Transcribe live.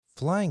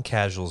Flying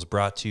Casuals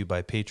brought to you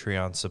by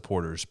Patreon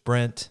supporters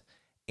Brent,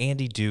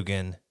 Andy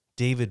Dugan,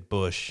 David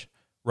Bush,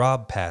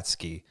 Rob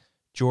Patsky,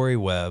 Jory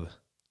Webb,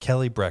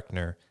 Kelly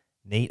Breckner,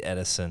 Nate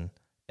Edison,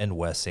 and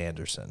Wes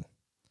Anderson.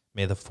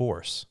 May the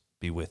Force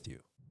be with you.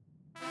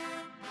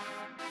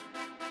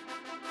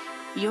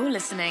 You're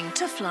listening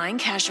to Flying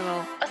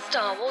Casual, a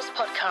Star Wars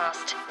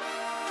podcast.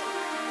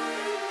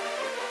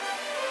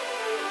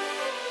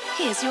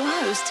 Here's your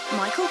host,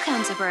 Michael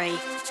Canterbury.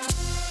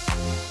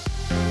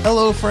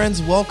 Hello,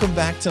 friends. Welcome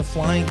back to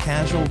Flying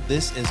Casual.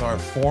 This is our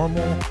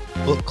formal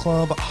book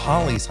club,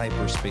 Holly's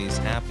Hyperspace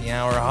Happy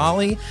Hour.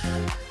 Holly,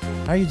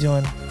 how are you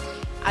doing?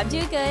 I'm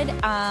doing good.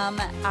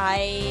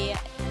 I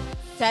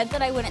said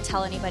that I wouldn't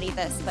tell anybody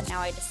this, but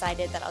now I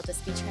decided that I'll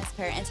just be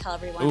transparent and tell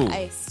everyone. Ooh.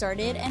 I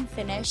started and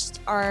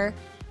finished our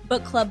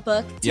book club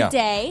book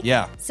today.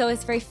 Yeah. So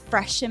it's very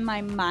fresh in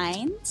my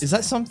mind. Is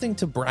that something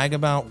to brag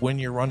about when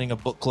you're running a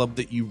book club,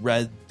 that you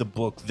read the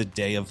book the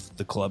day of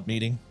the club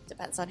meeting?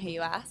 Depends on who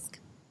you ask.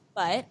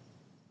 But,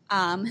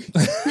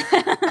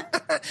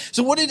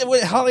 So what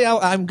Holly,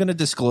 I'm going to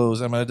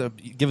disclose, I'm going to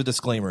give a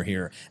disclaimer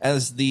here.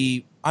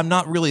 I'm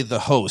not really the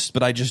host,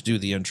 but I just do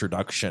the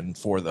introduction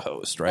for the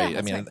host, right? Yeah,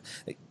 I mean,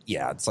 right.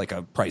 Yeah, it's like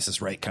a Price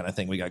is Right kind of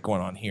thing we got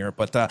going on here.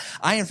 But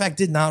I, in fact,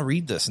 did not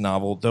read this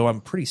novel, though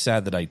I'm pretty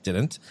sad that I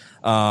didn't,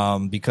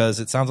 because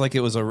it sounds like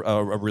it was a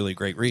really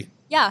great read.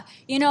 Yeah.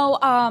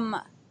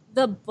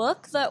 The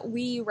book that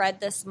we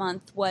read this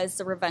month was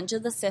The Revenge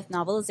of the Sith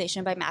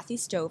novelization by Matthew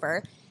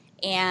Stover.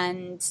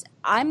 And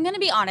I'm going to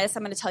be honest.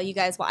 I'm going to tell you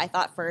guys what I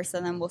thought first,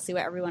 and then we'll see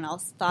what everyone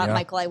else thought. Yeah.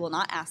 Michael, I will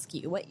not ask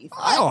you what you thought.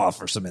 I'll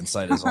offer some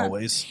insight, as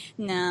always.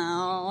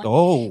 No.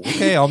 Oh,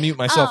 okay. I'll mute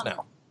myself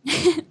now.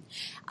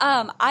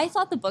 I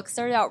thought the book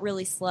started out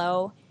really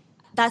slow.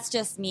 That's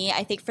just me.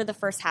 I think for the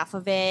first half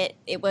of it,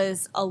 it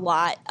was a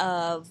lot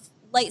of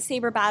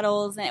lightsaber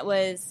battles, and it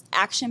was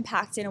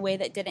action-packed in a way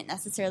that didn't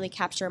necessarily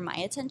capture my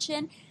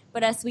attention.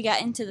 But as we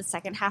got into the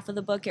second half of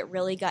the book, it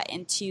really got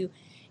into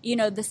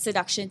the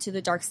seduction to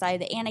the dark side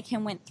that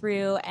Anakin went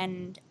through,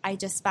 and I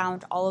just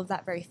found all of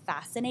that very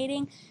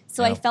fascinating.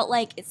 So I felt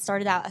like it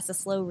started out as a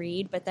slow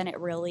read, but then it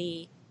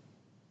really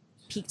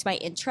piqued my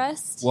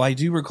interest. Well, I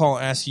do recall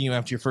asking you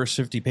after your first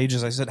 50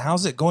 pages, I said,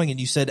 how's it going?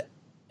 And you said,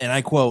 and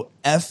I quote,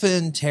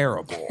 effing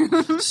terrible.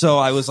 So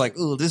I was like,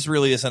 ooh, this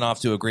really isn't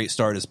off to a great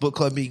start. Is book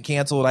club being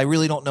canceled? I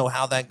really don't know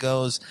how that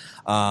goes.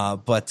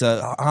 But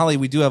Holly,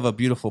 we do have a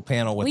beautiful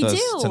panel with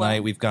us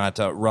tonight. We've got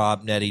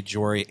Rob, Nettie,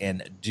 Jory,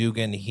 and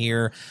Dugan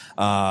here.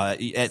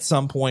 At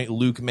some point,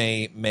 Luke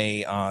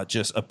may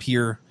just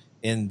appear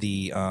in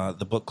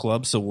the book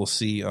club, so we'll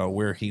see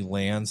where he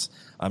lands.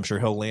 I'm sure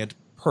he'll land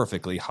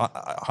perfectly.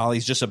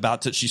 Holly's just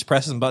about to, she's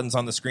pressing buttons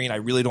on the screen. I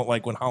really don't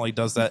like when Holly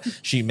does that.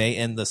 She may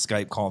end the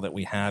Skype call that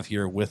we have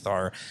here with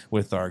our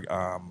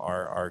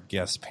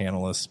guest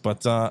panelists.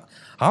 But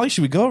Holly,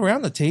 should we go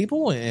around the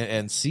table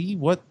and see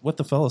what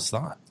the fellas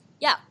thought?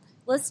 Yeah,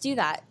 let's do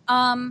that.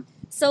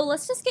 So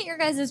let's just get your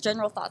guys'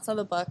 general thoughts on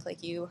the book,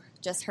 like you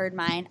just heard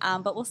mine.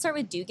 But we'll start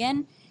with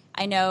Dugan.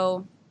 I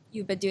know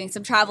you've been doing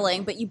some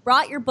traveling, but you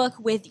brought your book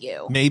with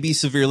you. Maybe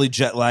severely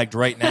jet lagged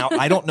right now.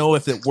 I don't know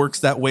if it works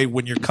that way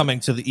when you're coming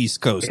to the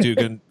East Coast.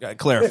 Dugan,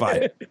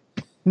 clarify.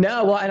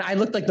 No, well, and I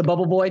looked like the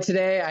Bubble Boy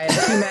today. I had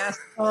 2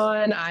 masks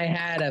on. I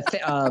had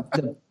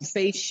the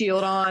face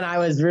shield on. I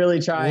was really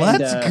trying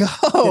Let's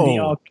go. be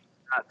all,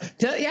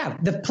 yeah,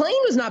 the plane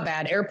was not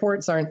bad.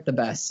 Airports aren't the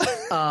best.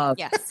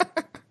 Yes.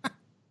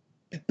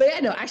 But yeah,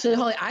 no, actually,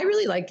 Holly, I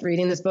really liked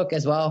reading this book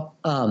as well.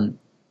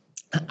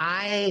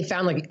 I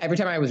found like every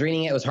time I was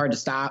reading it, it was hard to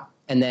stop,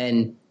 and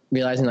then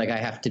realizing like I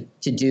have to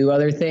do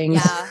other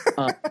things.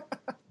 Yeah.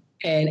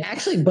 And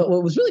actually, but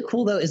what was really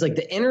cool though is like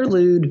the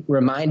interlude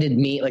reminded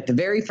me, like the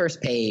very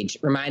first page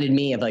reminded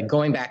me of like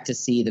going back to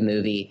see the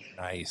movie.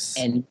 Nice.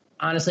 And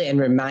honestly, and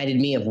reminded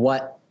me of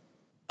what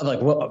I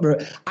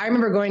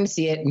remember going to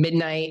see it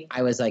midnight.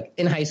 I was like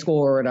in high school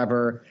or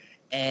whatever,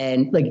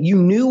 and like you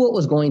knew what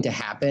was going to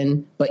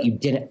happen, but you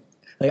didn't.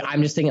 Like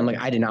I'm just thinking, like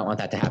I did not want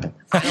that to happen.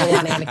 I don't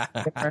want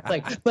Anakin.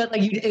 Like, but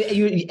like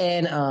you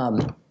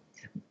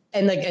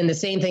and the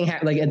same thing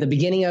happened. Like at the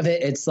beginning of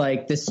it, it's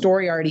like the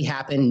story already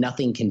happened,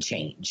 nothing can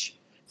change,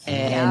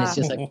 and it's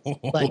just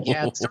like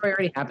yeah, the story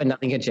already happened,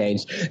 nothing can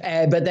change.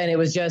 But then it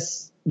was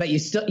just, but you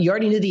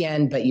already knew the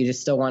end, but you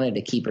just still wanted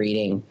to keep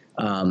reading.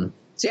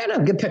 So yeah, no,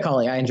 good pick,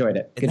 Holly. I enjoyed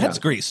it. Good That's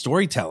job. Great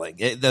storytelling.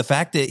 The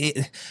fact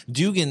that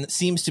Dugan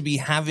seems to be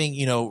having,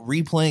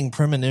 replaying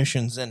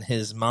premonitions in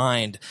his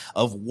mind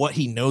of what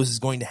he knows is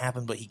going to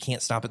happen, but he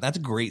can't stop it. That's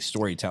great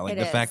storytelling.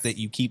 The fact that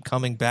you keep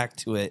coming back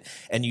to it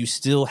and you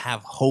still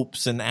have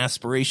hopes and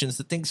aspirations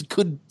that things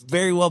could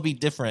very well be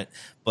different,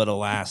 but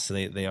alas,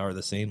 they are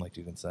the same, like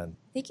Dugan said.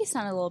 I think you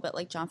sounded a little bit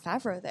like Jon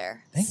Favreau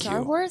there. Thank Star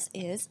you. Wars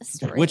is a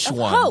story Which of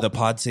one? hope. The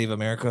Pod Save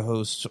America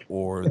host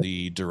or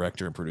the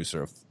director and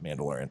producer of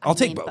Mandalorian? I'll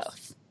take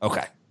both.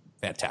 Okay.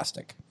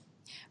 Fantastic.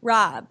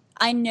 Rob,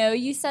 I know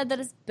you said that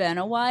it's been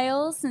a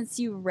while since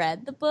you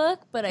read the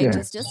book, but I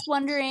was just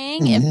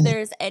wondering if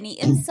there's any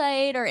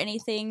insight or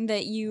anything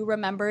that you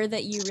remember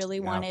that you really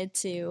wanted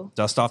to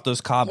dust off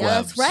those cobwebs.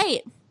 Yeah, that's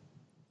right.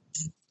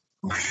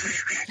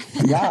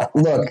 Yeah,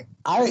 look,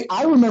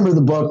 I remember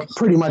the book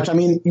pretty much. I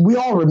mean, we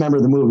all remember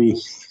the movie,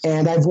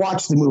 and I've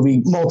watched the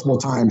movie multiple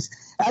times.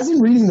 As in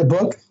reading the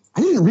book,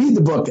 I didn't read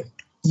the book.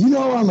 You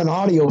know, I'm an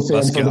audio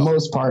fan for the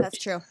most part. That's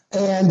true.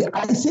 And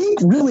I think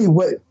really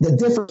what the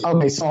difference,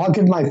 okay, so I'll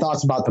give my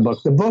thoughts about the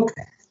book. The book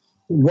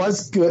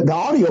was good. The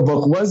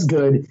audiobook was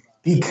good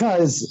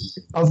because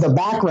of the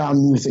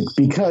background music,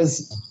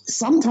 because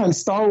sometimes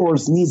Star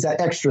Wars needs that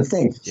extra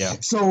thing. Yeah.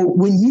 So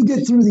when you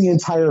get through the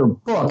entire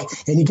book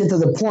and you get to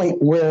the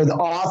point where the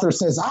author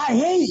says, I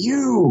hate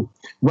you,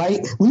 right?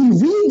 When you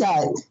read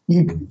that,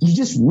 you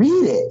just read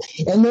it.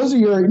 And those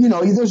are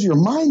those are your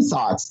mind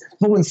thoughts.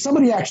 But when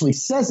somebody actually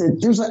says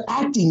it, there's an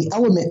acting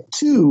element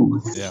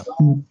to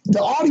the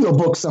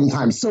audiobook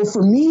sometimes. So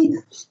for me,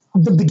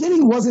 the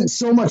beginning wasn't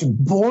so much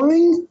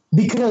boring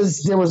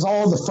because there was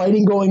all the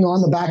fighting going on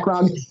in the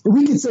background.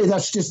 We could say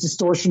that's just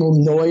distortional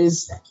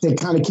noise that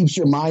kind of keeps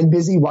your mind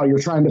busy while you're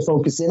trying to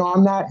focus in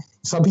on that.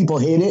 Some people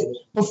hate it.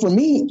 But for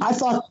me, I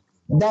thought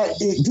that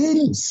it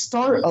did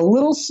start a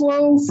little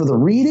slow for the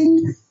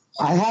reading.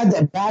 I had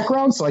that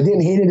background, so I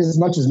didn't hate it as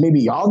much as maybe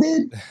y'all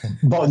did.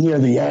 But near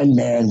the end,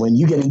 man, when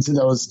you get into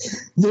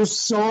those, there's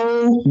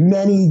so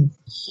many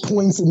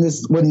points in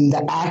this when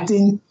the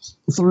acting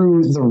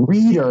through the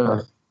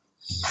reader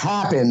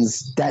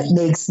happens that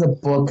makes the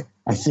book,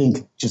 I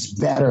think, just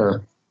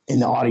better in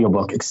the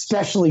audiobook,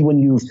 especially when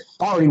you've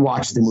already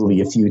watched the movie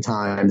a few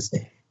times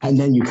and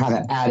then you kind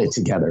of add it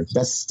together.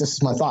 That's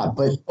just my thought.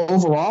 But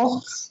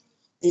overall,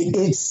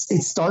 it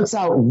starts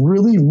out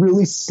really,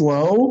 really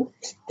slow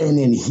and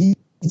then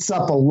heats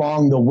up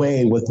along the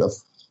way with the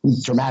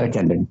dramatic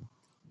ending.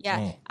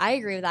 Yeah, I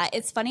agree with that.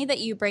 It's funny that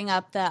you bring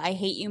up the I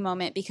hate you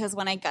moment, because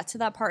when I got to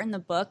that part in the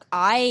book,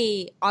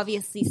 I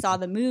obviously saw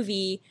the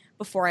movie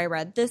before I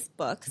read this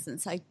book,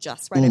 since I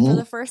just read it for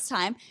the first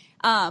time.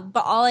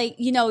 But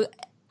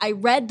I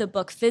read the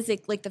book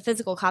the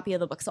physical copy of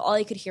the book, so all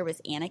I could hear was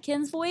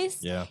Anakin's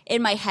voice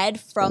in my head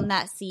from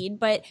that scene.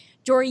 But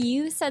Jory,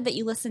 you said that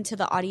you listened to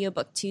the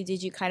audiobook too.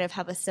 Did you kind of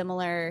have a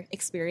similar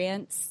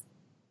experience?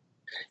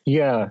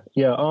 Yeah.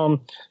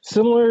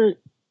 Similar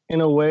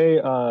in a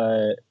way,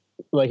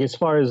 like as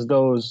far as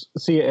those,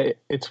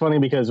 it's funny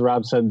because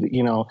Rob said,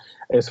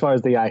 as far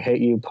as the I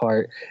hate you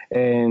part,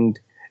 and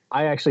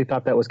I actually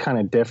thought that was kind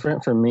of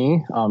different for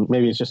me.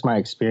 Maybe it's just my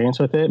experience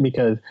with it,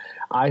 because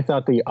I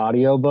thought the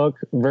audiobook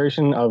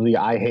version of the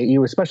I hate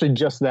you, especially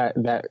just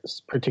that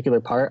particular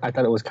part, I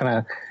thought it was kind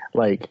of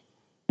like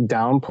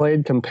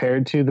downplayed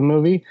compared to the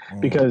movie,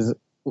 because,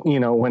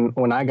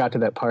 when I got to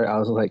that part, I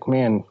was like,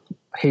 man,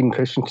 Hayden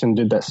Christensen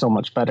did that so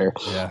much better.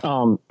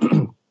 Yeah.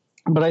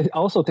 But I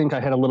also think I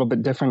had a little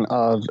bit different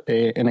of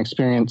an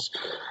experience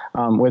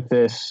with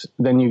this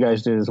than you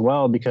guys did as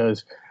well,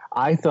 because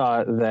I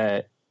thought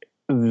that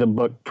the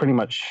book pretty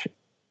much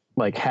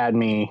like had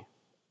me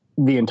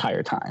the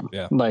entire time.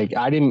 Yeah. Like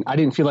I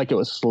didn't feel like it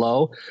was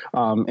slow.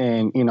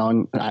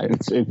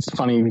 It's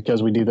funny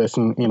because we do this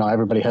and,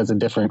 everybody has a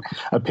different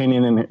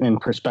opinion and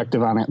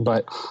perspective on it.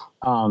 But,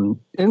 and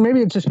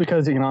maybe it's just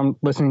because, I'm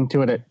listening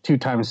to it at 2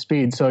 times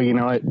speed. So,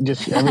 it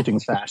just,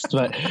 everything's fast,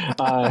 but,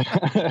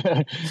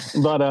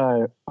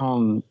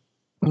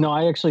 no,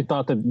 I actually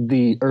thought that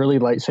the early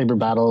lightsaber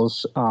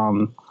battles,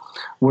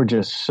 were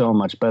just so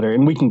much better.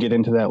 And we can get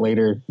into that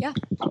later. Yeah.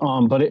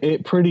 But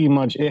it pretty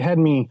much, it had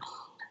me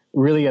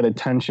really at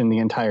attention the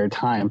entire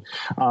time.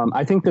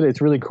 I think that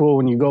it's really cool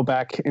when you go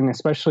back, and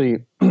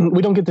especially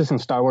we don't get this in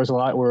Star Wars a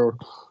lot, where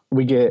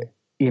we get,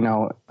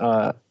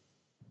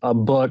 a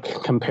book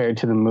compared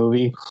to the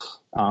movie.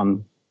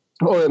 Or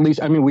at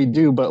least, we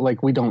do, but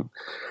like we don't.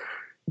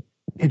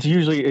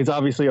 It's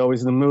obviously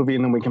always the movie,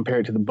 and then we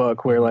compare it to the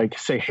book, where like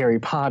say Harry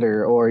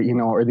Potter or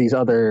or these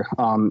other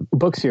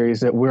book series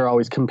that we're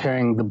always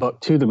comparing the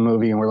book to the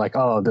movie, and we're like,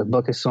 oh, the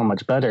book is so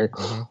much better.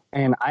 Mm-hmm.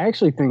 And I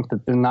actually think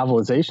that the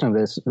novelization of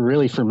this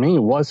really for me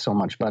was so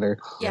much better.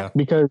 Yeah.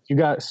 Because you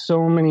got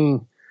so many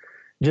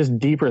just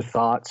deeper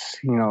thoughts,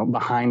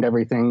 behind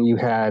everything. You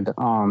had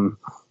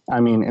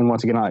and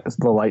once again,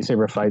 the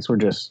lightsaber fights were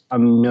just a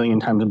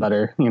million times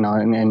better,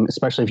 and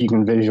especially if you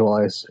can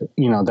visualize,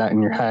 that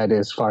in your head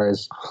as far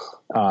as,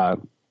 how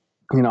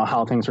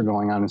things are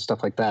going on and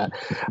stuff like that.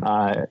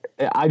 I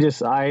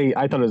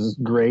thought it was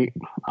great.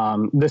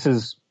 This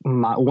is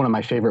one of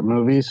my favorite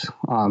movies.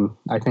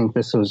 I think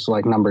this was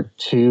like number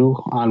 2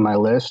 on my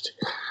list.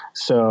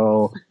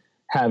 So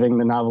having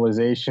the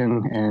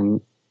novelization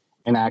and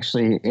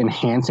actually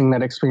enhancing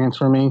that experience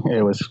for me,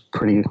 it was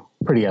pretty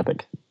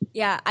epic.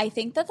 Yeah, I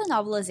think that the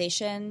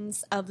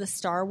novelizations of the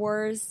Star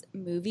Wars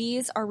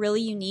movies are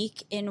really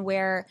unique in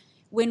where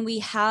when we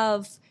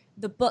have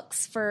the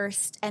books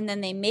first and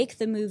then they make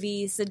the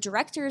movies, the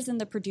directors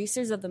and the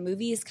producers of the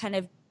movies kind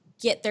of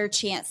get their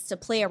chance to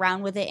play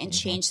around with it and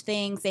change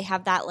things. They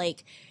have that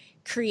like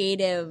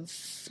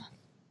creative...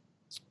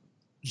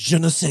 Je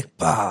ne sais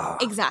pas.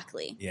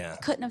 Exactly. Yeah.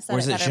 Couldn't have said it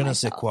better. Or is it je ne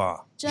sais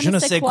quoi? Je ne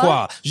sais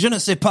quoi. Je ne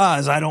sais pas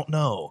is I don't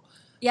know.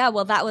 Yeah,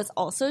 well, that was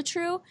also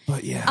true.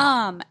 But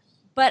yeah.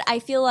 But I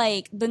feel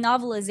like the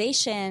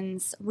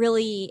novelizations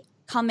really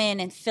come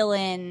in and fill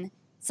in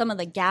some of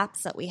the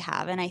gaps that we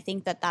have. And I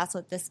think that that's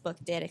what this book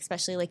did,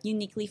 especially like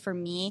uniquely for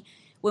me,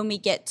 when we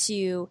get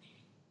to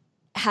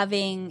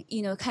having,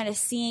 you know, kind of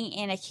seeing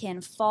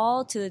Anakin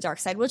fall to the dark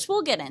side, which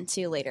we'll get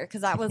into later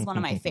because that was one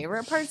of my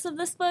favorite parts of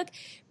this book.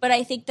 But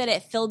I think that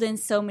it filled in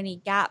so many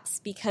gaps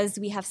because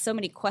we have so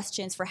many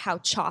questions for how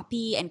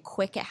choppy and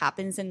quick it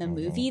happens in the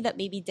movie that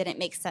maybe didn't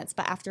make sense.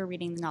 But after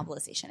reading the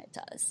novelization, it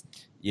does.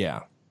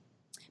 Yeah.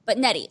 But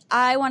Nettie,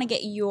 I want to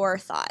get your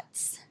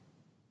thoughts.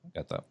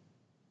 Got that.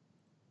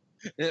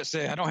 Yeah,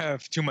 say I don't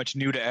have too much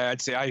new to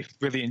add. Say I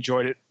really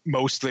enjoyed it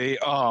mostly.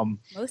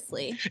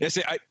 Mostly. Yeah,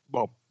 say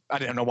I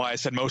didn't know why I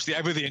said mostly. I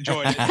really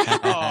enjoyed it.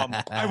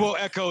 I will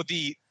echo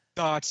the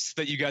thoughts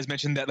that you guys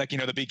mentioned that, like, you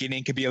know, the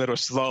beginning could be a little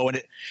slow,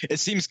 and it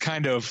seems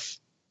kind of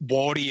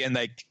wordy and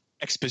like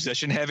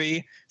exposition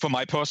heavy for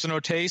my personal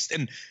taste.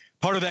 And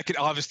part of that could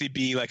obviously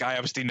be like I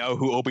obviously know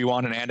who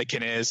Obi-Wan and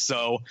Anakin is,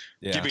 so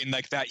giving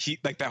like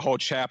that whole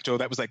chapter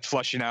that was like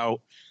fleshing out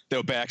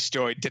their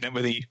backstory didn't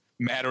really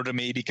matter to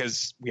me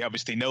because we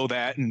obviously know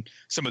that, and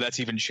some of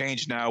that's even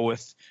changed now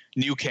with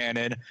new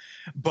canon.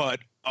 But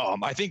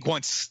I think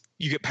once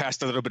you get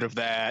past a little bit of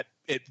that,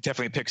 it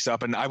definitely picks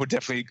up, and I would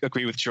definitely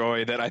agree with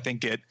Troy that I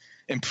think it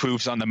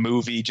improves on the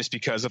movie just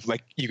because of,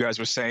 like you guys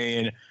were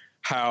saying,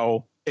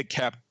 how it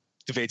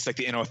captivates like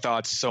the inner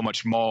thoughts so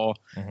much more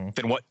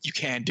than what you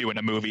can do in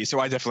a movie. So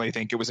I definitely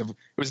think it was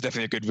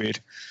definitely a good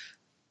read.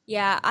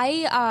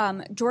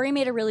 Yeah, Jory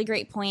made a really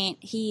great point.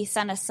 He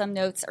sent us some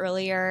notes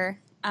earlier,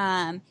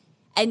 and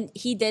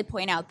he did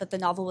point out that the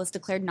novel was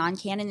declared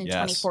non-canon in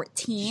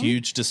 2014.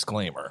 Huge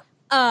disclaimer.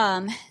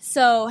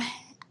 So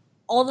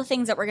all the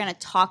things that we're going to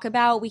talk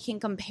about, we can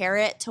compare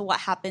it to what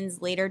happens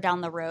later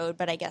down the road,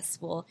 but I guess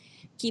we'll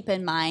keep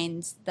in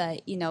mind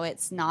that, you know,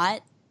 it's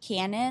not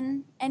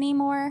canon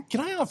anymore.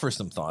 Can I offer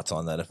some thoughts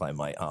on that, if I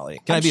might,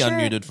 Holly? Can I be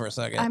unmuted for a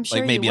second? I'm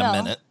sure like maybe you will.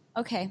 a minute.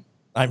 Okay.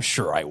 I'm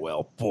sure I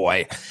will.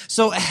 Boy.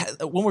 So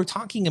when we're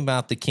talking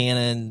about the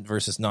canon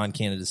versus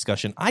non-canon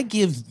discussion, I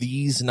give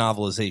these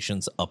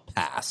novelizations a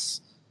pass.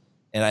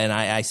 And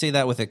I say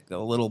that with a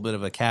little bit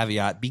of a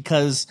caveat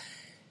because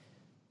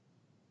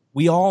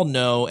we all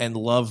know and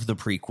love the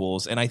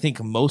prequels. And I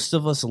think most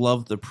of us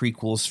love the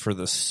prequels for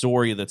the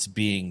story that's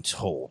being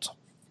told.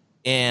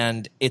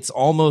 And it's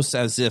almost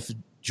as if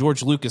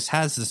George Lucas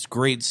has this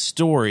great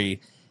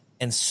story,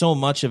 and so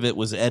much of it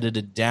was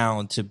edited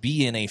down to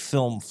be in a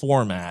film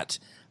format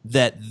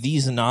that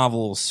these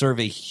novels serve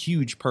a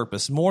huge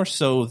purpose, more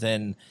so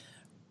than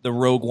the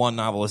Rogue One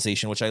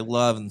novelization, which I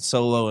love, and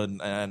Solo,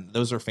 and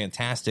those are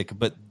fantastic.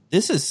 But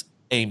this is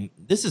a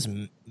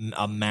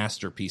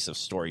masterpiece of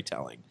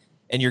storytelling.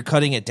 And you're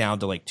cutting it down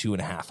to like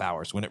 2.5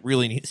 hours when it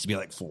really needs to be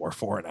like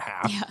 4.5.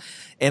 Yeah.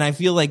 And I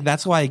feel like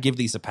that's why I give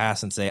these a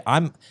pass and say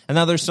and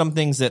now there's some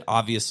things that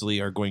obviously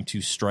are going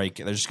to strike.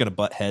 They're just going to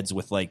butt heads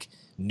with like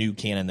new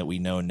canon that we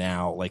know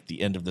now. Like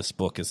the end of this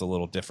book is a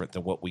little different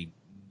than what we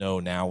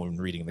know now when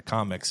reading the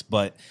comics,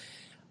 but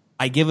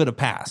I give it a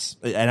pass.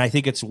 And I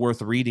think it's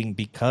worth reading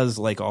because,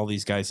 like all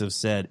these guys have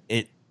said,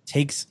 it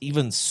takes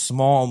even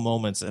small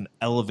moments and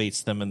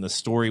elevates them in the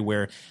story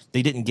where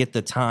they didn't get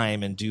the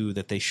time and do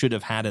that they should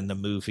have had in the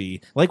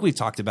movie. Like we've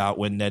talked about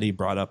when Nettie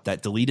brought up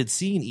that deleted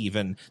scene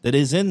even that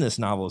is in this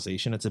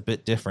novelization. It's a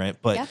bit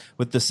different, but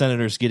with the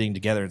senators getting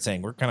together and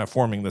saying, we're kind of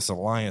forming this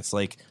alliance,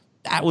 like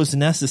that was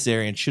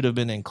necessary and should have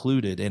been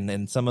included.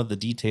 And some of the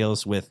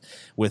details with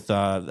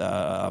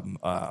Anakin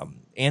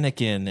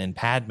and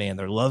Padme and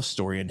their love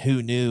story and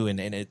who knew,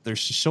 and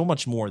there's just so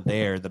much more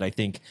there that I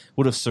think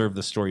would have served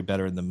the story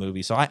better in the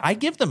movie. So I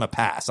give them a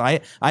pass. I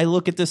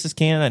look at this as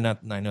canon.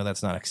 I know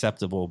that's not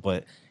acceptable,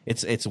 but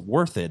it's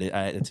worth it,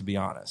 to be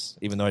honest,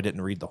 even though I didn't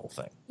read the whole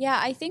thing. Yeah,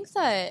 I think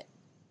that,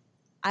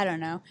 I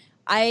don't know.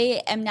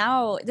 I am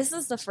now, this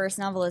is the first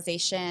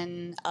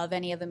novelization of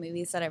any of the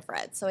movies that I've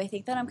read. So I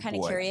think that I'm kind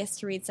of curious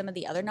to read some of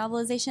the other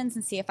novelizations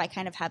and see if I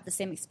kind of have the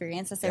same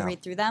experience as I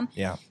read through them.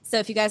 Yeah. So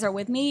if you guys are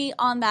with me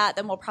on that,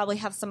 then we'll probably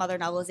have some other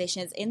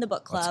novelizations in the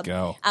book club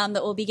that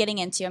we'll be getting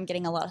into. I'm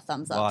getting a lot of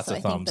thumbs up. Lots so of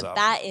I think thumbs up.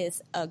 that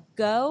is a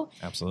go.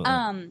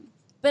 Absolutely.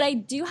 But I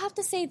do have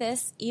to say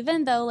this,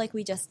 even though, like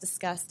we just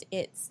discussed,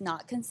 it's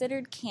not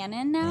considered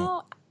canon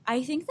now,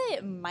 I think that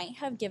it might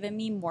have given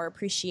me more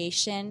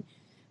appreciation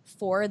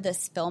for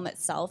this film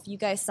itself. You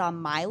guys saw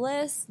my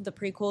list. The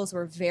prequels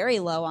were very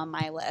low on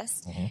my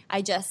list.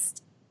 I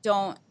just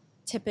don't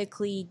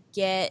typically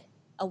get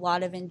a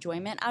lot of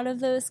enjoyment out of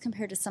those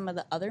compared to some of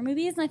the other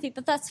movies, and I think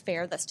that that's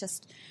fair. That's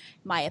just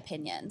my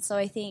opinion. So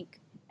I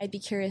think I'd be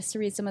curious to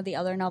read some of the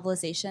other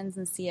novelizations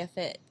and see if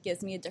it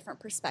gives me a different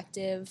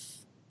perspective,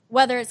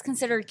 whether it's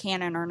considered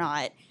canon or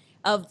not,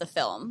 of the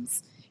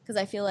films, because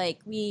I feel like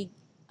we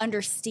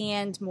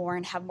understand more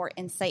and have more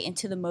insight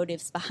into the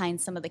motives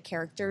behind some of the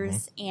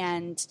characters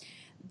and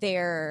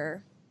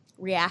their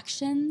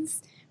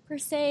reactions per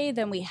se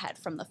than we had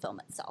from the film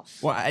itself.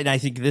 Well, and I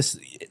think this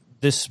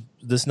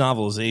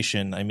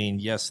novelization, I mean,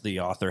 yes,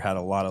 the author had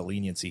a lot of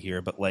leniency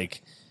here, but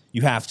like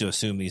you have to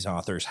assume these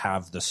authors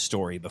have the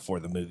story before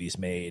the movie's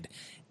made.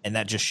 And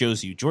that just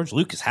shows you George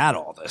Lucas had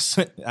all this.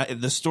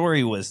 The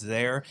story was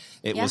there.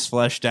 It was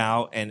fleshed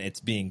out, and it's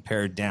being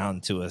pared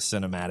down to a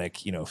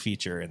cinematic,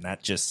 feature. And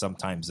that just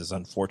sometimes is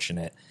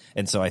unfortunate.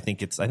 And so I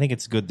think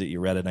it's good that you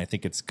read it. And I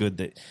think it's good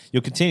that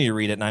you'll continue to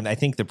read it. And I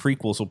think the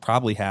prequels will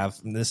probably have,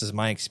 and this is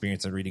my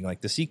experience in reading like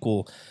the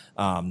sequel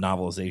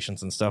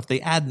novelizations and stuff.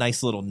 They add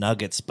nice little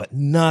nuggets, but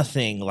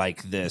nothing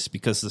like this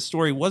because the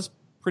story was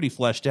pretty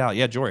fleshed out.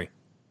 Yeah, Jory.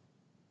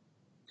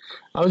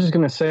 I was just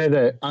going to say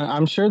that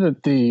I'm sure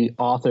that the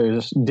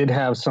authors did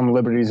have some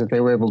liberties that they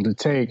were able to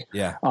take.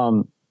 Yeah.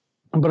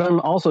 But I'm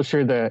also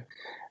sure that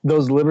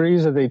those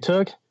liberties that they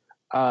took,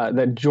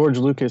 that George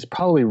Lucas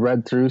probably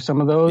read through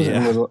some of those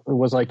and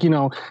was like,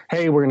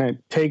 hey, we're going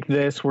to take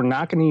this. We're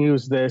not going to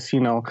use this.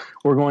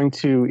 We're going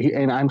to,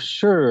 and I'm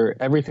sure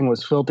everything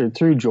was filtered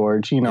through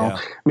George.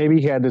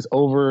 Maybe he had this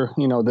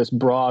this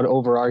broad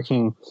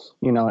overarching,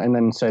 and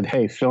then said,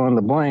 hey, fill in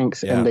the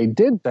blanks. Yeah. And they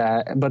did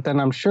that. But then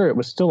I'm sure it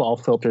was still all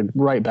filtered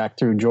right back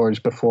through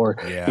George before,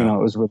 it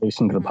was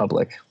released into the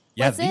public.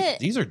 Yeah,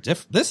 these are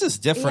different. This is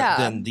different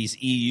than these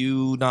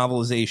EU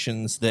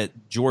novelizations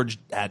that George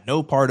had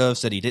no part of,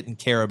 said he didn't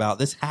care about.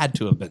 This had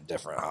to have been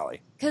different,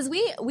 Holly. Because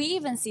we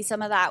even see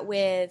some of that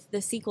with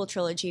the sequel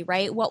trilogy,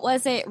 right? What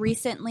was it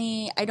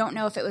recently? I don't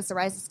know if it was the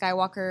Rise of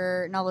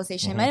Skywalker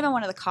novelization. It might have been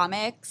one of the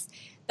comics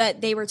that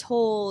they were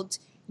told,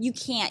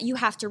 you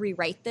have to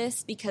rewrite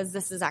this because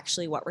this is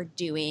actually what we're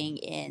doing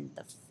in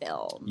the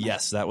film.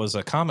 Yes, that was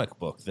a comic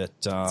book that,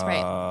 That's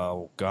right.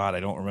 Oh, God, I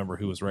don't remember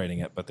who was writing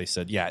it, but they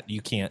said,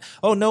 you can't.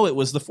 Oh, no, it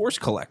was The Force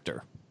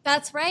Collector.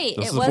 That's right. It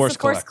was the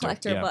Force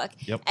Collector book.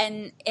 Yep.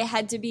 And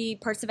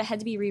parts of it had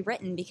to be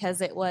rewritten because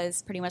it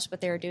was pretty much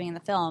what they were doing in the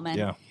film.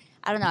 And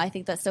I don't know, I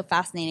think that's so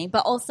fascinating.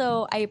 But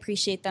also, I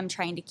appreciate them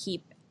trying to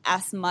keep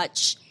as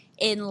much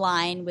in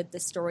line with the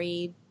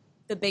story,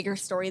 the bigger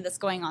story that's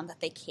going on that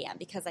they can,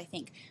 because I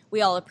think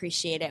we all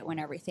appreciate it when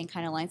everything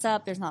kind of lines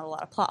up. There's not a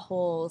lot of plot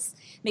holes.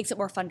 Makes it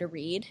more fun to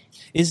read.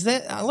 Is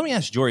that let me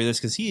ask Jory this,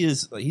 because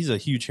he's a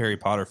huge Harry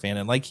Potter fan,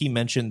 and like he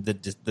mentioned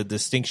the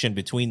distinction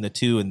between the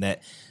two, and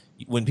that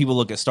when people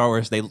look at Star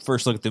Wars, they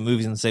first look at the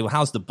movies and say, well,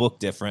 how's the book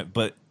different?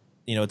 But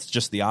it's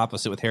just the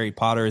opposite with Harry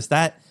Potter. Is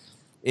that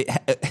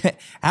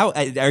how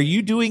are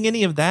you doing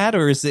any of that,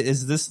 or is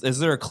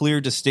there a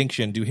clear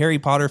distinction? Do Harry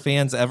Potter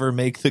fans ever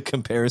make the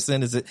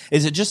comparison? Is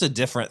it just a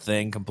different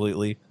thing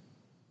completely?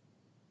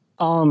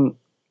 For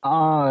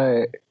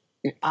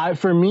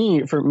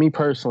me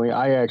personally,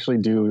 I actually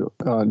do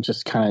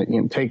just kind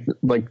of take,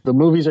 like, the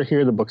movies are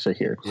here, the books are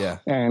here,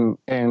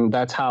 and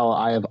that's how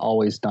I have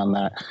always done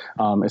that,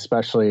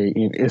 especially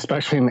in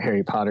the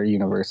Harry Potter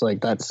universe. Like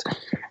that's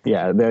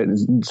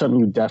something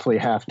you definitely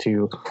have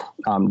to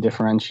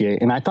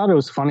differentiate. And I thought it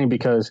was funny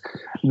because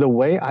the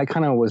way I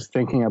kind of was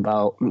thinking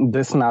about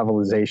this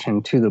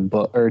novelization to the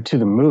book or to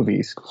the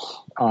movies,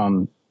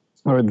 or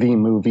the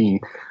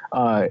movie,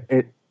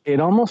 it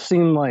almost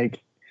seemed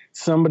like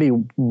somebody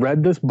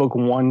read this book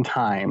one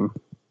time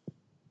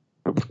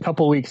a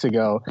couple weeks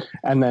ago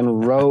and then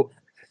wrote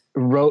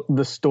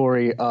the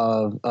story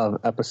of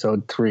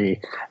episode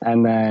 3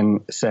 and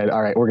then said,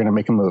 all right, we're going to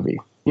make a movie.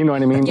 You know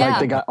what I mean? Yeah.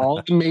 Like they got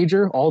all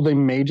the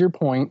major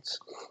points.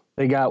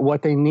 They got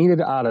what they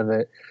needed out of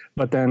it.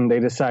 But then they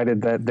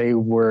decided that they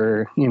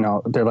were,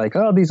 they're like,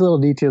 oh, these little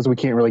details, we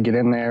can't really get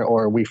in there,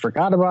 or we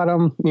forgot about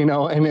them,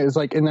 and it's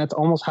like, and that's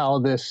almost how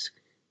this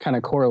kind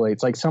of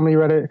correlates. Like somebody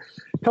read it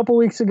a couple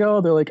weeks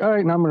ago, they're like, all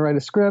right, now I'm gonna write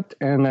a script,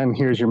 and then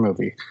here's your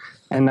movie.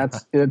 And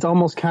it's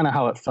almost kind of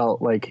how it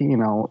felt. Like,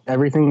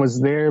 everything was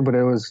there, but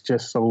it was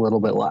just a little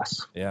bit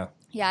less. Yeah,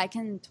 I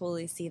can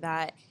totally see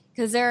that,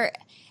 because there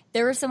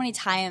were so many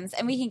times,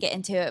 and we can get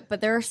into it,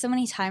 but there were so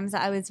many times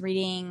that I was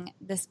reading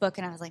this book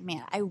and I was like,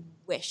 man, I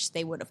wish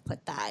they would have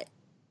put that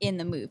in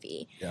the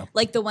movie. Yeah.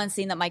 Like the one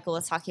scene that Michael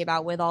was talking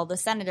about with all the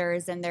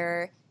senators, and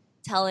they're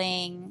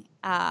telling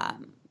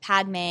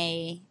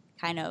Padme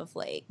kind of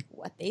like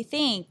what they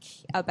think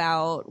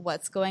about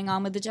what's going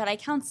on with the Jedi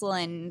Council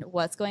and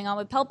what's going on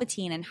with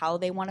Palpatine and how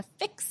they want to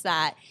fix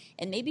that.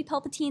 And maybe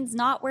Palpatine's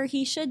not where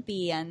he should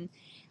be. And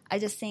I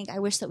just think I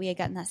wish that we had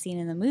gotten that scene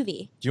in the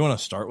movie. Do you want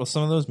to start with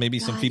some of those? Maybe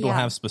some people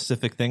have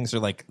specific things, or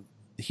like,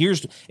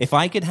 if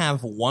I could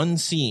have one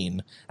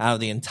scene out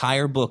of the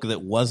entire book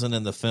that wasn't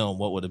in the film,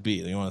 what would it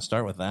be? Do you want to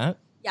start with that?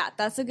 Yeah,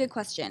 that's a good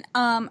question.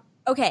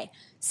 Okay,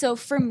 so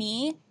for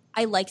me,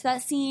 I liked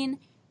that scene.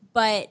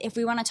 But if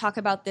we want to talk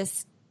about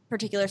this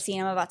particular scene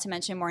I'm about to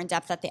mention more in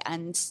depth at the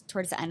end,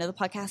 towards the end of the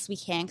podcast, we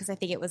can, because I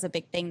think it was a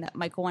big thing that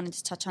Michael wanted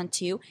to touch on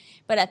too.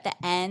 But at the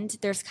end,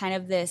 there's kind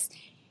of this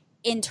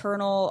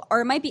internal, or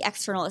it might be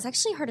external. It's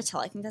actually hard to tell.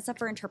 I think that's up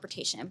for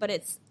interpretation. But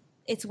it's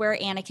where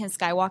Anakin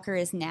Skywalker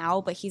is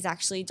now, but he's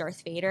actually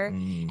Darth Vader.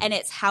 And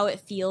it's how it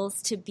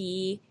feels to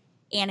be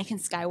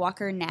Anakin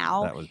Skywalker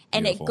now.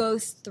 And it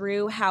goes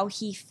through how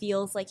he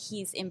feels like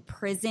he's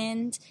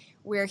imprisoned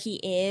where he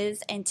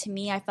is. And to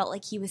me, I felt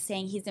like he was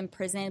saying he's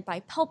imprisoned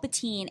by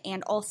Palpatine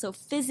and also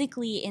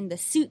physically in the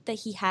suit that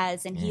he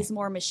has, and he's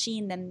more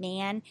machine than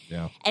man.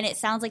 Yeah. And it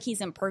sounds like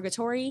he's in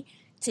purgatory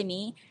to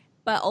me.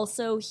 but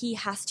also he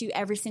has to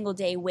every single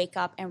day wake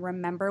up and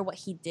remember what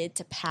he did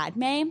to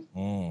Padme.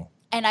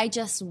 And I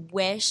just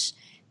wish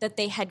that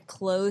they had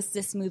closed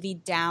this movie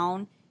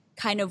down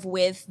kind of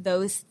with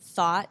those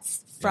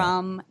thoughts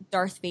from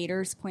Darth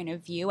Vader's point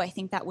of view. I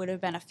think that would have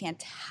been a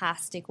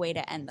fantastic way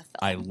to end the film.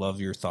 I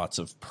love your thoughts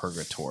of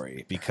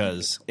purgatory,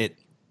 because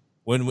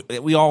when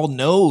we all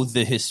know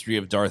the history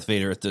of Darth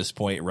Vader at this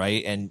point,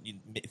 right? And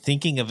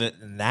thinking of it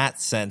in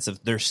that sense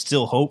of there's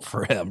still hope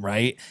for him,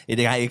 right?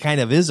 It kind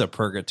of is a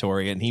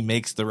purgatory, and he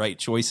makes the right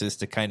choices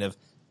to kind of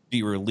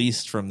be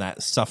released from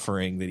that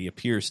suffering that he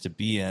appears to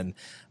be in.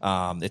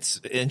 It's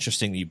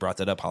interesting that you brought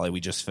that up, Holly. We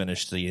just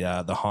finished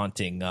the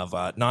haunting of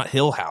not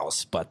Hill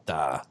House, but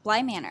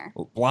Bly Manor.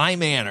 Bly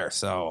Manor.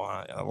 So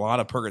a lot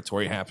of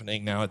purgatory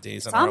happening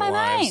nowadays in on our my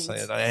lives.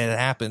 mind. It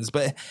happens.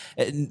 But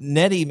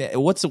Nettie,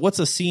 what's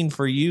a scene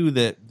for you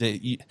that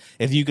you,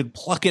 if you could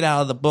pluck it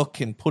out of the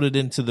book and put it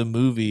into the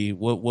movie,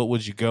 what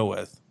would you go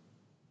with?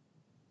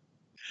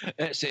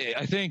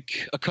 I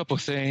think a couple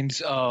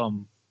things.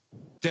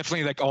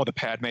 Definitely like all the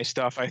Padme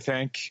stuff, I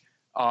think.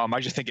 I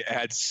just think it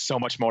adds so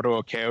much more to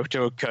her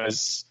character,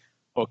 because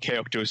her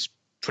character is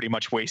pretty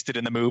much wasted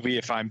in the movie,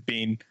 if I'm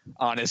being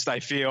honest, I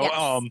feel.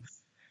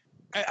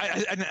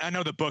 Yes. I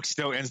know the book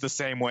still ends the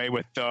same way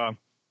with the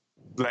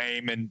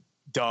lame and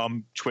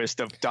dumb twist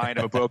of dying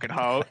of a broken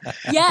heart.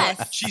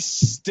 Yes. She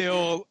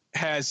still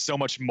has so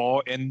much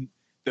more in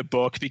the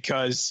book,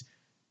 because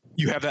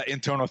you have that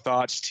internal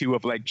thoughts too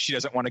of like, she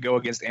doesn't want to go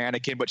against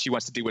Anakin, but she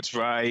wants to do what's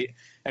right,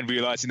 and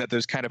realizing that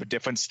there's kind of a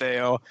difference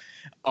there.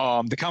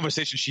 The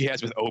conversation she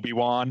has with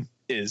Obi-Wan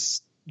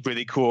is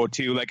really cool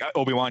too. Like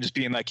Obi-Wan just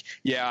being like,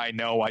 yeah, I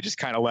know, I just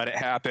kind of let it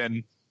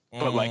happen,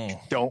 but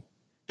like, don't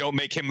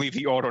make him leave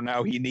the order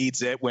now. He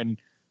needs it, when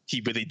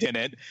he really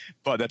didn't,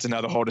 but that's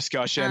another whole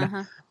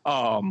discussion.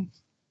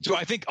 So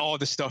I think all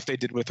the stuff they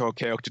did with her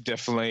character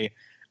definitely,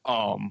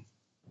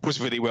 was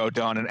really well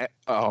done, and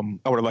I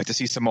would have liked to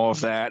see some more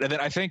of that. And then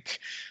I think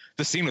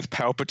the scene with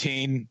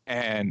Palpatine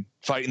and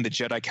fighting the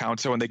Jedi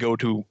Council when they go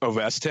to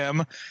arrest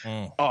him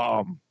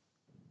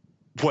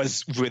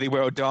was really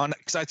well done.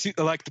 Because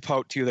I like the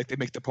part too, like they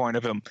make the point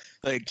of him,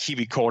 like he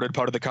recorded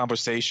part of the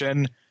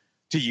conversation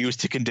to use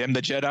to condemn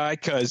the Jedi.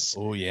 Because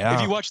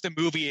if you watch the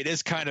movie, it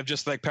is kind of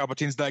just like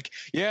Palpatine's like,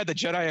 yeah, the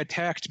Jedi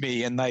attacked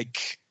me, and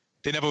like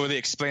they never really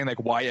explain like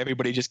why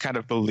everybody just kind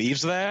of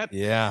believes that.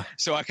 Yeah.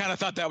 So I kind of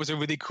thought that was a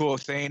really cool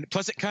thing.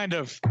 Plus, it kind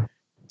of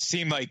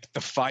seemed like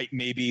the fight,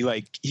 maybe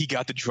like he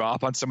got the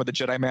drop on some of the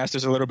Jedi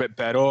Masters a little bit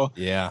better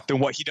than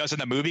what he does in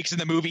the movie. Because in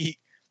the movie,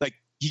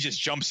 he just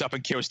jumps up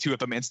and kills two of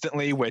them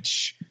instantly,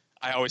 which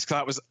I always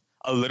thought was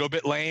a little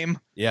bit lame.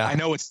 Yeah. I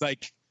know it's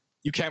like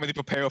you can't really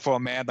prepare for a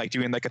man like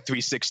doing like a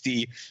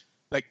 360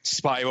 like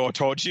spiral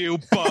towards you,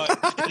 but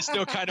it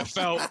still kind of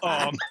felt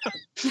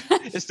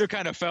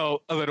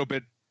a little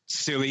bit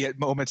silly at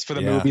moments for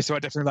the movie. So I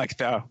definitely like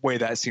the way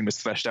that scene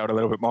was fleshed out a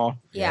little bit more.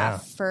 Yeah,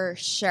 for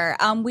sure.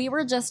 We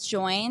were just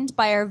joined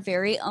by our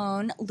very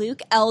own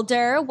Luke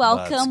Elder.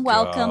 Welcome,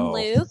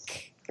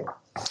 Luke.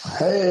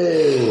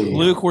 Hey,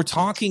 Luke, we're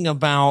talking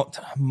about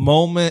a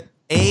moment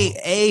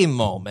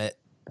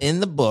in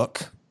the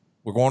book.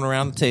 We're going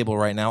around the table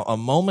right now. A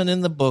moment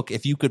in the book,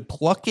 if you could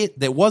pluck it,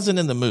 that wasn't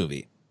in the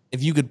movie.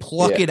 If you could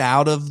pluck it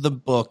out of the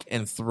book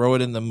and throw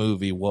it in the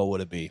movie, what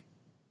would it be?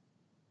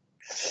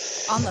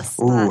 On the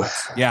spot. Ooh.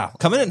 Yeah,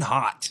 coming in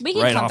hot. We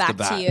can right come off back the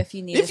bat. to you if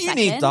you need If a you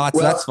second. need thoughts,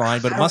 that's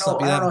fine, but it must not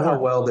be that I don't know how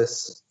important. well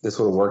this would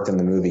have worked in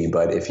the movie,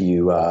 but if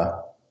you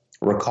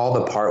recall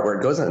the part where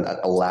it goes into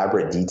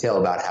elaborate detail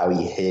about how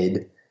he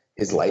hid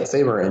his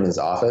lightsaber in his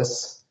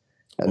office,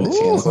 in the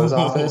chancellor's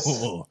office,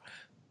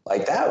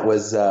 like that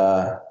was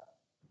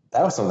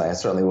something I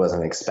certainly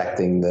wasn't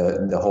expecting.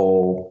 The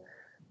whole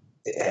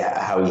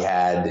how he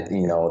had,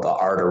 the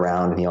art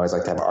around, and he always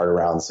liked to have art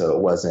around, so it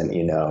wasn't,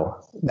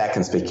 that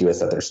conspicuous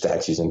that there's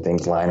statues and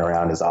things lying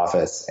around his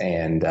office,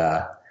 and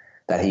that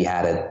he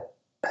had it.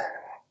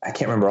 I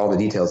can't remember all the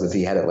details, if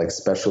he had it like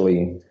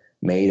specially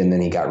made, and then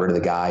he got rid of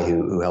the guy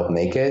who helped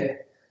make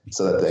it,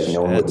 so that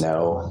no one would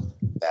know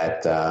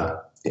that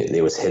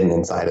it was hidden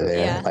inside of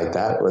there. Yeah. Like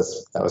that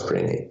was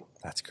pretty neat.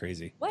 That's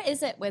crazy. What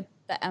is it with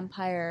the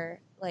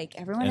Empire? Like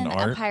everyone in the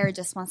art? Empire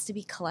just wants to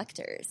be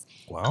collectors.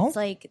 Well, It's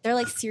like they're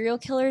like serial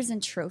killers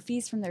and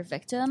trophies from their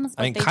victims.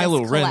 But I mean, they Kylo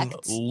just Ren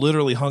collect.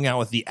 literally hung out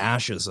with the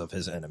ashes of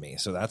his enemy,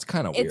 so that's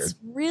kind of weird. It's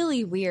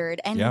really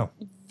weird and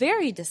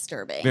very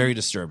disturbing. Very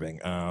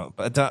disturbing.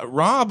 But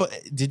Rob,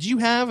 did you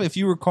have, if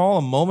you recall,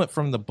 a moment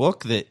from the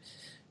book that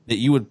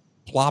you would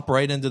plop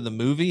right into the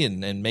movie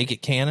and make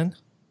it canon?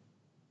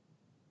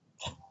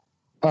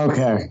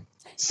 Okay,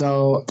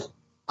 so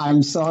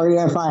I'm sorry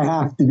if I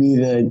have to be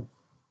the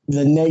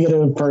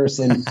negative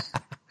person.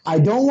 I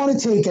don't want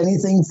to take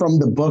anything from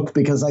the book,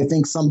 because I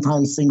think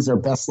sometimes things are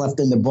best left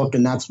in the book,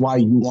 and that's why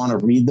you want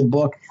to read the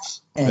book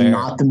and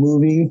not the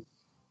movie.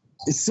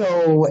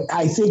 So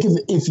I think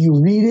if you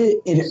read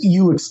it,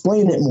 you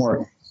explain it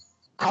more.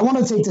 I want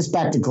to take this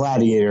back to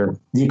Gladiator,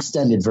 the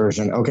extended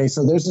version. Okay,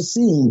 so there's a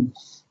scene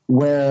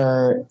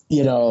where,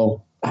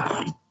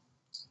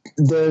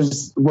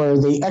 where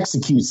they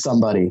execute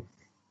somebody,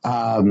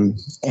 and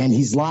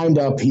he's lined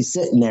up, he's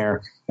sitting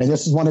there, and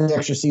this is one of the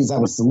extra scenes that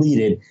was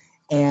deleted,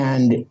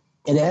 and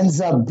it ends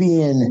up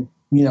being,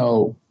 you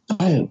know,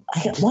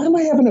 why am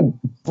I having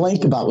a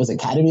blank about, was it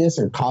Commodus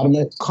or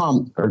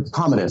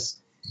Commodus?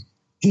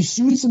 He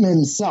shoots him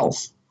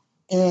himself.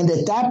 And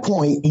at that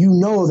point, you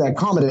know that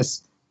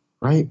Commodus,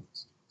 right,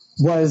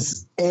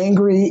 was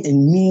angry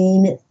and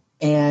mean,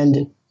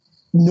 and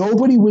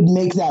nobody would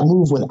make that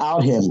move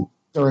without him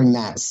during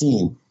that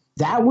scene.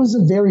 That was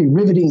a very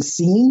riveting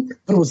scene,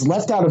 but it was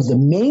left out of the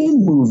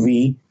main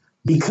movie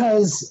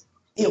because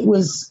it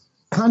was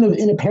kind of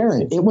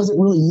inapparent. It wasn't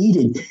really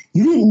needed.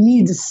 You didn't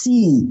need to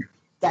see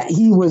that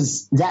he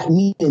was that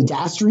mean and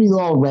dastardly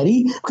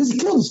already because he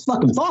killed his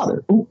fucking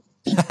father.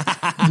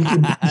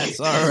 That's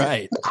all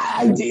right.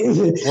 I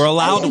did. We're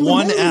allowed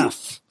one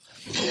F.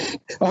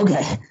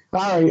 Okay.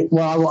 All right.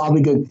 Well, I'll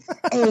be good.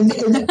 And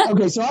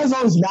okay, so I was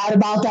always mad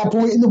about that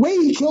point, and the way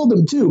he killed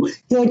him too.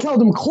 He like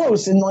held him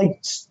close and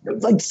like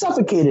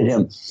suffocated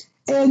him,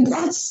 and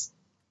that's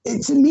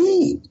to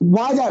me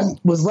why that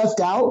was left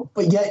out,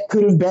 but yet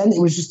could have been. It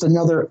was just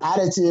another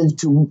additive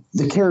to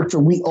the character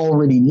we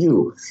already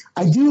knew.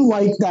 I do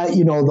like that,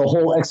 you know, the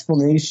whole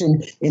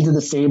explanation into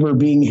the saber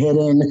being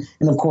hidden,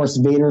 and of course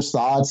Vader's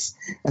thoughts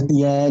at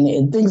the end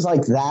and things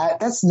like that.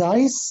 That's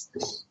nice,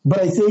 but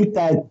I think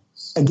that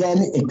again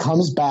it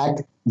comes back.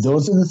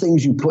 Those are the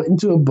things you put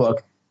into a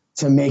book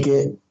to make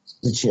it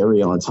the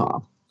cherry on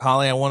top.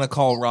 Holly, I want to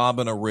call Rob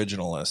an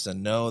originalist,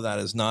 and no, that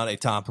is not a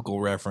topical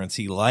reference.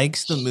 He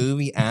likes the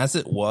movie as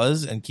it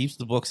was and keeps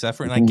the book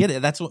separate. And I get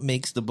it. That's what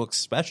makes the book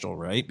special,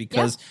 right?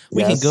 Because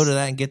we can go to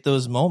that and get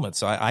those moments.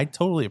 So I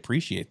totally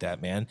appreciate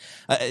that, man.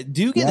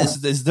 Dugan,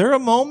 is there a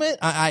moment?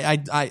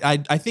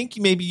 I think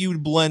maybe you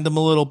would blend them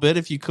a little bit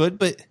if you could,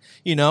 but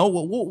you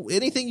know,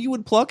 anything you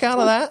would pluck out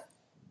of that?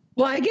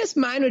 Well, I guess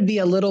mine would be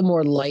a little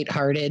more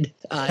lighthearted,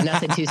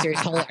 nothing too serious.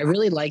 Holly, I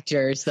really liked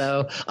yours,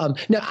 though.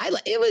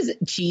 It was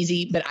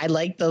cheesy, but I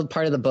liked the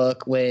part of the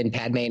book when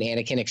Padme and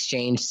Anakin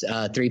exchanged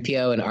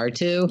 3PO and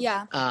R2.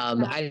 Yeah.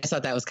 I just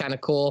thought that was kind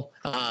of cool.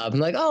 I'm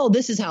like, oh,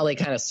 this is how they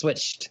kind of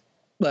switched.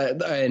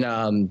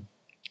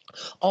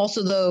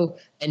 Also, though,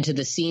 and to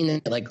the scene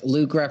that like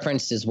Luke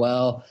referenced as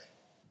well,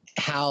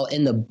 how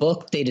in the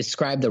book they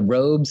describe the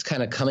robes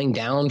kind of coming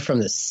down from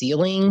the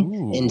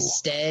ceiling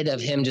instead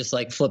of him just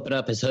like flipping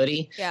up his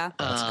hoodie. Yeah.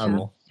 That's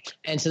cool.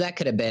 And so that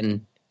could have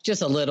been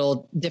just a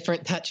little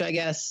different touch, I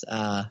guess.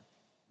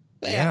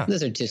 Yeah,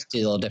 those are just two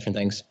little different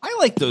things. I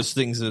like those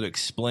things that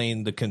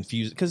explain the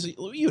confusion, because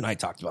you and I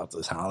talked about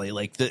this, Holly.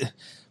 Like the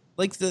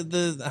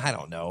I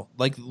don't know,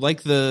 like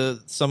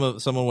some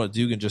of what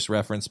Dugan just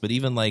referenced, but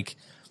even like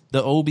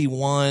the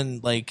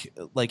Obi-Wan, like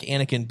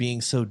Anakin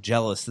being so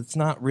jealous. It's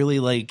not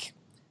really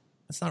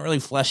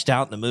fleshed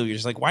out in the movie. You're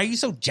just like, why are you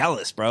so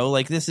jealous, bro?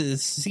 Like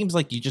seems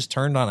like you just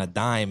turned on a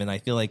dime. And I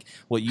feel like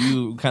what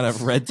you kind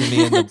of read to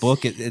me in the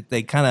book,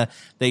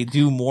 they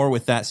do more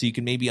with that, so you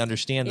can maybe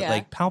understand that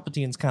like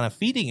Palpatine's kind of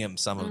feeding him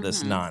some of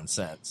this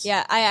nonsense.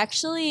 Yeah, I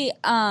actually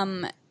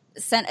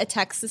sent a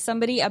text to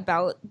somebody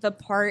about the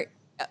part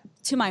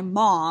to my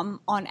mom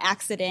on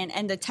accident,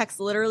 and the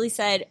text literally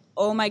said,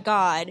 "Oh my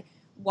God,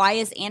 why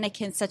is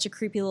Anakin such a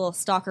creepy little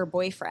stalker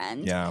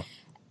boyfriend?" Yeah.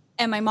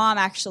 And my mom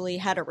actually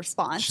had a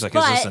response. She's like,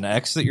 "Is this an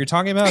ex that you're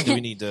talking about? Do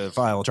we need to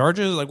file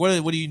charges? Like, what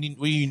do you need?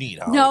 What do you need?"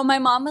 Holly? No, my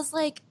mom was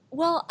like,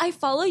 "Well, I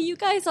follow you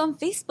guys on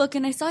Facebook,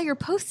 and I saw your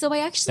post, so I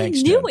actually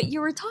Thanks, knew Jen. what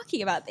you were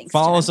talking about." Thanks,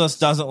 Follows Jen. us,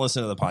 doesn't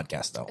listen to the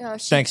podcast though. Oh,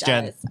 she Thanks, does.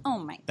 Jen. Oh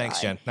my God.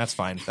 Thanks, Jen. That's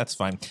fine. That's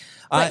fine.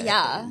 But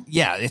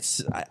yeah,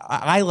 it's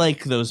I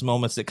like those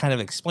moments that kind of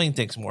explain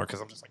things more,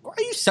 because I'm just like, why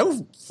are you so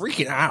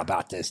freaking out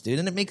about this, dude?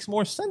 And it makes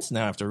more sense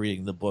now after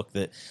reading the book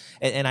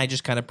and I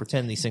just kind of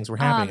pretend these things were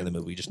happening in the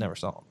movie. We just never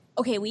saw them.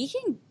 Okay, we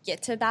can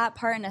get to that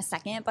part in a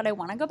second, but I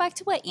want to go back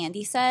to what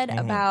Andy said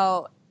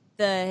about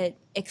the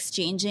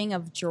exchanging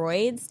of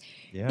droids,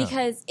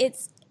 because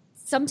it's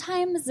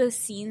sometimes the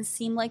scenes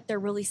seem like they're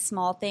really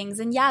small things,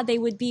 and yeah, they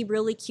would be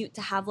really cute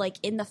to have like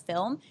in the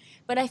film,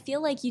 but I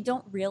feel like you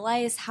don't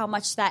realize how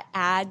much that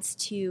adds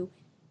to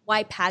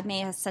why Padme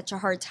has such a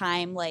hard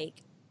time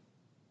like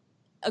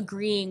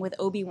agreeing with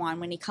Obi-Wan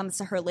when he comes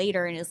to her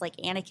later and is like,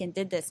 Anakin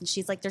did this, and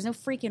she's like, there's no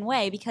freaking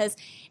way, because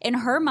in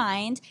her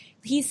mind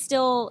he's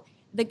still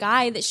the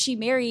guy that she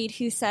married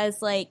who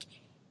says like,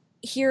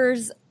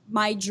 here's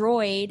my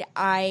droid,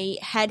 I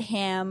had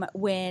him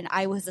when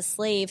I was a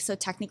slave, so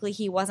technically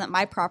he wasn't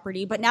my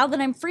property, but now that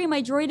I'm free,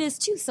 my droid is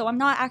too, so I'm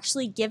not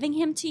actually giving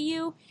him to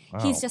you. Wow.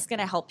 He's just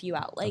gonna help you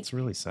out. Like, that's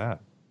really sad.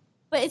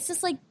 But it's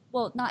just like,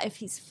 well, not if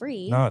he's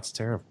free. No, it's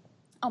terrible.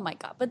 Oh my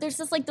God. But there's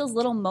just like those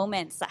little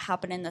moments that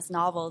happen in this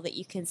novel that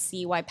you can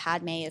see why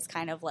Padme is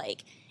kind of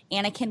like,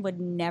 Anakin would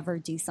never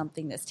do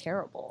something this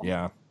terrible.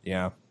 Yeah.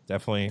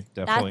 Definitely.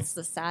 That's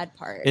the sad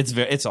part.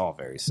 It's all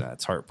very sad.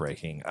 It's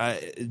heartbreaking.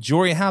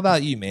 Jory, how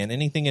about you, man?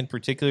 Anything in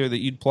particular that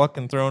you'd pluck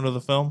and throw into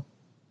the film?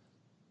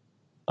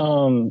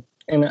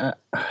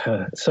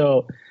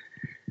 So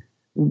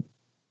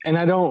and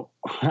I know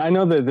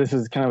that this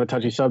is kind of a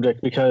touchy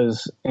subject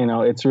because,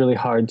 it's really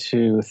hard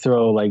to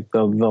throw like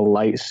the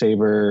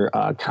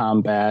lightsaber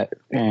combat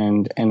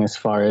and as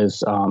far as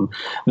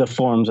the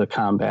forms of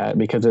combat,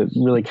 because it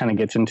really kind of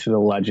gets into the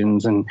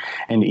legends and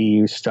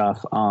EU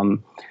stuff.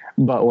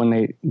 But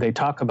when they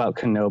talk about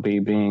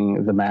Kenobi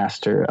being the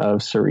master of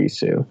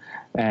Sarisu,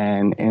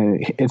 and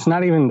it's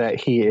not even that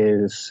he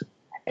is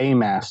a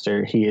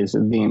master, he is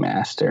the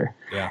master.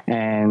 Yeah.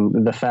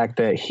 And the fact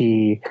that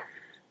he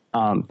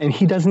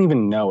doesn't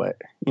even know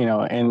it,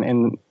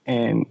 and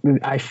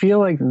I feel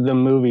like the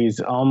movies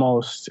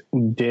almost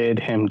did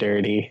him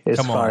dirty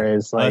as far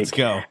as like, let's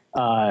go.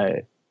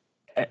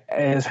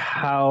 As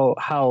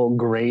how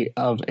great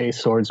of a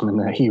swordsman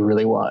that he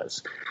really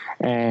was.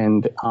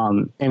 And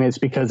it's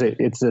because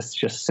it's this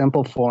just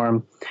simple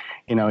form,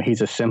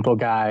 he's a simple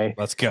guy.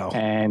 Let's go.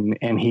 And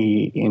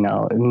he,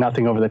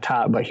 nothing over the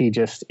top, but he's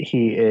just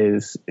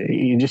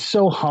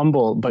so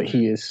humble, but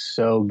he is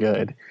so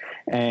good.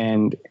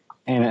 And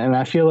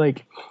I feel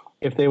like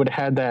if they would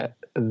have had that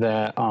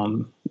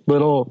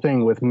little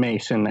thing with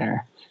Mace in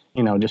there,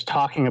 just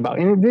talking about,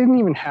 and it didn't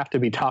even have to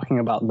be talking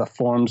about the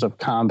forms of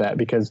combat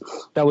because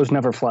that was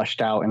never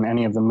fleshed out in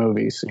any of the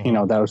movies.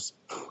 Mm-hmm. That was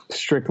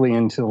strictly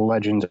into the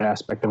legends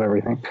aspect of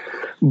everything.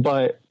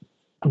 But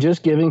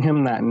just giving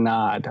him that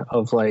nod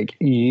of like,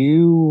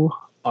 you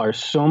are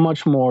so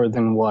much more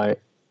than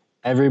what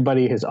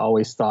everybody has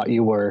always thought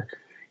you were.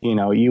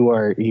 You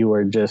are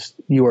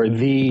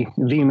the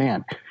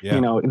man.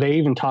 Yeah. They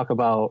even talk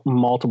about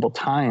multiple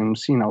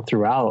times,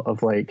 throughout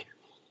of like,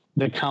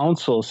 the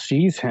council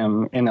sees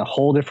him in a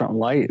whole different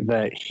light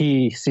that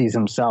he sees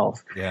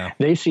himself. Yeah.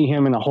 They see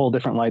him in a whole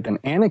different light than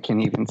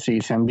Anakin even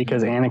sees him,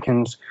 because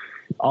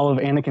all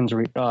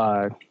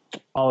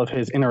of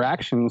his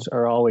interactions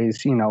are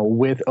always,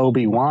 with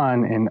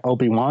Obi-Wan, and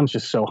Obi-Wan's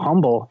just so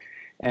humble.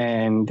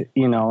 And,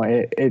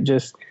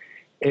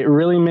 it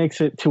really makes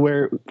it to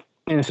where,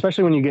 and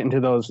especially when you get into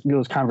those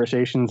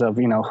conversations of,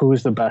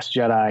 who's the best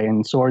Jedi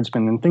and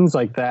swordsman and things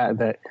like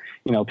that,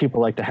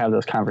 people like to have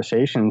those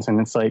conversations.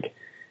 And it's like,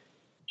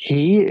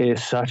 he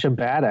is such a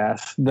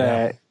badass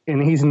that,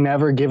 and he's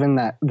never given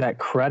that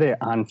credit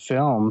on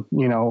film,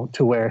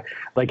 to where,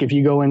 like, if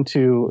you go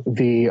into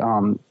the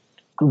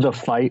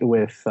fight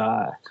with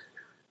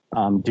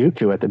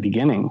Dooku at the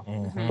beginning,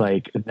 mm-hmm.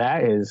 like,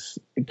 that is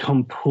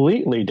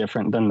completely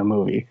different than the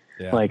movie.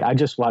 Yeah. Like, I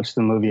just watched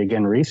the movie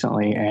again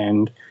recently,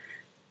 and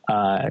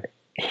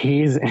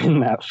he's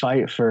in that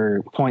fight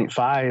for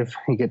 0.5.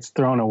 He gets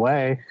thrown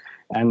away,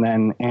 and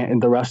then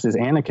the rest is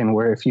Anakin,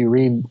 where if you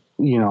read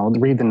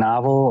the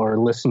novel or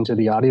listen to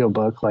the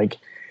audiobook, like,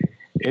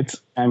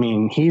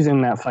 he's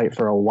in that fight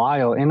for a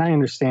while. And I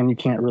understand you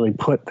can't really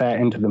put that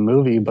into the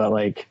movie, but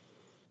like,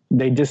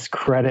 they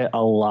discredit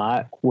a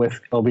lot with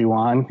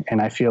Obi-Wan.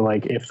 And I feel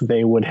like if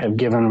they would have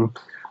given him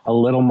a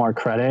little more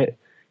credit,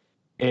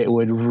 it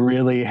would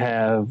really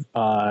have,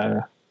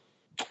 I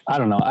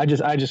don't know. I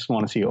just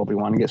want to see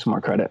Obi-Wan get some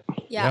more credit.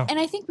 Yeah, and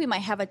I think we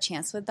might have a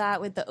chance with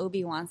that with the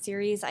Obi-Wan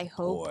series. I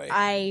hope. Boy.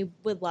 I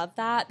would love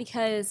that,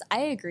 because I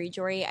agree,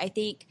 Jory. I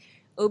think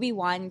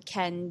Obi-Wan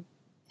can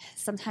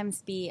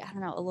sometimes be, I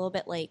don't know, a little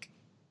bit like,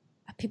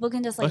 people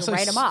can just like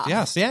write him off.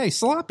 Yes, yeah, he's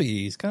sloppy.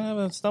 He's kind of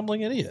a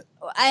stumbling idiot.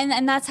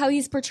 And that's how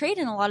he's portrayed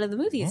in a lot of the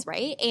movies,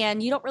 right?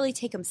 And you don't really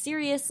take him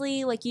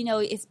seriously. Like,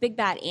 it's big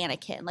bad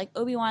Anakin. Like,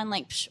 Obi-Wan,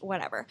 like,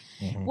 whatever.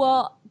 Mm-hmm.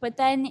 Well, but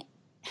then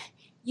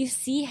you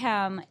see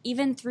him,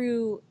 even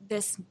through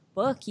this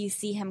book, you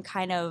see him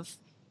kind of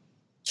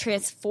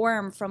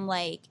transform from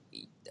like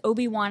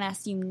Obi-Wan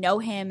as you know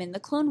him in the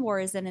Clone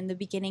Wars and in the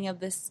beginning of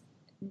this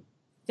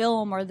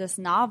film or this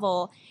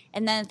novel.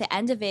 And then at the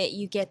end of it,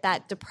 you get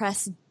that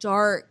depressed,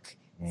 dark,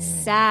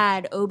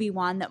 sad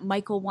Obi-Wan that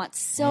Michael wants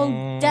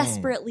so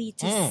desperately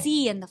to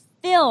see in the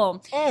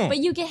film. But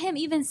you get him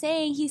even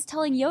saying, he's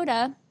telling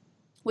Yoda,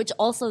 which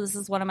also this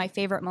is one of my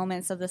favorite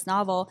moments of this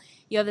novel.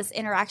 You have this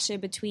interaction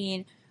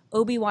between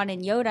Obi-Wan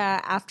and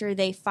Yoda after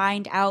they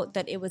find out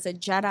that it was a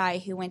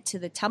Jedi who went to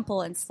the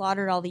temple and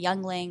slaughtered all the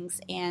younglings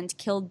and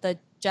killed the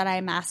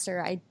Jedi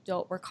Master. I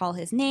don't recall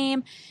his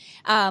name,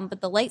 but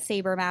the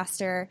lightsaber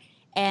master.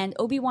 And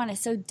Obi-Wan is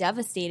so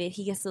devastated,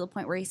 he gets to the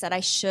point where he said,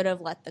 I should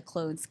have let the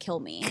clones kill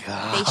me.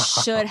 God. They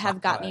should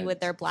have got me with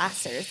their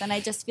blasters. And I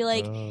just feel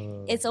like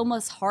it's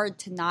almost hard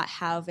to not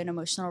have an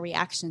emotional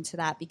reaction to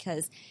that,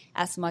 because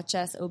as much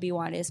as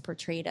Obi-Wan is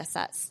portrayed as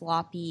that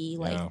sloppy,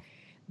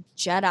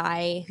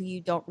 Jedi who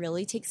you don't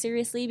really take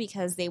seriously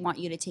because they want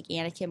you to take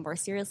Anakin more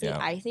seriously,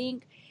 I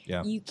think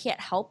you can't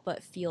help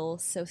but feel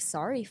so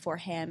sorry for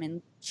him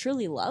and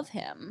truly love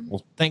him.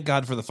 Well, thank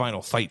God for the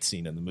final fight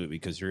scene in the movie,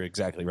 because you're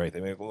exactly right.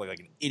 They make him look like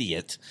an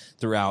idiot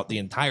throughout the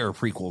entire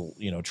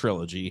prequel,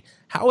 trilogy.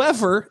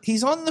 However,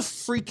 he's on the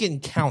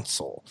freaking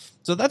council.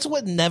 So that's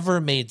what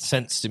never made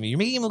sense to me. You're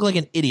making him look like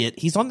an idiot.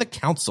 He's on the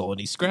council and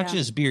he's scratching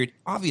his beard.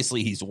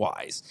 Obviously, he's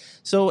wise.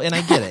 So, and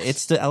I get it.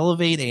 It's to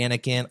elevate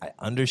Anakin. I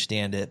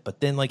understand it.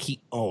 But then,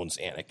 he owns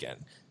Anakin.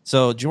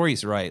 So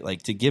Jory's right.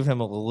 Like, to give him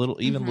a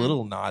little, even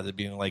little nod to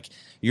being like,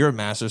 you're a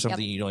master of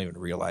something, you don't even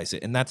realize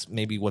it. And that's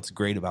maybe what's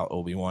great about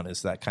Obi-Wan,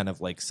 is that kind of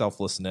like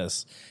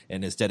selflessness,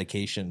 and his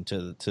dedication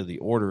to the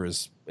order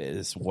is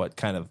what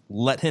kind of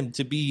led him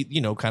to be,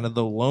 kind of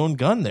the lone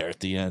gun there at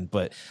the end.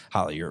 But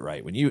Holly, you're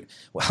right. When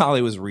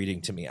Holly was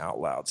reading to me out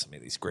loud some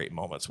of these great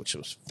moments, which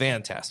was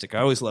fantastic. I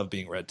always love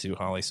being read to,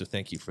 Holly, so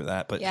thank you for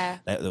that. But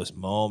those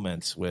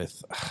moments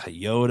with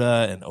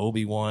Yoda and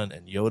Obi-Wan,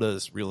 and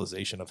Yoda's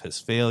realization of his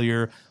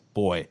failure,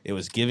 boy, it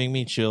was giving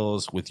me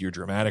chills with your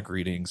dramatic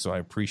reading, so I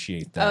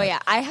appreciate that. Oh, yeah.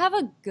 I have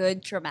a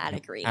good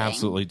dramatic reading.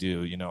 Absolutely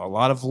do. A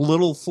lot of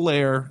little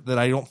flair that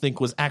I don't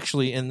think was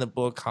actually in the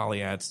book.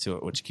 Holly adds to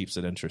it, which keeps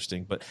it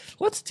interesting. But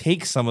let's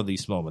take some of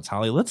these moments,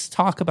 Holly. Let's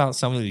talk about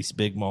some of these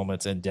big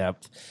moments in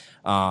depth,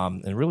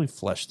 and really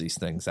flesh these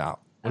things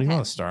out. What do you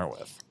want to start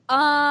with?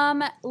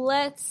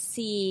 Let's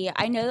see.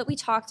 I know that we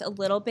talked a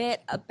little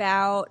bit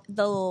about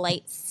the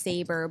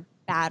lightsaber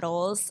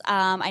battles.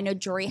 I know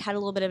Jory had a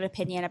little bit of an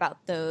opinion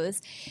about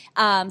those.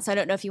 So I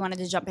don't know if you wanted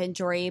to jump in,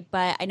 Jory,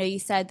 but I know you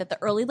said that the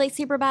early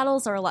lightsaber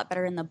battles are a lot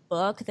better in the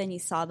book than you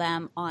saw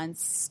them on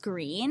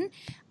screen.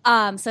 So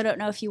I don't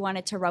know if you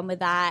wanted to run with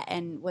that,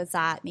 and was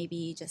that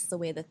maybe just the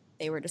way that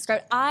they were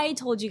described? I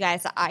told you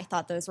guys that I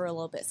thought those were a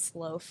little bit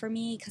slow for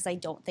me, because I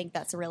don't think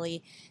that's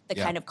really the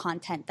kind of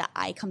content that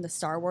I come to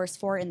Star Wars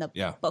for in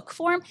the book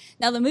form.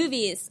 Now, the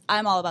movies,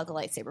 I'm all about the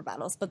lightsaber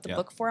battles, but the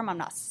book form, I'm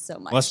not so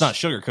much. Let's not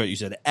sugarcoat. You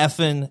said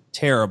effing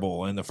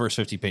terrible in the first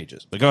 50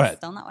 pages, but go ahead.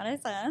 Still not what I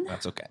said.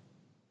 That's okay.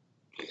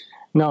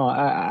 No,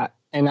 I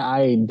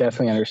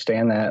definitely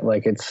understand that,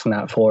 like, it's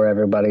not for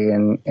everybody,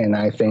 and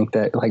I think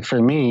that, like,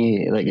 for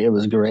me, like, it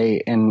was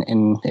great,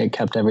 and it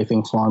kept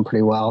everything flowing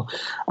pretty well.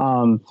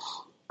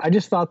 I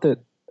just thought that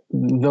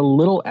the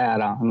little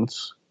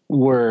add-ons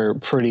were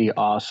pretty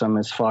awesome,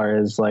 as far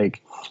as,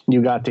 like,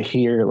 you got to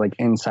hear, like,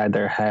 inside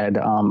their head.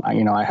 I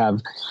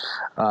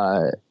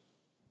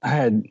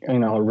had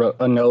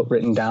a note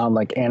written down,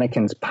 like,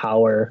 Anakin's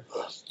power.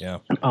 Yeah.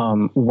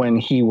 When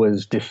he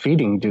was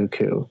defeating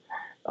Dooku.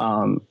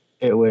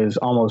 It was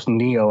almost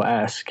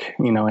Neo-esque,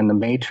 in the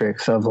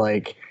Matrix, of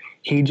like,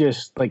 he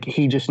just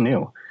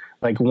knew.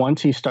 Like,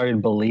 once he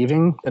started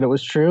believing that it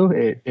was true,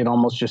 it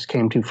almost just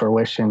came to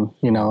fruition.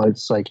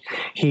 It's like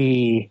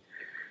he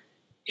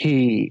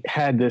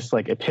had this,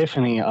 like,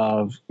 epiphany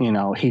of,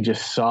 he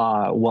just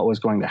saw what was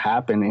going to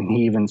happen. And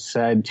he even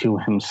said to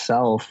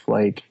himself,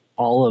 like,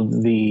 all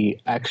of the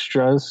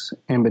extras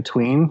in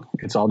between,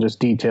 it's all just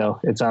detail.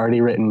 It's already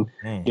written.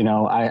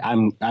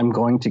 I'm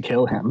going to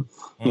kill him.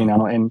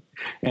 And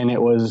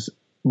it was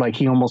like,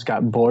 he almost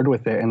got bored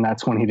with it, and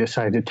that's when he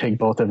decided to take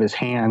both of his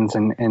hands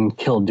and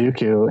kill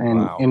Dooku.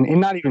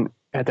 And not even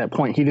at that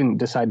point, he didn't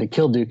decide to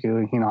kill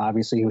Dooku.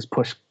 Obviously he was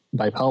pushed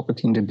by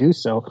Palpatine to do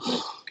so,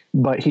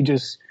 but he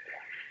just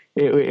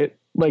it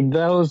like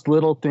those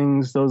little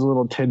things, those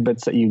little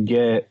tidbits that you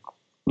get,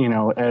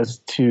 as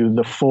to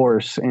the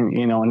Force, and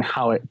and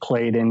how it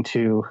played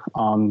into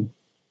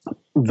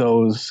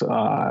those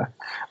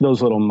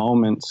little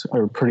moments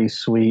are pretty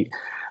sweet.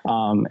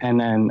 And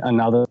then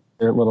another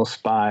little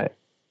spot,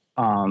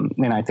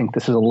 and I think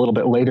this is a little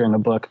bit later in the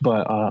book,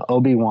 but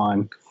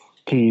Obi-Wan,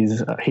 he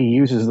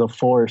uses the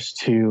Force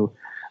to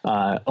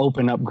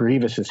open up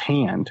Grievous's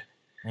hand,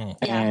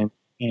 and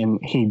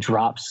he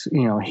drops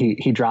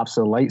he drops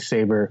the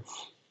lightsaber,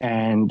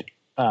 and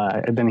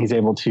then he's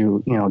able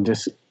to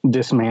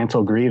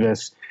dismantle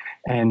Grievous.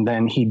 And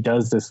then he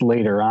does this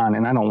later on,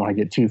 and I don't want to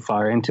get too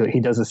far into it. He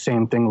does the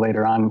same thing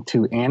later on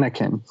to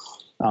Anakin,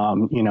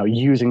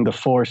 using the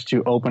Force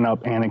to open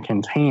up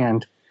Anakin's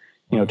hand,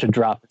 to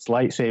drop its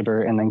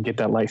lightsaber and then get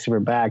that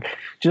lightsaber back.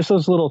 Just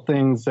those little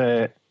things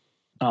that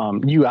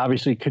you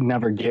obviously could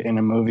never get in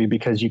a movie,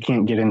 because you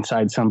can't get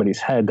inside somebody's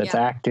head that's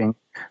acting.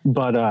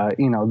 But,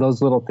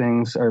 those little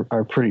things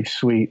are pretty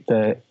sweet,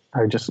 that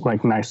are just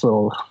like nice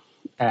little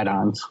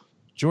add-ons.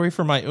 Jory,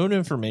 for my own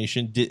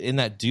information, in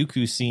that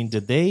Dooku scene,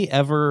 did they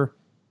ever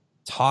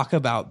talk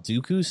about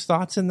Dooku's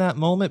thoughts in that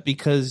moment?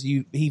 Because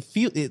he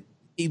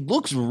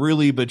looks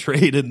really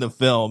betrayed in the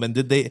film. And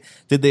did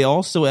they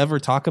also ever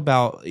talk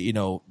about,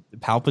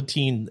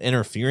 Palpatine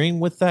interfering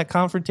with that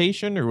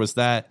confrontation, or was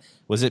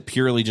it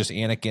purely just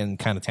Anakin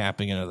kind of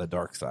tapping into the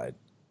dark side?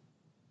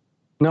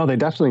 No, they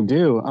definitely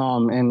do.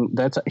 And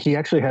he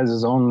actually has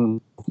his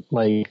own,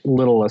 like,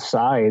 little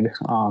aside.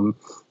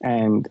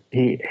 And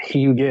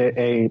you get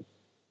a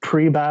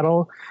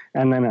pre-battle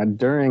and then a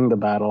during the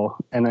battle,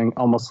 and then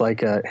almost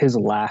like his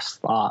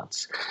last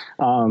thoughts.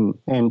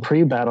 And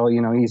pre-battle,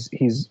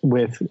 he's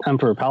with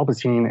Emperor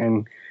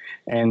Palpatine,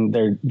 and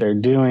they're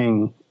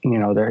doing,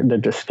 they're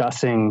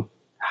discussing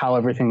how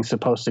everything's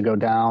supposed to go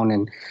down,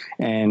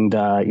 and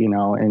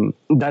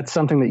that's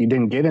something that you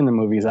didn't get in the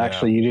movies.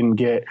 Actually, you didn't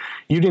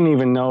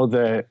even know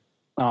that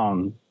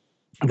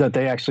that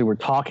they actually were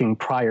talking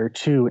prior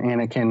to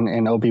Anakin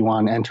and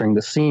Obi-Wan entering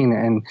the scene,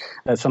 and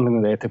that's something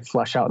that they have to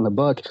flesh out in the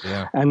book.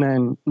 Yeah. And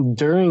then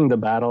during the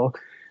battle,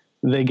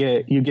 you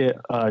get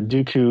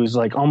Dooku's,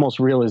 like, almost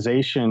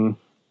realization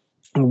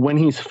when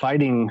he's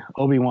fighting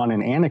Obi-Wan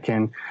and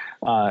Anakin.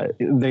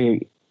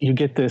 you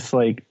get this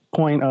like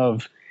point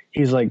of,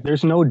 he's like,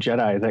 there's no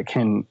Jedi that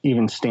can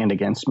even stand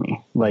against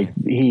me. Like,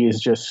 he is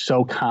just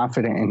so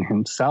confident in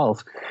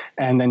himself.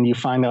 And then you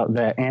find out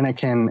that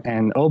Anakin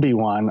and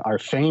Obi-Wan are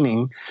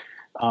feigning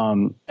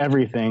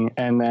everything.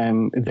 And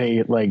then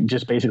they like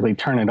just basically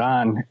turn it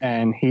on,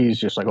 and he's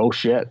just like, oh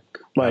shit,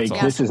 like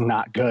this is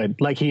not good.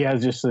 Like, he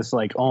has just this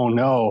like, oh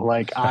no,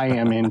 like I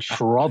am in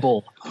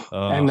trouble.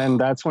 And then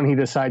that's when he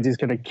decides he's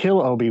going to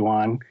kill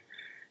Obi-Wan.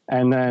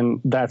 And then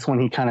that's when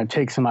he kind of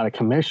takes him out of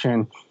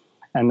commission.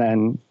 And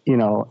then, you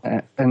know,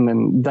 and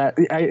then that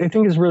I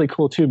think is really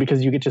cool too,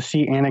 because you get to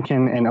see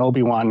Anakin and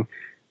Obi-Wan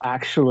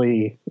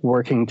actually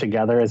working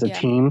together as a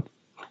team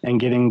and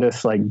getting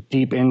this like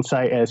deep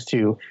insight as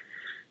to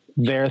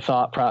their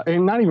thought process,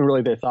 and not even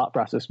really their thought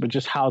process, but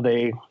just how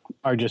they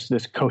are just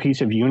this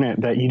cohesive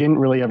unit that you didn't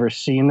really ever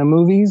see in the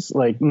movies.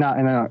 Like, not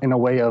in a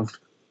way of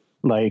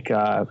like,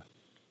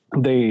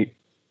 they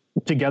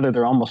together,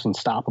 they're almost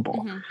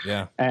unstoppable.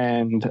 Yeah.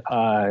 And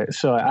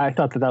so I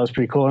thought that was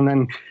pretty cool. And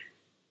then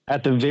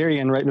at the very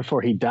end, right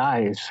before he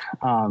dies,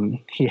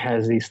 he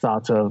has these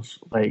thoughts of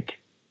like,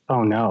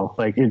 oh no,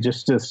 like it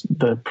just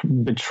the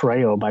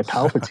betrayal by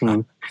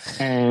Palpatine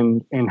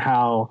and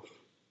how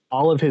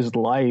all of his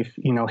life,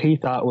 you know, he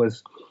thought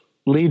was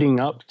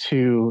leading up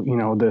to, you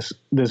know,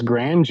 this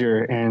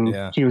grandeur,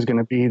 and he was going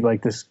to be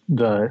like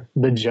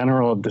the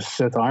general of the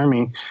Sith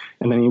army.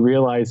 And then he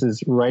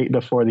realizes right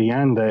before the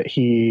end that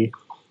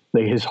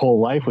his whole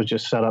life was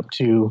just set up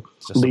to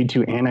lead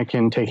to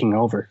Anakin taking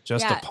over.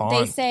 Just a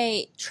pawn. They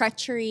say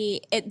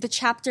treachery. The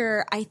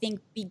chapter, I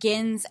think,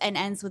 begins and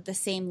ends with the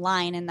same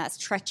line, and that's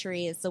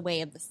treachery is the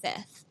way of the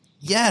Sith.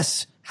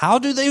 Yes. How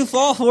do they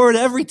fall for it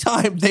every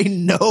time? They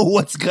know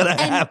what's going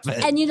to happen.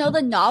 And, you know,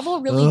 the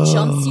novel really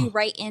jumps you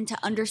right into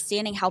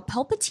understanding how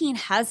Palpatine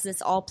has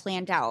this all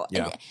planned out.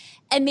 Yeah.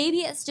 And maybe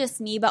it's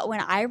just me, but when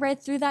I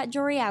read through that,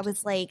 Jory, I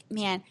was like,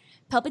 man,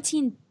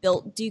 Palpatine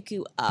built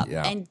Dooku up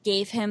and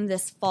gave him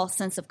this false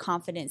sense of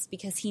confidence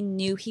because he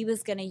knew he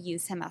was going to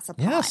use him as a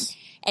pawn. Yes.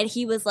 And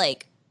he was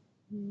like,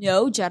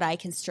 no Jedi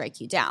can strike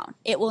you down.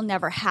 It will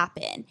never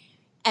happen.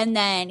 And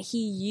then he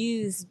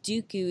used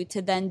Dooku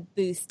to then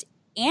boost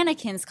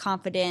Anakin's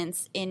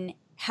confidence in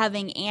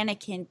having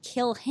Anakin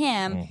kill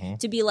him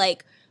to be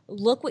like,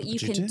 look what you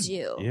can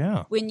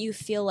do when you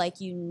feel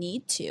like you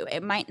need to.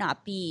 It might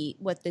not be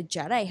what the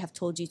Jedi have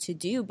told you to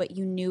do, but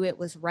you knew it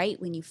was right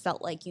when you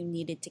felt like you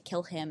needed to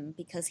kill him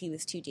because he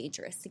was too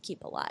dangerous to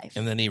keep alive.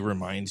 And then he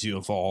reminds you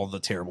of all the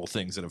terrible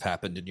things that have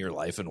happened in your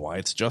life and why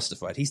it's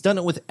justified. He's done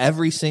it with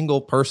every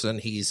single person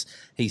he's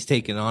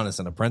taken on as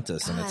an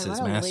apprentice, and it's his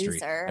mastery.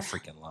 Loser. I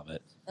freaking love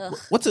it. Ugh.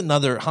 What's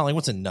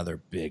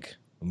another big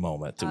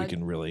moment that we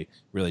can really,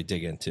 really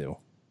dig into?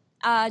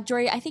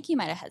 Jory, I think you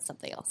might have had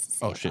something else to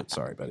say. Oh, shit.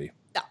 Sorry, buddy.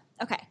 No.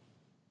 Okay.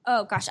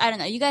 Oh, gosh. I don't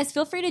know. You guys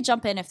feel free to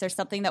jump in if there's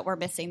something that we're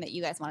missing that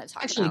you guys want to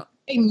talk about.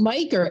 Hey,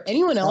 Mike or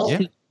anyone else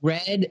who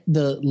read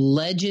the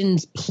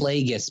Legends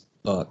Plagueis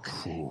book,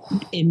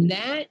 in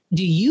that,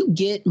 do you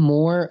get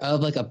more of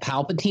like a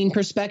Palpatine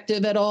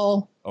perspective at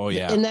all? Oh,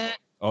 yeah. In that?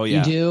 Oh, yeah.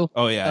 You do?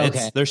 Oh, yeah.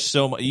 Okay. There's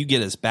so much. You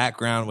get his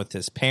background with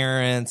his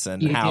parents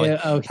and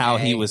how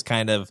he was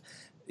kind of,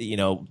 you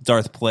know,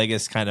 Darth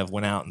Plagueis kind of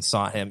went out and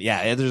sought him.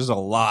 Yeah, there's a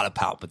lot of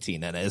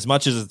Palpatine in it. As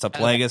much as it's a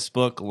Plagueis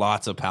book,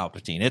 lots of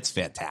Palpatine. It's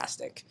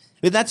fantastic.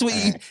 But that's what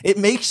it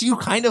makes you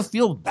kind of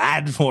feel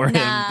bad for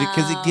him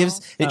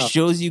because it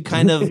shows you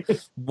kind of,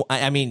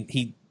 I mean,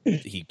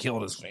 he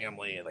killed his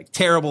family and like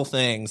terrible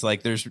things.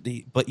 Like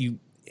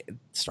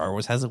Star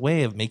Wars has a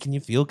way of making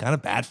you feel kind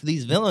of bad for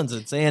these villains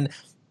and saying,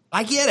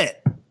 I get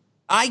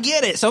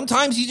it.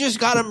 Sometimes you just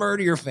got to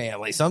murder your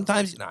family.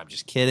 Sometimes, I'm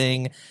just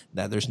kidding.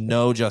 That there's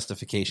no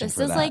justification for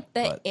that. This is like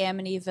the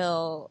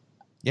Amityville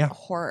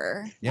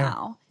horror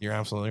now. You're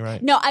absolutely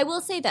right. No, I will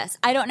say this.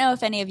 I don't know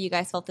if any of you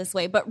guys felt this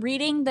way, but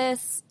reading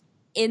this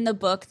in the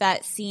book,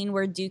 that scene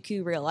where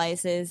Dooku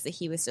realizes that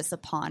he was just a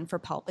pawn for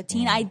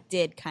Palpatine, I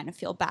did kind of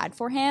feel bad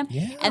for him.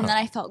 Yeah. And then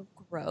I felt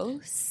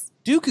gross.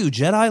 Dooku,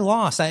 Jedi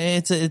lost.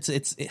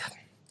 It's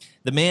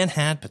the man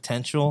had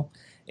potential,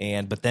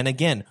 but then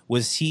again,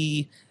 was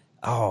he?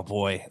 Oh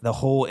boy, the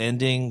whole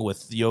ending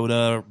with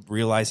Yoda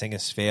realizing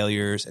his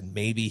failures, and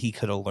maybe he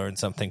could have learned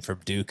something from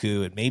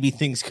Dooku, and maybe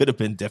things could have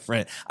been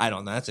different. I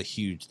don't know.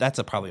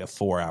 That's probably a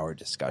 4-hour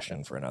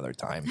discussion for another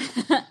time.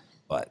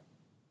 But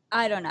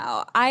I don't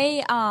know.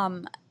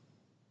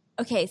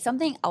 Okay,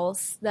 something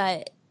else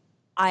that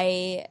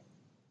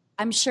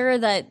I'm sure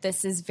that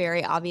this is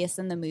very obvious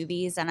in the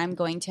movies, and I'm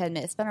going to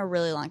admit it's been a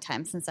really long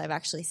time since I've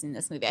actually seen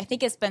this movie. I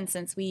think it's been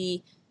since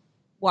we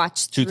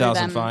watched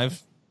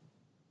 2005.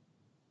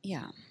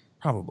 Yeah.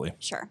 Probably.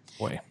 Sure.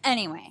 Boy.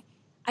 Anyway,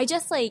 I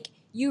just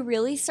you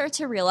really start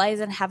to realize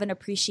and have an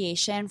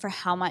appreciation for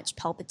how much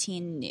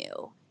Palpatine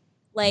knew.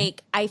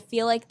 Like, I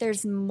feel like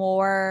there's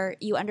more,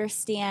 you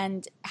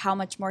understand how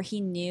much more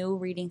he knew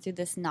reading through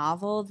this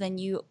novel than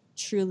you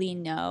truly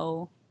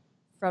know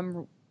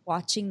from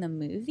watching the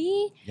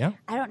movie. Yeah.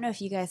 I don't know if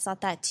you guys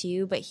thought that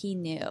too, but he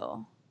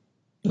knew.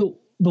 The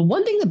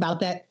one thing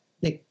about that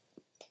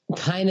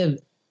kind of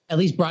at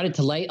least brought it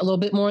to light a little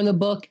bit more in the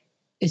book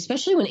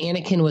especially when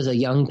Anakin was a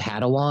young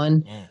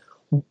Padawan,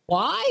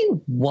 why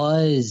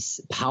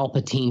was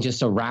Palpatine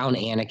just around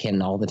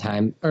Anakin all the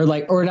time?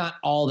 Or not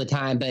all the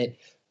time, but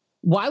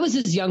why was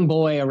this young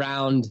boy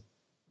around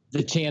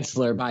the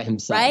Chancellor by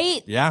himself?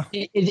 Right? Yeah.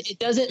 It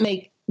doesn't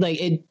make,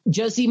 it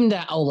just even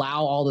to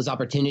allow all those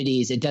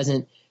opportunities,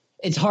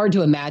 it's hard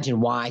to imagine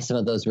why some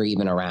of those were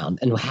even around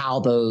and how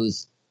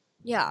those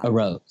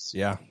arose.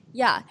 Yeah.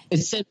 Yeah.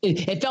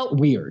 It felt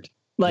weird.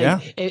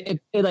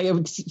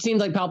 It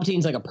seems like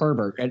Palpatine's like a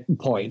pervert at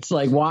points.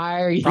 Like,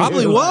 why are you?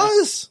 Probably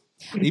was.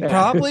 He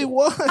probably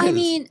was. I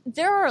mean,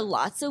 there are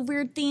lots of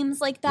weird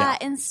themes like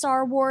that in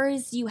Star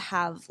Wars. You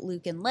have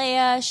Luke and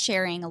Leia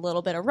sharing a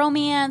little bit of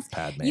romance.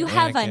 Padme you and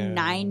have Anakin. a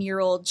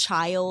 9-year-old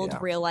child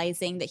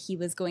realizing that he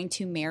was going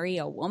to marry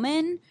a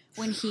woman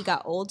when he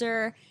got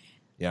older.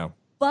 Yeah.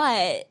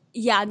 But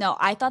yeah, no,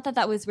 I thought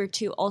that was weird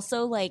too.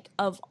 Also,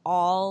 of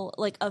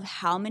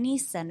how many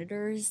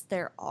senators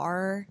there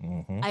are,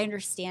 I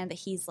understand that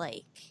he's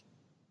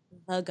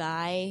the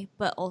guy,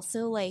 but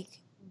also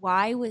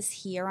why was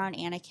he around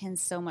Anakin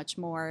so much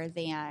more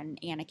than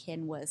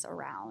Anakin was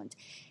around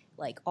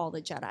all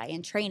the Jedi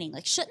in training?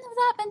 Shouldn't have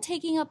that been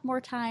taking up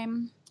more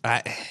time?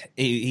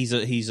 He's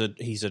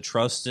a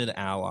trusted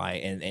ally,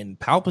 and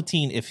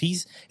Palpatine,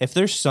 if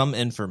there's some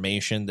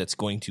information that's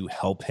going to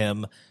help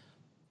him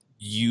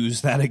use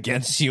that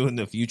against you in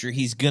the future,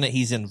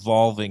 he's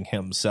involving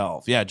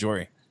himself. Yeah,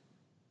 Jory.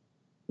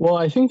 Well,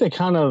 I think they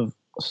kind of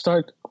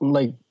start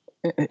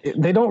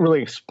they don't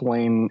really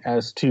explain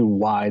as to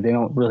why. They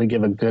don't really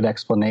give a good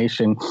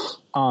explanation.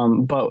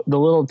 But the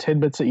little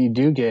tidbits that you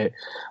do get,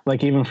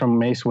 even from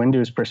Mace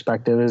Windu's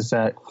perspective, is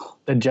that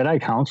the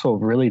Jedi Council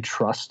really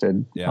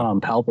trusted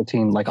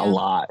Palpatine a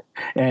lot.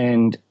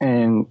 And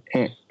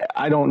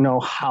I don't know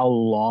how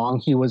long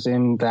he was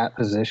in that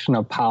position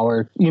of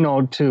power,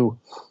 to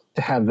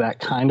have that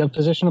kind of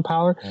position of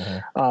power.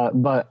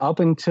 But up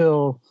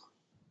until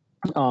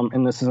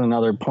and this is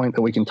another point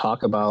that we can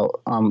talk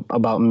about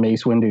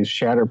Mace Windu's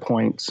shatter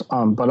points.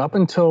 But up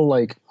until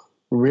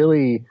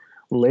really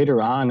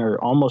later on, or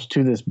almost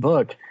to this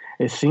book,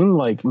 it seemed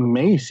like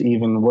Mace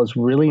even was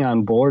really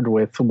on board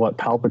with what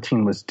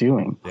Palpatine was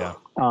doing. Yeah.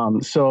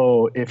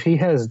 So if he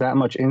has that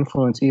much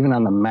influence even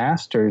on the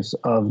masters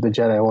of the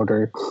Jedi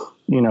Order,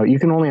 you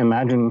can only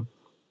imagine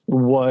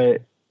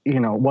what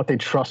they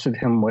trusted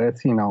him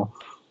with.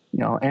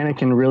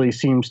 Anakin really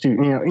seems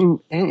to,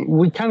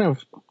 we kind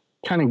of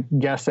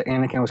guessed that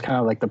Anakin was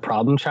kind of the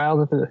problem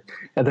child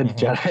at the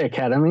Jedi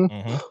Academy.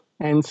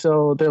 And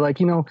so they're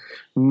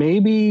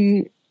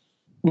maybe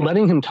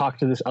letting him talk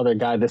to this other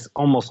guy, this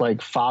almost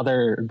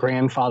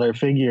grandfather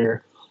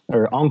figure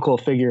or uncle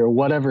figure,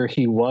 whatever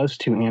he was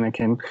to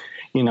Anakin,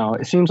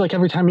 it seems like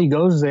every time he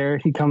goes there,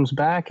 he comes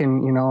back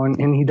and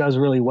he does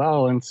really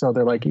well. And so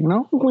they're let's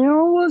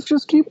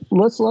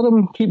let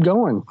him keep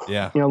going.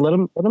 Yeah. Let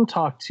him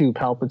talk to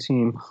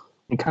Palpatine.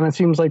 It kind of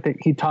seems like that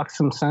he talks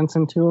some sense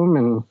into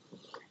him,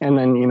 and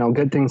then,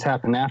 good things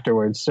happen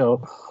afterwards.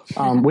 So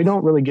we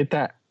don't really get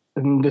that.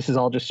 And this is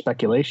all just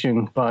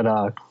speculation,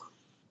 but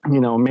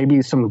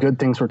maybe some good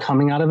things were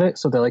coming out of it.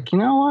 So they're you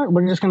know what,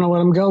 we're just going to let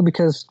him go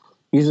because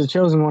he's the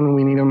chosen one and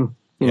we need him,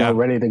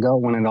 ready to go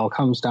when it all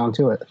comes down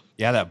to it.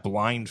 Yeah, that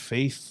blind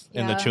faith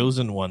in the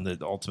chosen one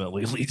that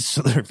ultimately leads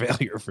to their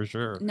failure for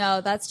sure.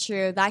 No, that's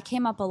true. That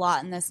came up a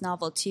lot in this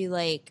novel too.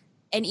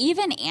 And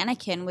even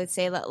Anakin would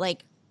say that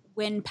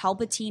when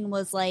Palpatine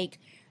was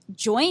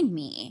join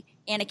me,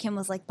 Anakin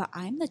was but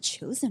I'm the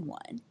chosen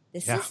one.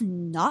 This is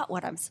not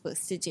what I'm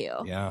supposed to do.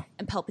 Yeah.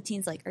 And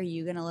Palpatine's are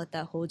you going to let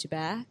that hold you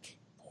back?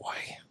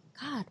 Boy.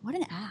 God, what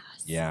an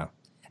ass. Yeah.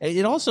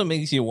 It also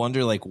makes you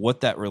wonder,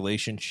 what that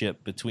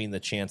relationship between the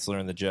Chancellor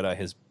and the Jedi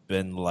has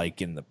been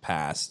like in the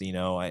past.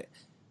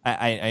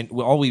 I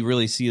all we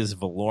really see is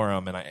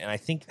Valorum, and I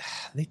think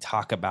they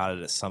talk about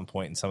it at some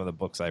point in some of the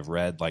books I've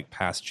read,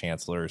 past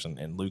chancellors,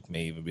 and Luke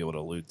may even be able to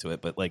allude to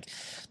it. But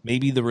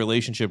maybe the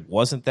relationship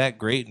wasn't that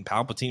great, and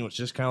Palpatine was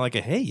just kind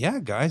of hey, yeah,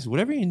 guys,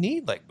 whatever you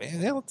need,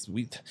 man,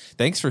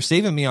 thanks for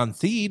saving me on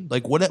Theed,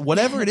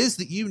 whatever it is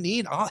that you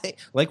need,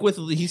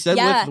 he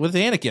said with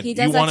Anakin, he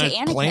does you want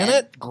a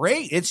planet,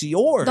 great, it's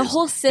yours. The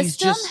whole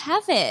system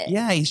have it.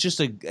 Yeah,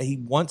 he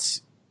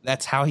wants.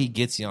 That's how he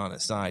gets you on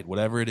his side.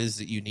 Whatever it is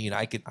that you need,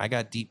 I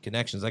got deep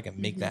connections. I can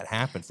make that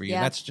happen for you.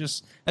 Yeah. That's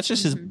just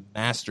his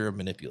master of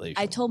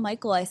manipulation. I told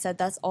Michael, I said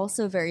that's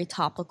also very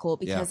topical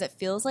because it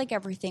feels like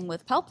everything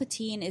with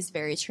Palpatine is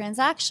very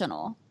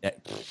transactional.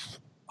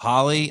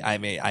 Holly,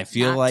 I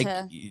feel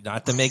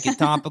not to make it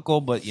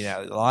topical, but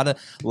a lot of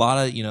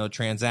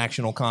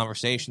transactional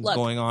conversations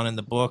going on in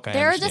the book.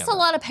 There are just a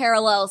lot of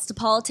parallels to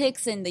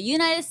politics in the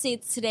United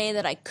States today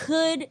that I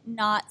could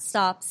not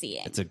stop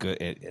seeing. It's a good.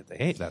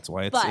 Hey, that's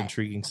why it's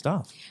intriguing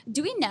stuff.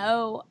 Do we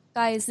know,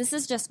 guys? This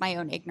is just my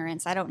own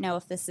ignorance. I don't know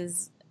if this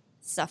is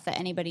stuff that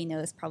anybody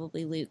knows.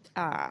 Probably Luke.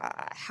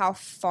 How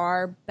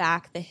far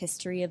back the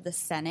history of the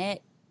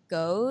Senate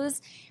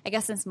goes. I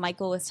guess since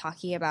Michael was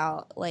talking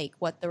about like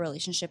what the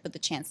relationship with the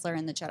Chancellor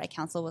and the Jedi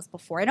Council was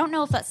before, I don't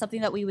know if that's something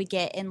that we would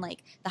get in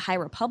like the High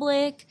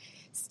Republic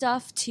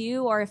stuff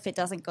too, or if it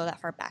doesn't go that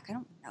far back. I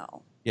don't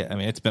know. Yeah, I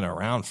mean, it's been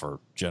around for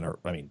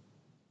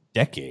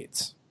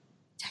decades.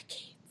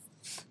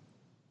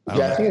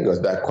 I think it goes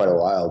back quite a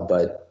while,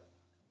 but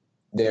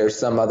there's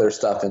some other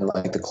stuff in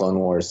like the Clone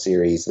Wars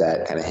series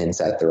that kind of hints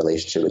at the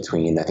relationship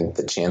between, I think,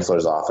 the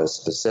Chancellor's office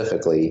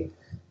specifically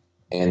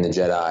and the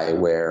Jedi,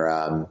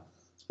 where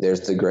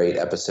there's the great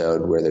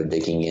episode where they're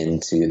digging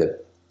into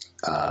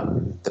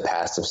the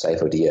past of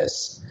Sifo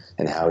Dyas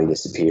and how he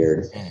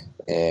disappeared.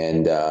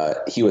 And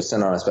he was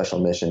sent on a special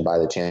mission by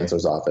the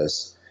Chancellor's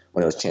office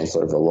when it was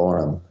Chancellor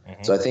Valorum.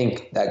 So I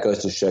think that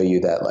goes to show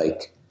you that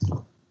like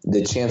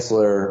the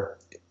Chancellor,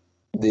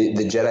 the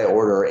Jedi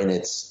Order, and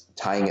its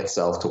tying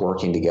itself to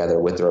working together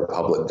with the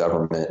Republic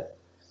government,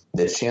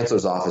 the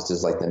Chancellor's office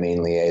is like the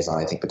main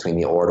liaison, I think, between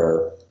the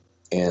Order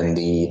and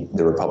the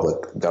Republic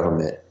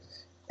government.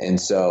 And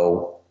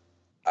so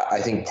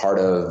I think part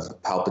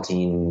of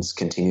Palpatine's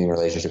continuing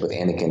relationship with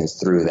Anakin is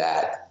through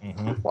that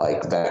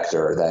like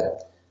vector,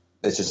 that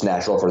it's just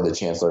natural for the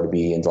Chancellor to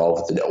be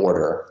involved with the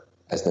Order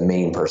as the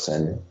main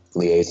person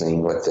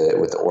liaising with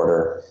the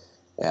Order.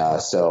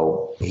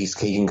 So he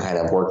can kind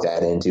of work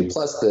that into,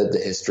 plus the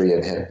history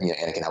of him,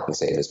 Anakin helping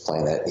save his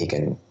planet. He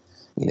can,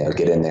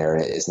 get in there,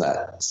 and it's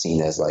not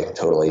seen as like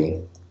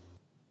totally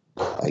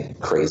like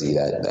crazy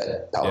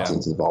that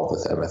Palpatine's involved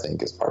with him. I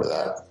think is part of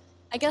that.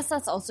 I guess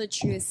that's also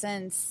true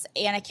since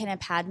Anakin and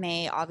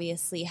Padme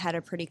obviously had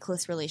a pretty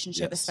close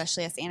relationship,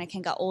 especially as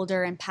Anakin got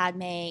older, and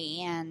Padme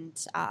and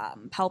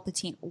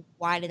Palpatine.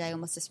 Why did I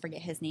almost just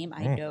forget his name?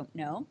 I don't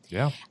know.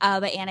 Yeah.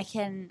 But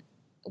Anakin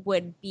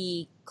would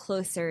be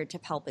closer to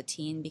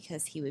Palpatine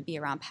because he would be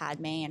around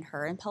Padme, and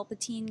her and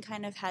Palpatine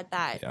kind of had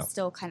that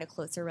still kind of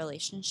closer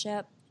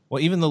relationship.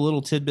 Well, even the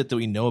little tidbit that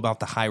we know about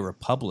the High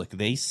Republic,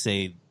 they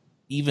say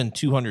even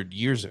 200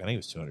 years ago, I think it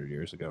was 200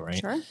 years ago, right?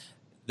 Sure.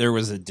 There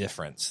was a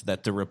difference,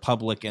 that the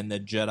Republic and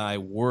the Jedi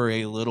were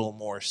a little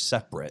more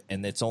separate,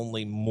 and it's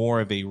only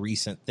more of a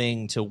recent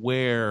thing to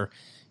where,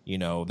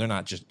 they're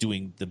not just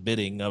doing the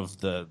bidding of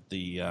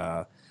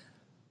the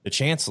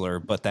Chancellor,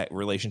 but that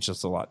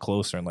relationship's a lot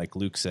closer. And like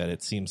Luke said,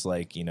 it seems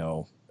like,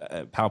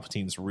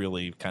 Palpatine's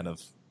really kind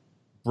of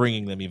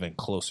bringing them even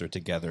closer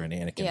together, and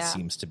Anakin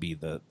seems to be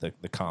the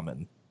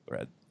common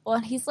thread. Well,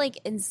 and he's like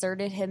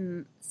inserted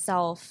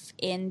himself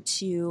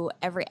into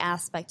every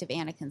aspect of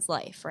Anakin's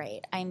life,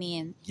 right? I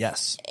mean,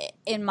 yes.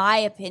 In my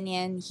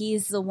opinion,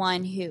 he's the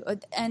one who,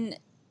 and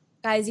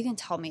guys, you can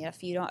tell me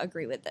if you don't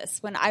agree with this.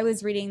 When I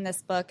was reading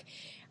this book,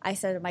 I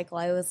said to Michael,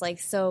 I was like,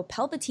 so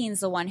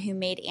Palpatine's the one who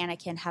made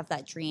Anakin have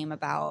that dream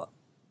about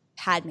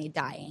Padme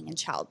dying in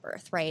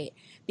childbirth, right?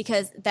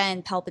 Because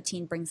then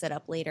Palpatine brings it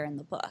up later in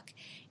the book,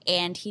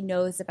 and he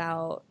knows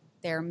about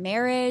their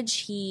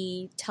marriage.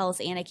 He tells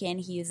Anakin,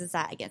 he uses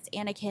that against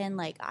Anakin,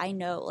 like, I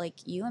know, like,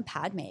 you and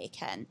Padme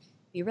can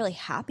be really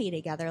happy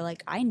together.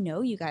 Like, I know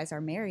you guys are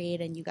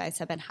married and you guys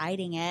have been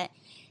hiding it.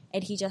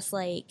 And he just,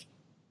 like,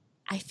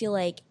 I feel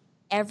like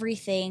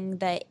everything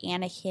that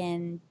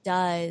Anakin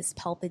does,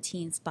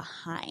 Palpatine's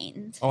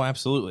behind. Oh,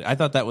 absolutely. I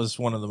thought that was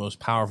one of the most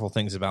powerful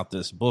things about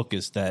this book,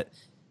 is that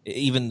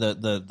even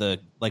the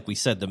like we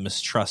said, the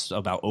mistrust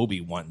about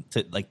Obi-Wan,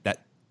 like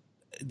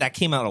that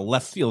came out of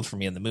left field for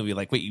me in the movie.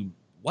 Like, wait,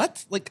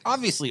 what? Like,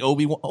 obviously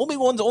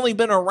Obi-Wan's only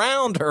been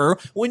around her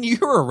when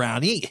you're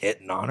around. He ain't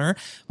hitting on her.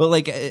 But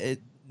like,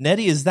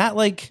 Nettie, is that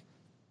like,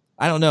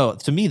 I don't know.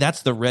 To me,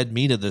 that's the red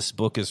meat of this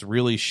book, is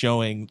really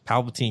showing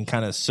Palpatine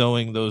kind of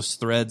sowing those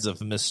threads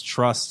of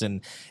mistrust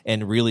and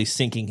really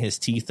sinking his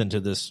teeth into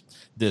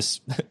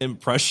this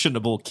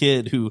impressionable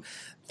kid who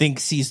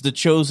thinks he's the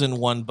chosen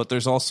one, but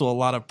there's also a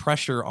lot of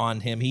pressure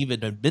on him. He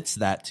even admits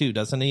that too,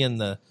 doesn't he?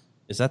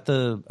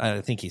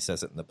 I think he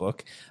says it in the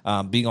book,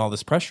 being all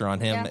this pressure on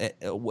him.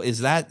 Yeah. Was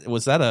that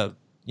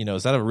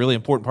a really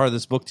important part of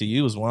this book to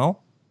you as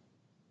well?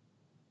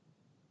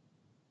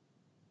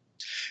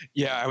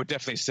 Yeah, I would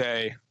definitely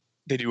say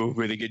they do a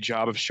really good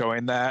job of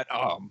showing that.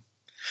 I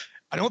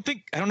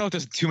don't know if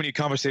there's too many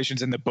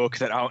conversations in the book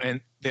that out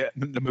in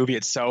the movie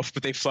itself,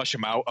 but they flesh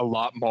them out a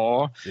lot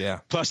more. Yeah.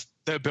 Plus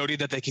the ability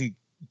that they can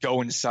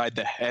go inside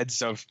the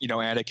heads of,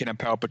 Anakin and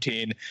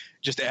Palpatine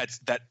just adds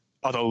that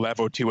other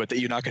level to it that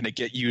you're not going to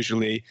get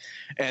usually.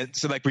 And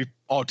so, like we've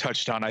all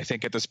touched on, I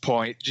think at this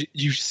point,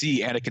 you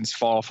see Anakin's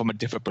fall from a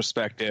different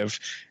perspective,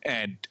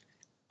 and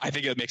I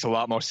think it makes a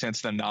lot more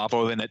sense in the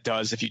novel than it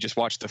does if you just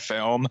watch the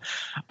film.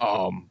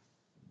 And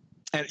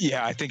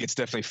yeah, I think it's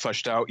definitely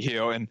fleshed out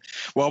here. And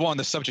while we're on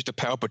the subject of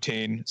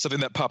Palpatine, something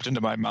that popped into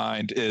my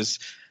mind is,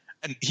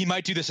 and he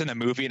might do this in a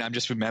movie and I'm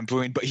just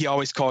remembering, but he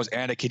always calls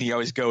Anakin, he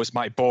always goes,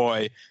 my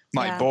boy,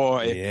 my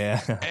boy.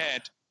 Yeah.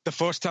 And the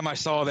first time I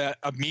saw that,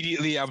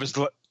 immediately I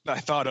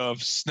thought of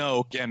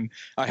Snoke, and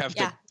I have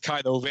the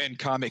Kylo Ren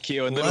comic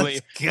here, and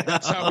literally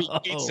that's how he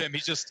eats him.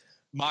 He's just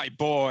my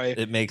boy.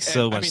 It makes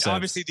so much sense.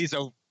 Obviously these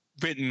are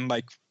written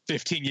like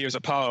 15 years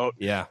apart.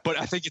 Yeah. But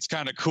I think it's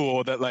kind of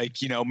cool that,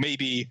 like, you know,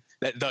 maybe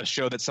that does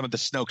show that some of the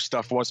Snoke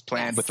stuff was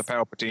planned with the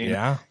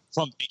Palpatine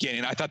from the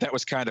beginning. I thought that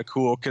was kind of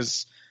cool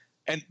because,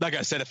 and like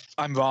I said, if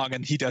I'm wrong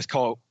and he does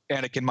call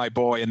Anakin my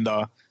boy in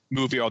the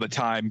movie all the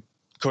time,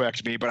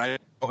 correct me, but I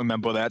don't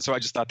remember that. So I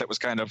just thought that was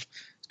kind of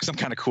some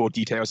kind of cool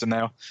details in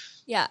there.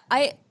 Yeah,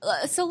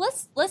 so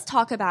let's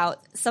talk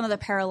about some of the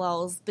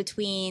parallels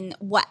between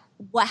what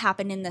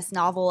happened in this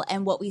novel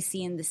and what we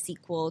see in the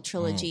sequel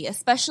trilogy,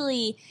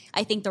 especially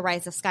I think The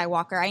Rise of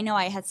Skywalker. I know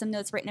I had some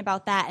notes written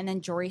about that, and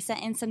then Jory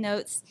sent in some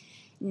notes.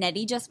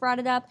 Nettie just brought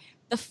it up.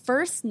 The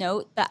first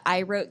note that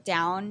I wrote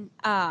down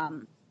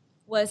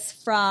was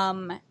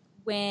from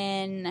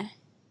when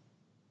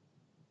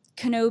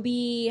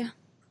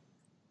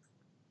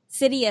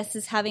Sidious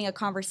is having a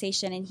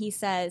conversation, and he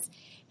says,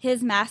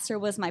 his master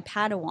was my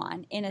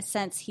Padawan. In a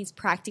sense, he's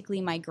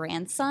practically my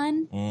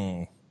grandson.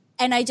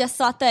 And I just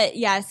thought that,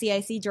 I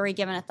see Jory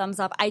giving a thumbs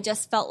up. I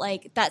just felt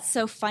like that's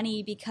so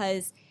funny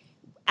because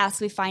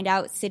as we find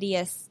out,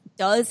 Sidious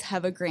does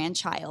have a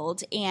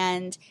grandchild.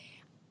 And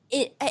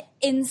it,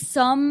 in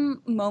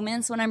some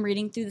moments when I'm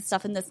reading through the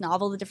stuff in this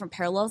novel, the different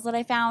parallels that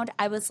I found,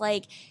 I was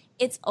like,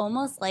 it's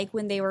almost like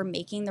when they were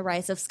making The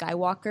Rise of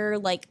Skywalker,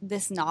 like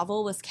this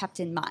novel was kept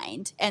in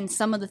mind. And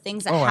some of the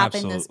things that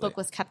happened in this book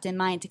was kept in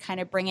mind to kind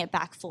of bring it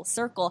back full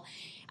circle.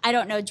 I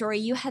don't know, Jory,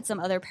 you had some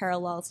other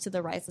parallels to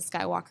The Rise of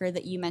Skywalker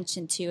that you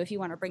mentioned too, if you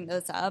want to bring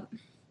those up.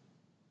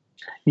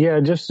 Yeah,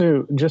 just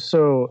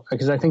so,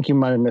 because I think you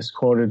might have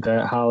misquoted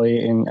that, Holly,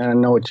 and I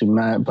know what you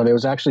meant, but it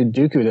was actually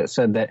Dooku that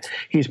said that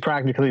he's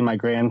practically my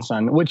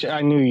grandson, which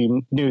I knew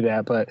you knew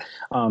that, but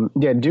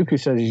Dooku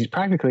says he's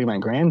practically my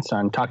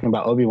grandson, talking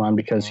about Obi-Wan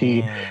because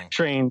he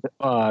trained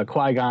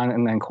Qui-Gon,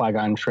 and then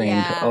Qui-Gon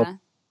trained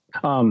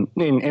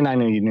and I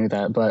know you knew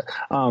that, but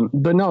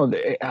no,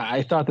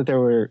 I thought that there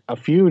were a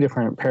few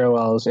different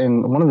parallels,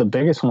 and one of the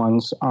biggest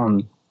ones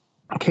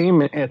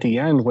came at the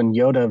end when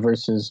Yoda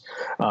versus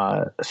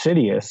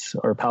Sidious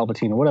or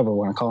Palpatine or whatever we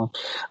want to call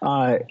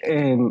him,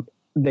 and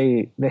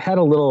they had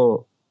a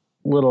little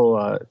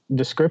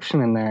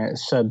description in there. It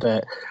said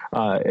that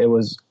it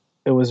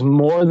was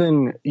more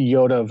than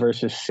Yoda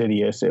versus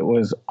Sidious. It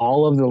was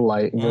all of the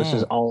light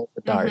versus all of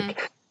the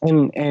dark.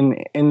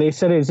 And they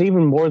said it's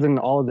even more than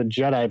all of the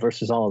Jedi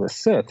versus all of the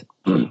Sith.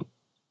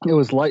 It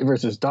was light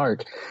versus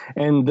dark.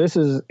 And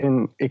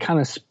it kind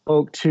of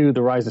spoke to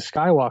The Rise of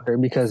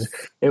Skywalker because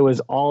it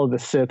was all of the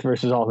Sith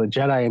versus all the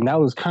Jedi. And that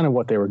was kind of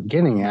what they were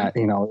getting at,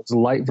 it's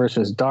light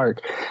versus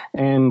dark.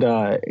 And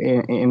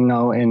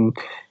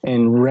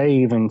Rey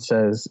even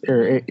says,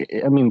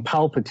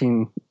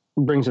 Palpatine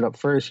brings it up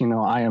first,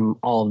 I am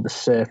all of the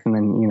Sith. And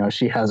then,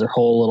 she has her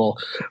whole little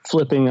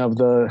flipping of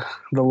the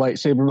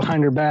lightsaber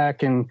behind her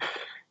back and,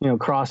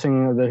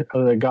 crossing of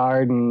the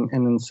guard and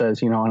then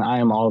says, and I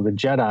am all of the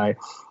Jedi,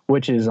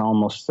 which is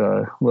almost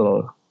a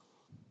little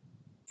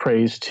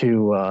praise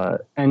to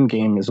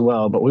Endgame as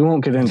well, but we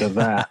won't get into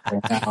that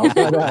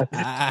right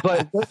now.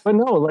 But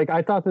no, like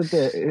I thought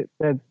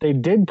that they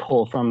did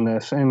pull from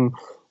this and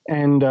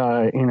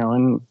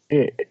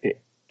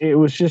it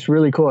was just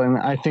really cool. And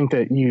I think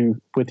that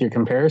you, with your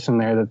comparison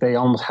there, that they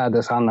almost had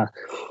this on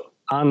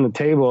the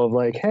table of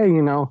like, hey,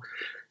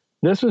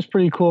 this was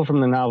pretty cool from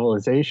the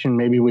novelization.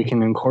 Maybe we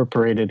can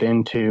incorporate it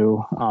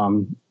into,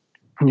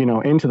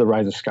 into The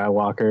Rise of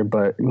Skywalker,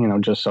 but,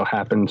 just so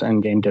happens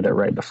Endgame did it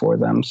right before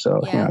them.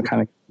 So,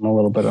 kind of a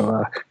little bit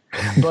of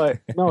but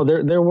no,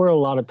 there were a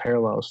lot of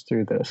parallels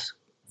through this.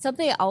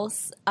 Something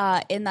else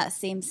in that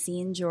same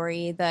scene,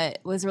 Jory, that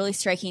was really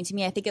striking to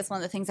me, I think it's one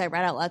of the things I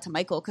read out loud to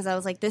Michael, because I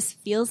was like, this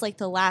feels like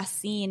the last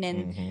scene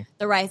in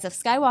The Rise of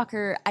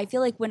Skywalker. I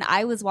feel like when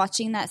I was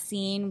watching that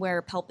scene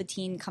where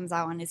Palpatine comes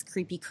out on his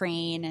creepy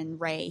crane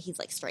and Rey, he's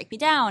like, strike me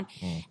down.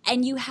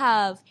 And you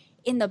have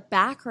in the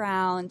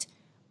background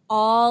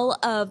all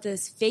of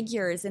those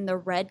figures in the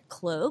red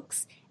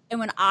cloaks. And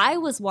when I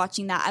was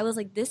watching that, I was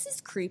like, this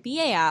is creepy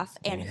AF,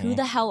 and who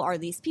the hell are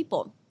these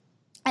people?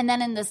 And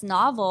then in this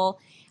novel,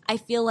 I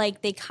feel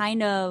like they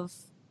kind of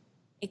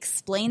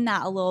explain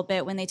that a little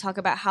bit when they talk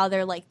about how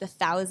they're like the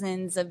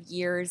thousands of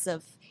years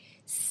of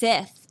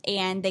Sith,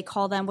 and they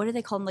call them, what do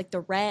they call them? Like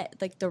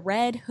the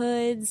red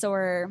hoods,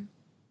 or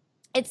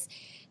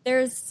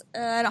there's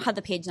I don't have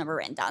the page number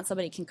written down.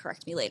 Somebody can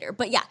correct me later.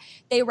 But yeah,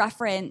 they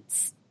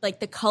reference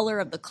like the color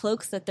of the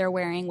cloaks that they're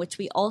wearing, which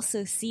we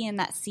also see in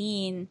that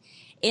scene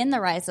in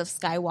The Rise of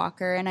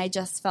Skywalker. And I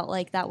just felt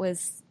like that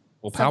was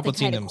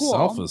Palpatine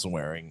himself cool. is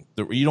wearing.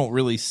 You don't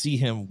really see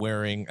him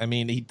wearing. I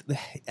mean, he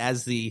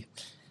as the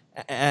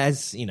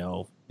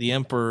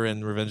Emperor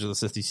in Revenge of the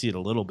Sith, you see it a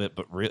little bit,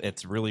 but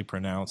it's really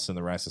pronounced in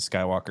The Rise of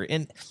Skywalker.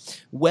 And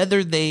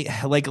whether they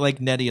like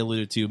Nettie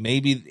alluded to,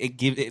 maybe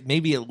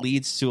it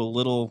leads to a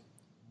little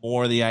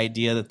more the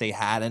idea that they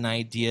had an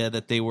idea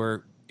that they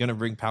were going to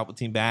bring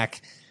Palpatine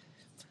back.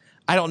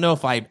 I don't know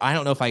if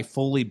I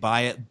fully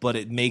buy it, but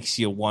it makes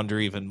you wonder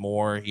even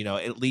more.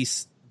 At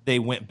least they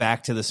went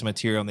back to this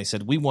material and they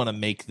said, we want to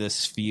make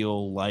this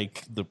feel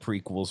like the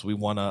prequels. We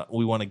want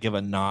to give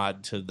a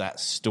nod to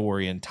that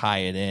story and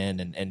tie it in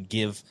and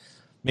give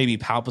maybe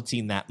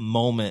Palpatine, that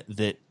moment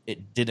that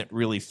it didn't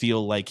really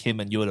feel like him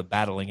and Yoda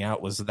battling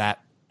out was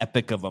that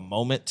epic of a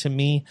moment to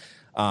me.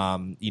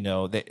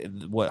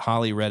 What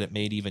Holly read, it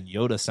made even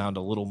Yoda sound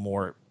a little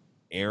more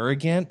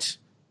arrogant,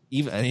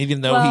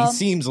 even though he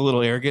seems a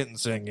little arrogant and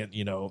saying it,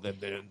 that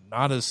they're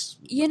not as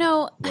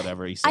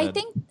whatever he said.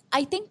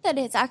 I think that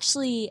it's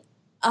actually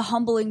a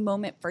humbling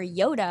moment for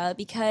Yoda,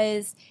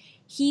 because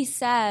he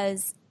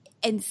says,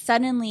 and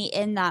suddenly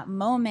in that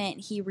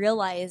moment he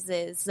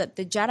realizes that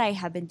the Jedi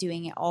have been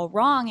doing it all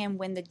wrong, and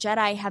when the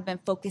Jedi have been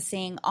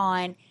focusing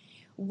on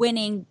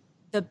winning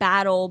the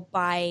battle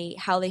by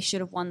how they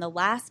should have won the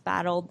last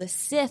battle, the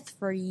Sith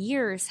for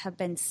years have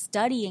been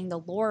studying the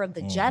lore of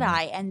the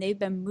Jedi, and they've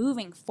been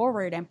moving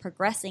forward and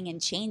progressing and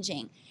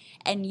changing.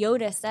 And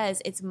Yoda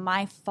says, it's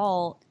my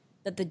fault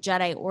that the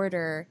Jedi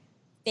Order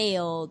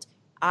failed.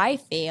 I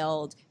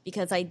failed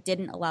because I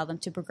didn't allow them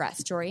to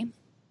progress. Jory?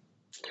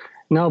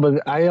 No,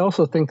 but I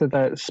also think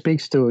that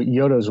speaks to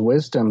Yoda's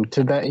wisdom,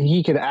 to that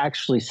he could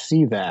actually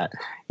see that,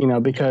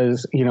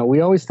 because, we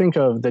always think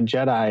of the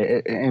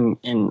Jedi,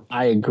 and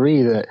I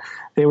agree that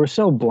they were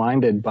so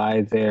blinded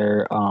by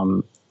their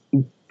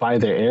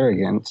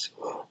arrogance.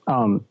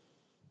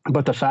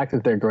 But the fact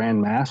that their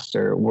Grand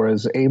Master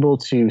was able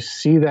to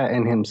see that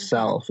in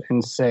himself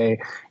and say,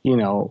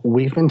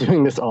 we've been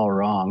doing this all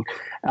wrong.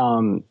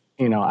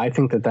 I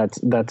think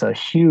that's a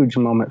huge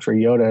moment for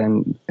Yoda,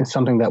 and it's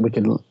something that we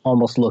could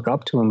almost look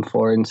up to him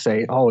for and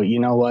say, oh, you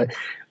know what?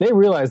 They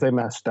realized they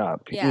messed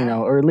up,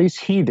 or at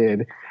least he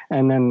did.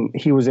 And then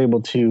he was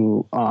able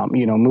to,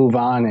 move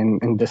on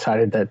and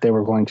decided that they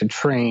were going to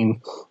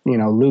train,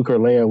 Luke or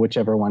Leia,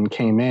 whichever one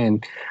came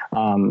in,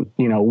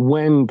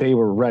 when they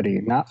were ready,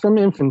 not from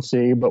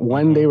infancy, but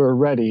when they were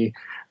ready,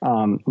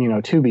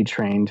 to be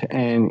trained.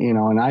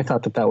 And I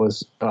thought that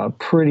was a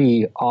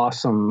pretty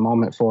awesome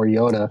moment for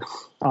Yoda.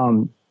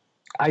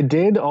 I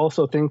did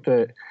also think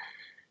that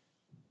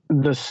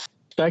the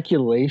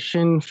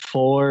speculation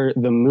for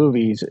the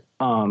movies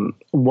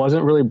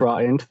wasn't really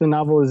brought into the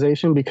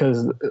novelization,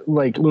 because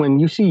like when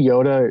you see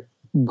Yoda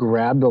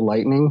grab the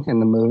lightning in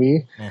the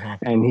movie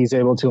and he's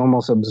able to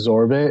almost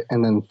absorb it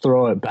and then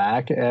throw it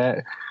back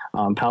at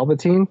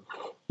Palpatine,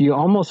 you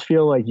almost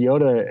feel like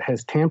Yoda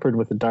has tampered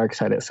with the dark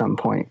side at some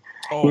point.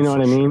 Oh, you know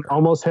what I mean? Sure.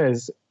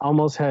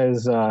 Almost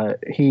has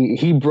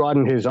he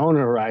broadened his own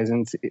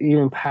horizons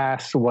even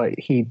past what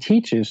he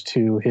teaches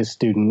to his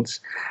students.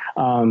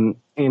 And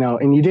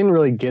you didn't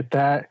really get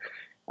that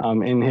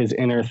in his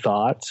inner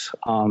thoughts.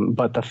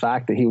 But the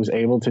fact that he was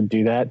able to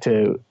do that,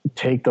 to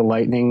take the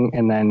lightning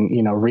and then,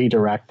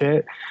 redirect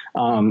it,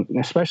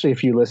 especially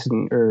if you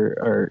listen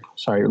or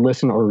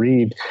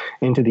read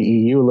into the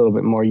EU a little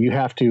bit more, you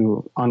have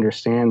to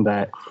understand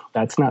that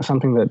that's not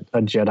something that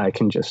a Jedi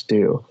can just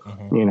do.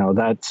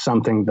 That's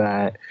something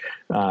that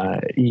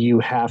you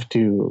have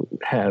to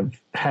have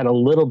had a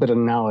little bit of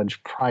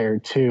knowledge prior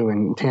to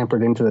and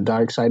tampered into the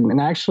dark side.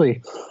 And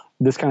actually,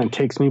 this kind of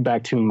takes me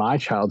back to my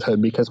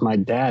childhood, because my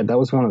dad, that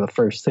was one of the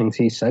first things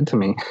he said to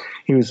me.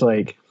 He was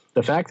like,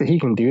 the fact that he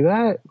can do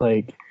that,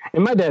 like,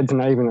 and my dad's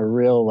not even a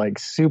real like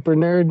super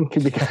nerd,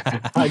 because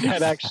my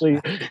dad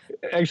actually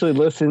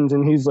listens,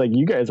 and he's like,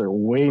 you guys are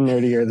way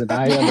nerdier than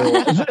I ever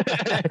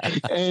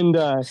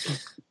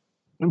was.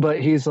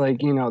 But he's like,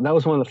 that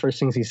was one of the first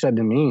things he said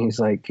to me. He's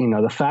like,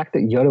 the fact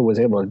that Yoda was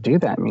able to do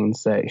that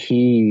means that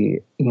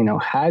he,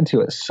 had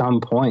to at some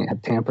point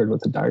have tampered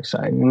with the dark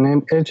side.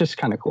 And it's just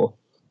kind of cool.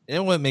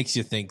 And what makes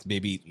you think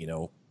maybe,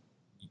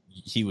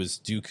 he was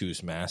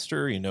Dooku's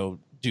master?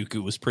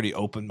 Dooku was pretty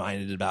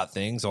open-minded about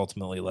things,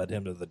 ultimately led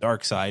him to the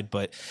dark side.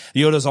 But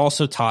Yoda's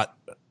also taught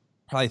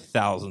probably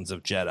thousands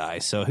of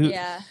Jedi. So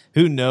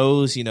who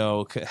knows,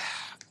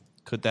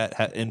 could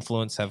that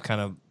influence have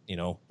kind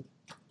of,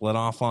 let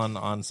off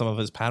on some of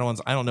his Padawans?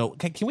 I don't know.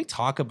 Can we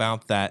talk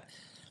about that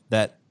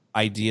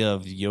idea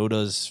of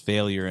Yoda's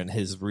failure and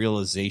his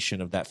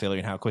realization of that failure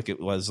and how quick it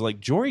was? Like,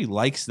 Jory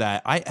likes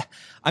that.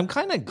 I'm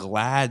kind of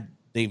glad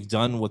they've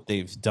done what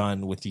they've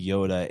done with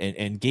Yoda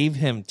and gave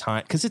him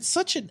time, because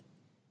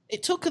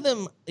it took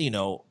them,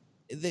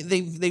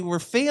 they were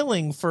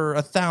failing for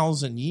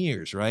 1,000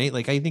 years, right?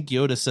 Like, I think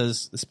Yoda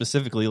says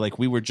specifically, like,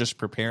 we were just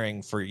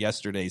preparing for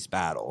yesterday's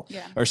battle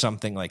or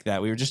something like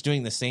that. We were just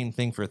doing the same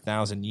thing for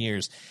 1,000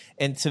 years.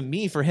 And to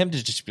me, for him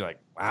to just be like,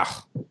 wow,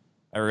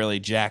 I really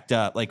jacked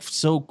up like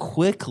so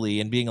quickly,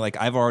 and being like,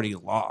 I've already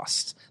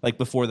lost, like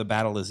before the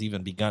battle has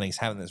even begun, he's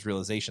having this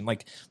realization.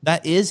 Like,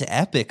 that is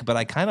epic, but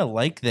I kind of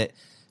like that,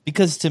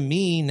 because to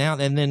me now,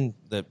 and then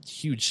the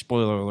huge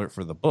spoiler alert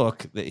for the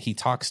book, that he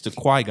talks to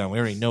Qui-Gon. We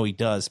already know he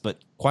does,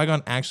 but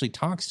Qui-Gon actually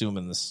talks to him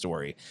in the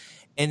story.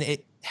 And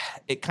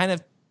it kind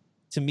of,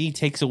 to me,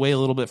 takes away a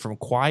little bit from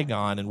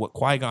Qui-Gon and what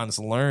Qui-Gon's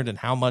learned and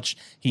how much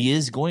he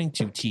is going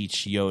to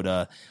teach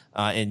Yoda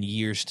in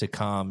years to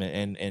come.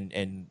 And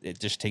it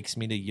just takes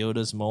me to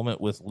Yoda's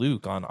moment with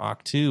Luke on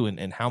Ahch-To,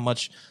 and how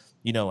much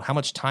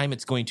time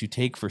it's going to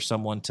take for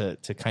someone to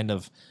kind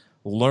of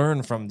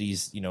learn from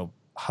these,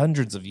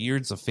 hundreds of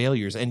years of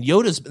failures. And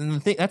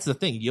that's the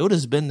thing.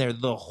 Yoda's been there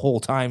the whole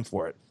time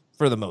for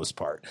the most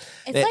part.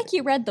 It's like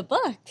you read the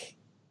book.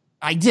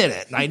 I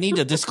didn't. I need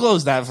to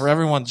disclose that for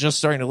everyone just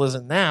starting to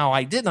listen now.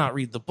 I did not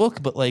read the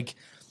book, but like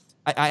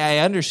I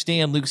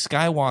understand Luke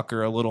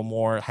Skywalker a little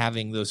more,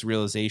 having those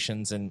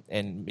realizations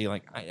and be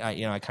like,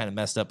 I kind of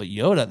messed up. But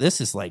Yoda, this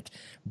is like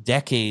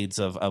decades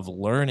of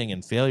learning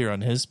and failure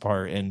on his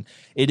part, and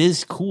it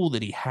is cool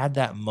that he had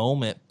that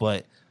moment.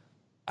 But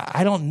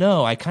I don't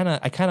know. I kind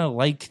of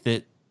like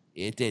that.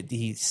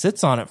 He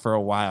sits on it for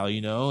a while,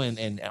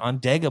 and on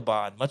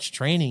Dagobah, much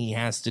training he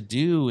has to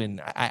do,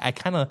 and I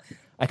kind of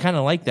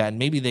like that. And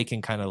maybe they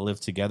can kind of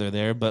live together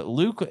there. But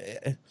Luke,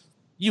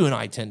 you and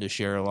I tend to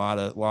share a lot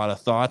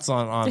of thoughts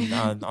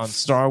on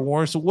Star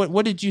Wars. So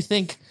what did you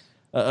think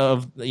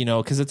of,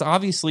 because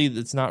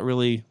it's not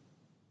really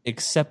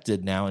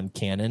accepted now in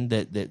canon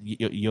that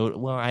Yoda,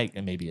 well,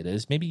 maybe it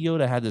is. Maybe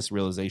Yoda had this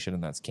realization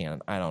and that's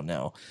canon. I don't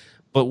know.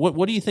 But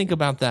what do you think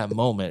about that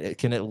moment?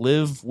 Can it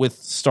live with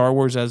Star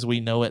Wars as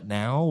we know it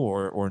now,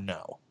 or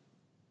no?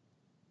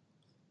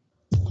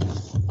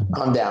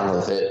 I'm down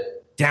with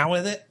it. Down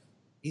with it?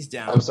 He's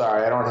down. I'm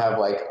sorry, I don't have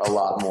like a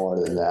lot more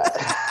than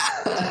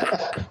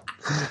that.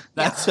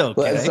 That's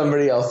okay. Let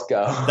somebody else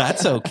go.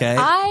 That's okay.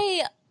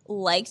 I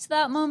liked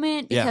that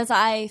moment because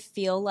I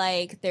feel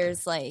like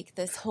there's like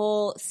this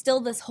whole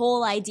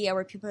idea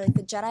where people are like,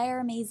 the Jedi are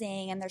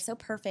amazing and they're so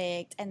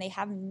perfect and they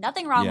have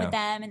nothing wrong with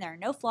them and there are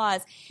no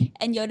flaws.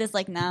 And Yoda's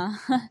like, no,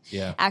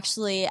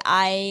 actually,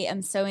 I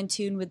am so in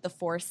tune with the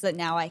Force that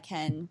now I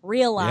can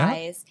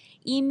realize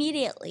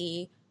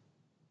immediately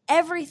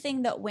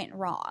everything that went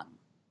wrong.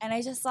 And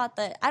I just thought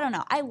that, I don't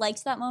know, I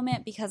liked that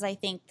moment because I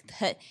think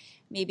that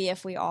maybe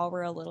if we all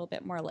were a little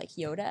bit more like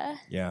Yoda,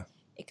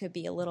 it could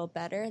be a little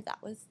better. That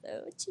was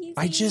so cheesy.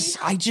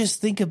 I just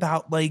think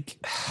about,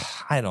 like,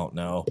 I don't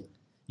know,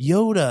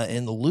 Yoda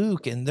and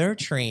Luke and their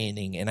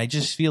training, and I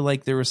just feel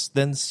like there was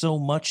then so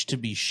much to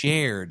be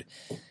shared,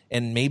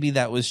 and maybe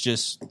that was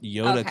just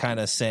Yoda kind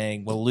of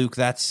saying, well, Luke,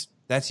 that's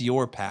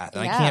your path.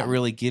 And I can't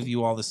really give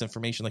you all this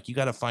information. Like, you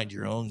got to find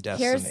your own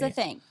destiny. Here's the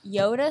thing.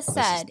 Yoda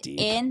said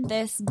in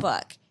this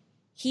book,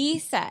 he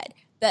said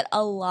that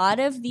a lot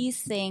of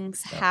these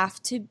things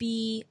have to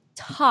be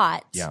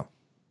taught. Yeah.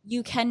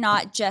 You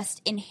cannot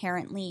just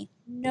inherently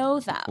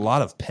know them. A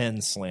lot of pen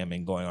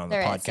slamming going on in the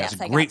podcast.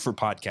 Yes, Great for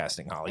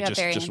podcasting, Holly.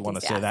 Just want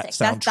to say that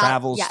sound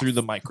travels through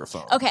the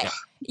microphone. Okay.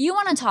 You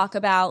want to talk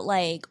about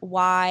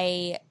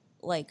why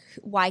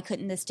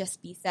couldn't this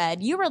just be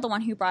said? You were the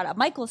one who brought up,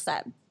 Michael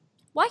said,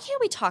 why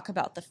can't we talk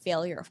about the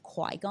failure of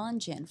Qui-Gon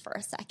Jinn for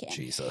a second?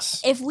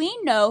 Jesus. If we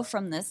know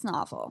from this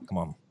novel, come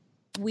on,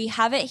 we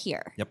have it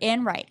here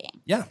in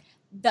writing. Yeah.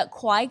 That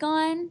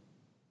Qui-Gon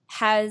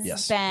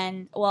has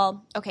been,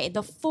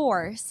 the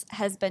Force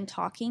has been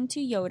talking to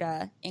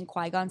Yoda in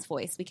Qui-Gon's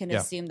voice. We can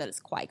assume that it's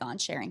Qui-Gon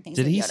sharing things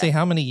with Yoda. Did he say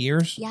how many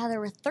years? Yeah,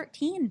 there were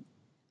 13.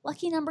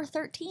 Lucky number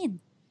 13.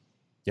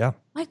 Yeah.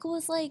 Michael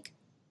was like,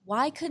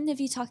 why couldn't have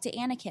you talked to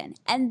Anakin?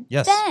 And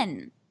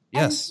then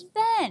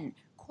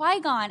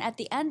Qui-Gon at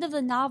the end of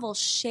the novel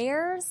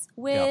shares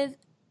with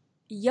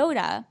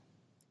Yoda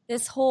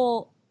this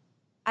whole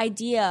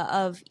idea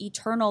of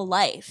eternal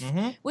life,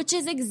 which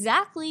is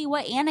exactly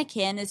what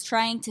Anakin is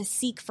trying to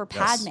seek for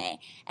Padme.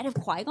 And if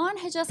Qui-Gon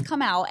had just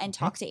come out and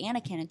talked to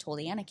Anakin and told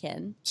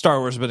Anakin,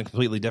 Star Wars would have been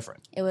completely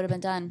different. It would have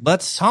been done.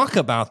 Let's talk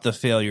about the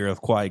failure of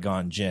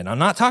Qui-Gon Jinn. I'm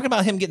not talking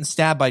about him getting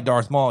stabbed by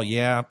Darth Maul.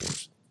 Yeah,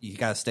 you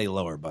got to stay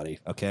lower, buddy.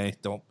 Okay?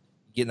 Don't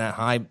getting that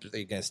high,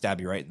 they're going to stab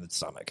you right in the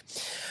stomach.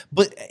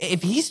 But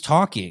if he's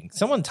talking,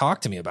 someone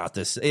talked to me about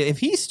this. If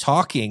he's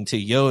talking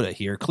to Yoda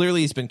here,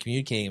 clearly he's been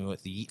communicating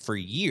with for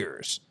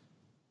years.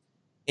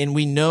 And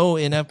we know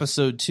in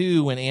episode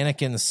 2, when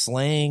Anakin's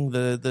slaying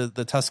the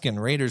Tusken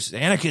Raiders,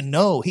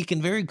 Anakin, he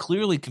can very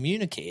clearly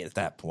communicate at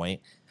that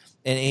point.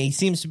 And he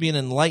seems to be an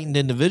enlightened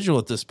individual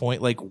at this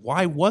point. Like,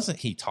 why wasn't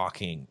he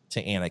talking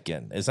to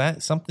Anakin? Is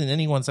that something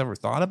anyone's ever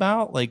thought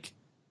about? Like,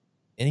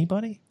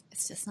 anybody?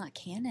 It's just not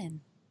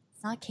canon.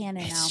 It's not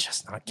canon now. It's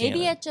just not canon.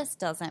 Maybe it just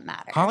doesn't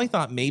matter. Holly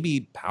thought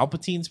maybe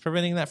Palpatine's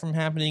preventing that from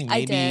happening.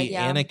 Maybe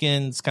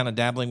Anakin's kind of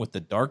dabbling with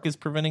the dark is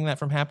preventing that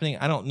from happening.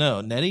 I don't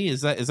know. Nettie,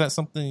 is that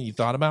something you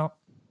thought about?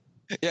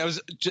 Yeah,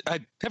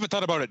 I haven't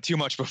thought about it too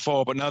much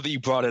before, but now that you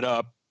brought it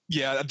up,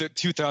 the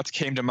two thoughts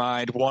came to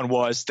mind. One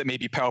was that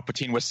maybe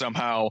Palpatine was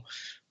somehow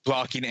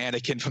blocking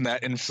Anakin from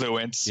that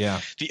influence. Yeah.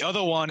 The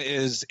other one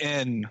is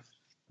in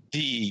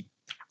the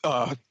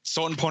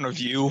Certain Point of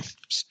View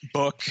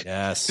book.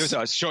 Yes. There's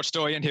a short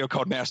story in here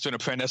called Master and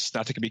Apprentice,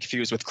 not to be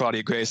confused with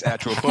Claudia Gray's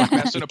actual book,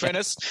 Master and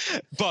Apprentice.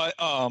 But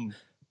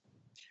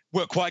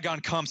where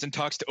Qui-Gon comes and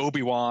talks to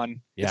Obi-Wan,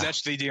 it's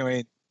actually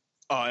doing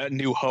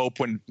New Hope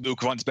when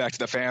Luke runs back to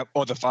the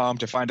farm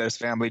to find out his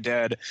family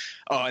dead.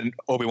 And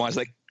Obi-Wan's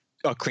like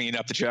cleaning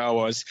up the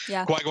Jawas.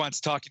 Yeah. Qui-Gon's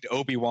talking to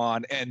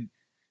Obi-Wan, and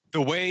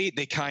the way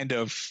they kind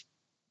of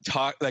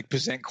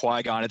present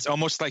Qui-Gon, it's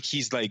almost like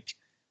he's like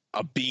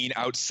a being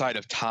outside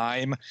of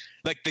time.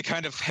 Like, they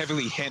kind of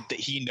heavily hint that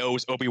he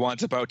knows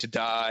Obi-Wan's about to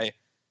die,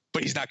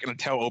 but he's not going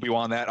to tell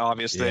Obi-Wan that,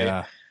 obviously.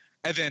 Yeah.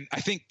 And then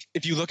I think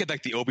if you look at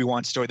like the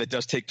Obi-Wan story that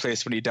does take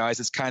place when he dies,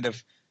 it's kind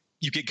of,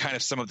 you get kind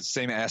of some of the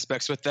same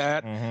aspects with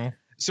that. Mm-hmm.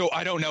 So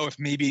I don't know if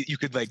maybe you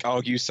could like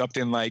argue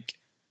something like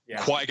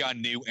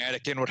Qui-Gon knew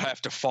Anakin would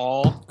have to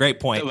fall. Great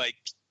point. Like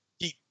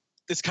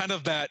it's kind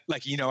of that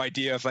like, you know,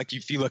 idea of like,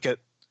 if you look at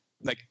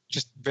like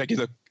just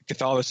regular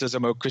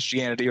Catholicism or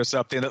Christianity or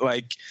something, that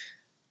like,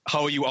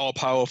 how are you all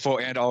powerful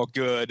and all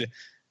good?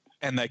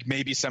 And like,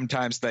 maybe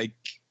sometimes like,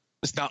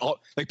 it's not all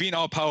like being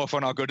all powerful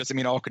and all good doesn't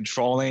mean all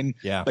controlling.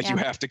 Yeah. Like you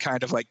have to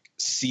kind of like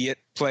see it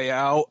play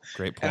out.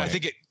 Great point. And I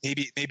think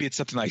maybe it's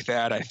something like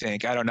that. I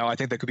don't know. I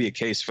think there could be a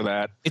case for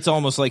that. It's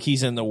almost like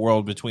he's in the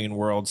world between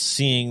worlds,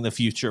 seeing the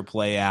future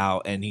play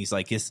out, and he's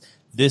like,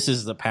 this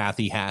is the path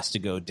he has to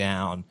go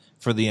down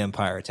for the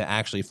Empire to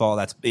actually fall.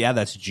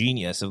 That's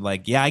genius. Of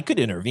like, I could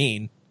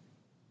intervene,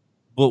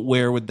 but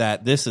where would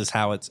that? This is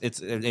how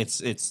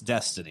it's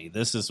destiny.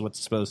 This is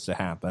what's supposed to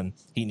happen.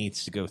 He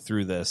needs to go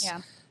through this.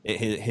 Yeah.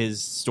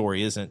 His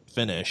story isn't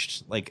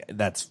finished. Like,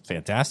 that's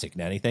fantastic,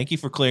 Natty. Thank you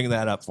for clearing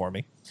that up for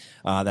me.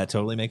 That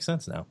totally makes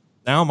sense now.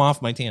 Now I'm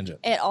off my tangent.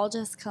 It all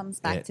just comes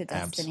back to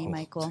destiny,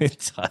 Michael.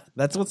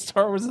 That's what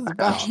Star Wars is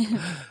about.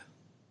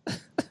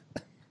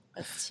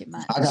 That's too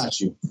much. I got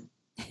you.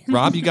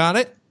 Rob, you got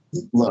it?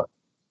 Look,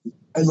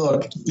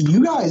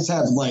 you guys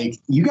have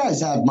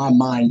my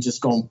mind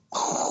just going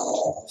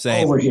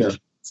Same. over here.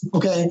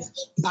 Okay,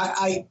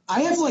 I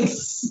have like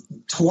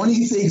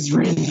 20 things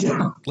written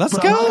down. Let's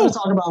but go. I'm not gonna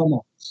talk about them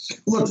all.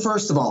 Look,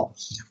 first of all,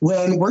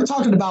 when we're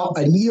talking about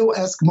a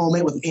Neo-esque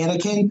moment with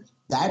Anakin,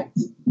 that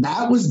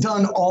was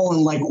done all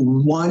in like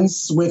one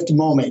swift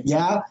moment.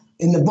 Yeah,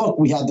 in the book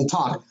we had the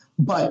talk,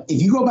 but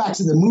if you go back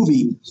to the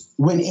movie,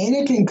 when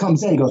Anakin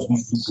comes in, he goes.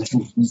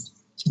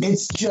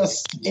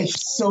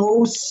 It's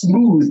so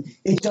smooth.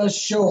 It does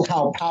show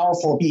how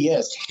powerful he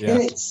is. Yeah.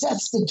 And it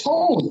sets the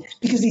tone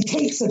because he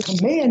takes a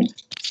command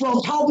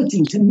from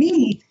Palpatine. To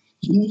me,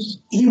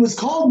 he was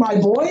called my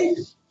boy.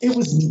 It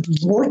was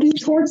working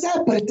towards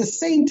that. But at the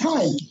same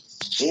time,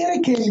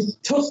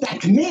 Anakin took that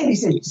command. He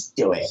said, just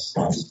do it.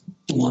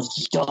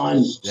 It's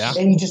done. Yeah.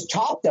 And he just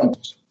chopped them.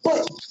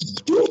 But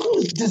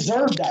Dooku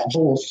deserved that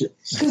bullshit.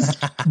 Because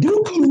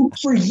Dooku,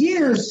 for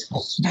years,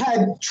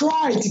 had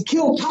tried to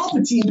kill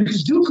Palpatine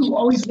because Dooku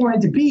always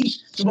wanted to be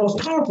the most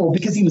powerful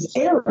because he was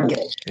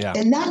arrogant. Yeah.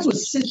 And that's what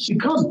Sith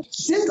become.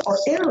 Sith are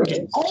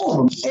arrogant.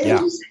 All of them.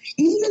 Yeah.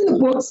 Even the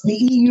books, the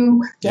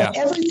EU,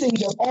 everything,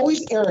 they're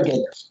always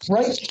arrogant.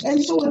 Right?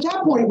 And so at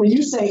that point, when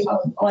you say,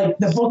 like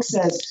the book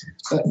says,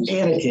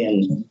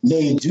 Anakin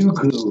made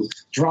Dooku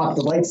drop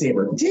the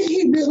lightsaber,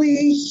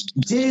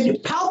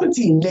 did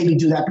Palpatine maybe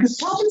do that? Because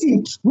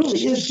Palpatine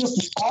really is just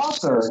the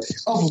author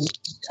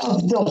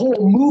of the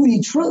whole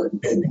movie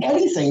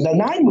anything, the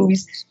 9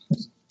 movies.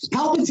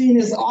 Palpatine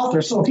is the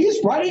author, so if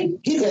he's writing,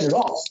 he did it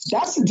all.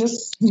 That's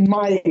just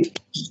my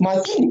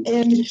thing.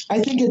 And I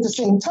think at the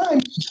same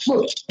time,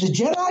 look, the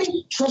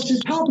Jedi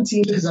trusted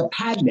Palpatine because of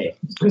Padme,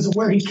 because of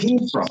where he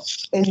came from,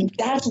 and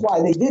that's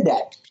why they did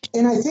that.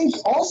 And I think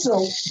also,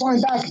 going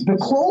back, the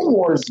Clone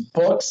Wars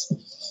books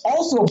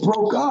also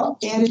broke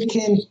up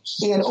Anakin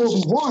and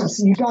Obi-Wan,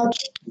 so you got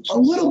a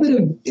little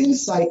bit of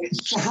insight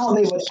to how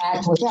they would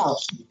act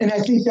without. And I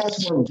think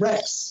that's where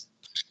Rex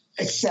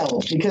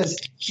excelled because,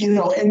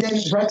 and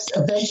then Rex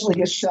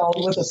eventually excelled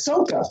with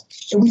Ahsoka.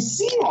 And we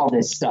see all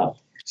this stuff.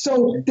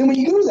 So then when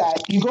you do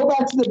that, you go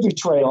back to the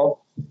betrayal.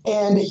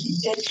 And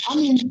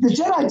the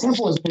Jedi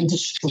Temple has been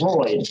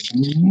destroyed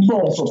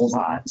multiple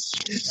times.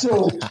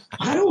 So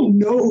I don't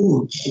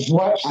know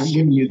what I'm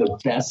giving you the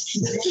best,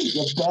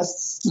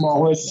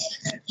 smallest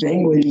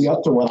thing leading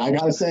up to what I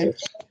got to say.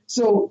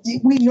 So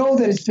we know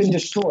that it's been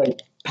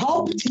destroyed.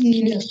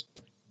 Palpatine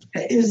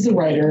is the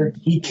writer.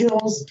 He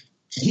kills.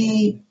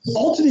 He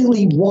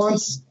ultimately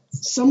wants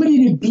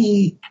somebody to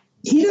be.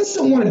 He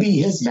doesn't want to be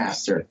his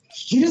master.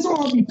 He doesn't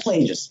want to be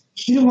Plagueis.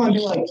 He doesn't want to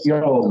be like,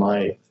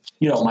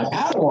 my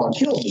Padawan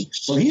killed me.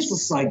 So he's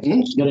just like,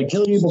 gonna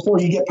kill you before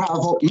you get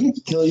powerful.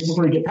 Kill you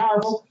before you get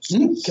powerful.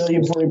 Kill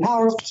you before you're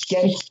powerful.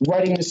 Again,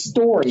 writing the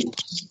story.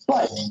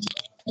 But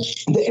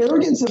the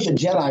arrogance of the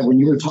Jedi, when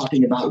you were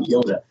talking about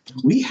Yoda,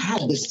 we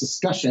had this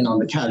discussion on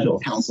the Casual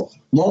Council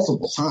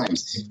multiple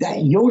times that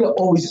Yoda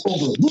always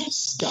overlooks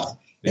stuff.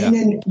 Yeah. And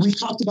then we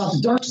talked about the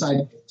dark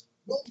side.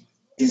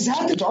 Is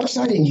that the dark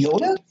side in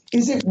Yoda?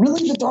 Is it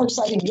really the dark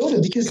side in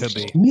Yoda? Because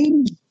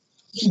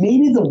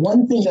maybe the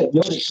one thing that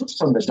Yoda took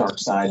from the dark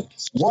side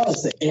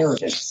was the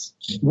arrogance,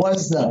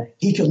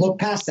 he could look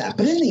past that.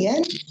 But in the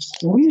end,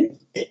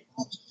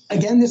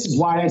 again, this is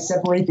why I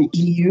separate the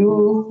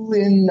EU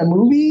in the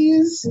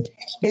movies,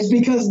 is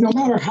because no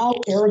matter how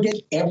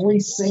arrogant every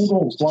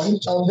single one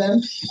of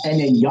them, and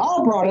then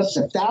y'all brought up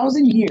the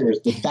 1,000 years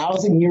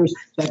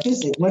that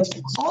this is, which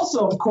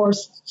also, of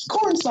course,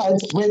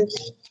 coincides with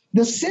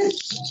the Sith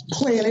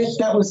planet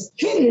that was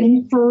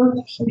hidden for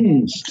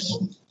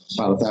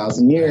about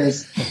 1,000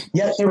 years.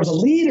 Yet there was a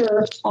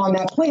leader on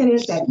that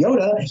planet that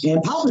Yoda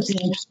and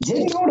Palpatine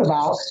didn't know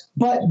about,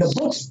 but the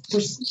books,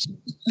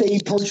 they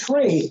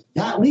portray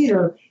that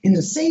leader in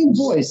the same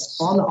voice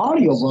on the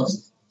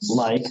audiobooks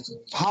like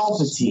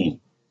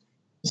Palpatine.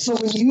 So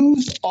when you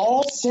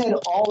all said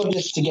all of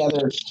this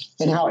together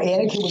and how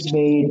Anakin was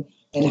made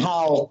and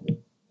how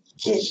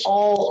it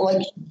all,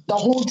 like, the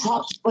whole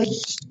top, like,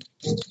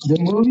 the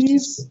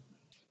movies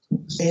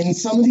and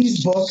some of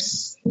these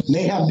books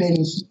may have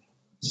been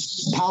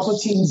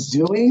Palpatine's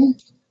doing,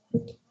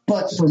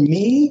 but for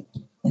me,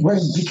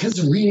 because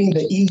of reading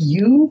the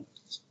EU,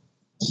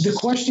 the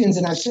questions,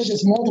 and I've said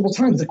this multiple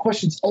times, the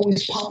questions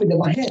always pop into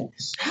my head.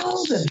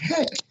 How the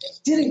heck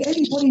didn't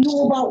anybody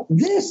know about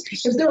this?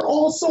 If they're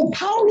all so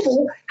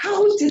powerful,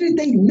 how didn't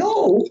they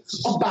know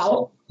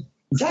about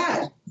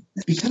that?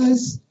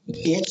 Because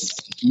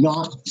it's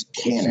not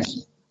canon.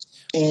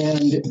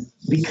 And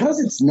because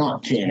it's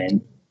not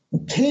canon,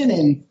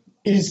 canon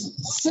is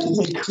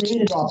simply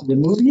created off of the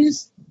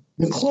movies,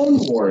 the Clone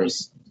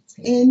Wars,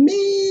 and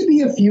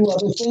maybe a few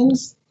other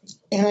things.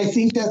 And I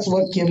think that's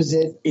what gives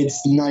it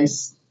its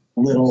nice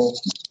little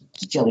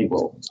jelly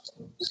roll.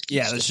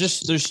 Yeah,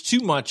 there's too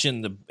much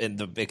in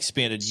the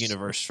expanded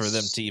universe for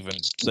them to even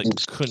like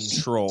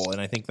control,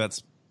 and I think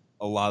that's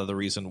a lot of the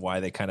reason why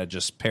they kind of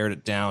just pared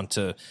it down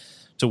to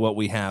what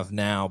we have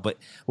now. But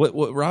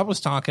what Rob was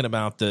talking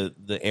about,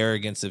 the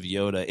arrogance of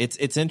Yoda,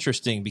 it's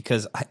interesting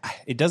because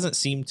it doesn't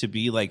seem to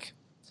be like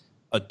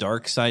a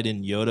dark side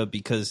in Yoda,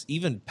 because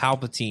even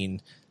Palpatine,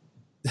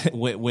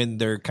 when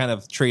they're kind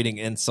of trading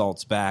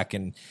insults back,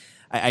 and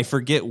I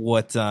forget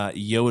what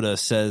Yoda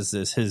says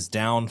is his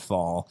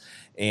downfall,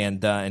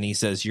 and he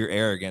says, "Your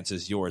arrogance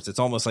is yours." It's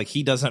almost like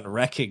he doesn't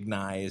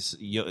recognize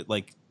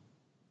like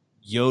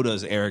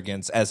Yoda's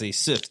arrogance as a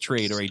Sith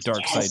trait or a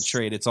dark side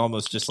trait. It's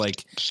almost just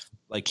like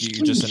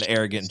you're just an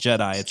arrogant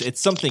Jedi.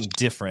 It's something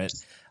different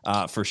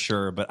for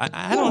sure. But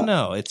I don't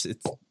know. It's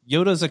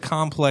Yoda's a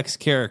complex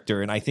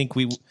character, and I think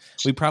we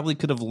probably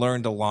could have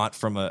learned a lot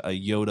from a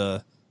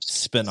Yoda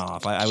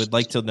spinoff. I would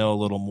like to know a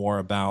little more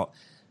about,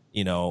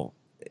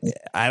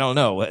 I don't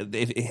know.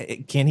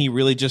 Can he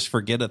really just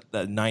forget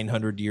a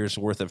 900 years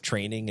worth of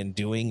training and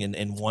doing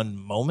in one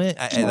moment?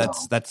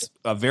 That's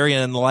a very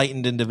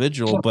enlightened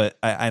individual, but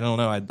I don't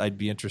know. I'd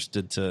be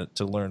interested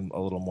to learn a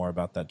little more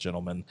about that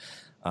gentleman.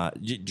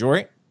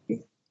 Jory?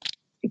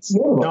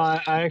 No,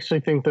 I actually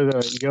think that a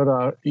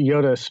Yoda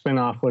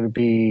spinoff would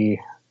be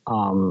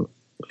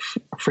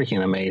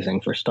freaking amazing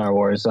for Star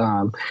Wars.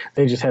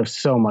 They just have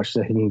so much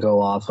that he can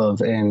go off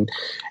of, and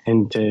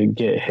to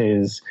get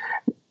his.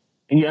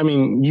 I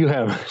mean, you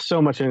have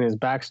so much in his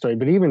backstory,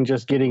 but even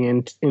just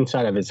getting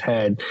inside of his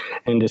head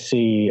and to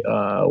see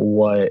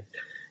what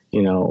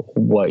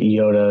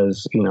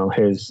Yoda's,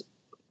 his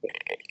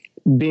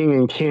being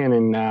in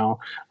canon now,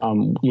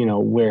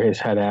 where his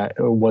head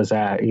was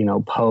at,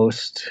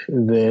 post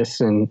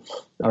this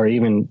or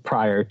even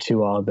prior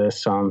to all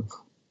this.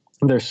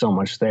 There's so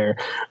much there.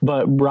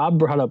 But Rob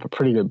brought up a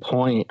pretty good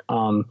point.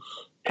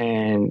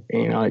 And,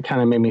 it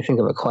kind of made me think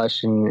of a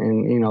question,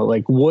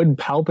 and, would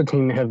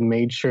Palpatine have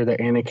made sure that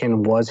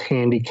Anakin was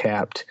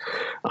handicapped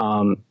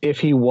if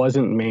he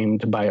wasn't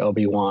maimed by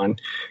Obi-Wan,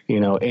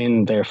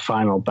 in their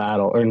final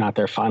battle, or not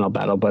their final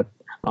battle, but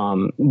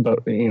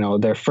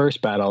their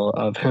first battle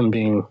of him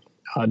being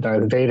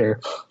Darth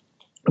Vader?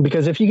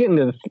 Because if you get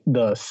into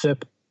the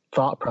Sith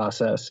thought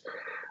process,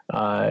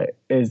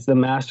 is the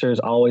master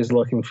is always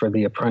looking for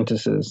the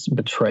apprentice's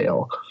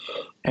betrayal.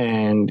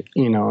 And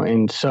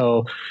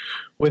so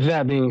with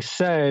that being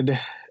said,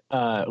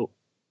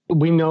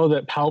 we know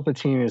that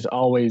Palpatine is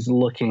always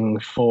looking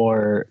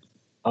for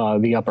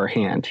the upper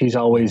hand. He's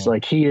always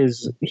like, he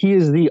is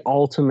the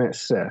ultimate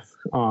Sith.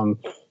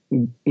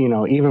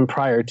 Even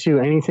prior to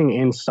anything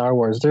in Star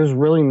Wars, there's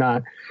really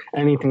not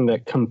anything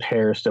that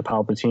compares to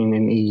Palpatine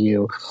in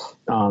EU.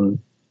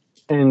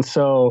 And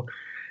so,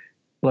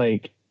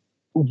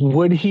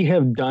 would he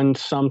have done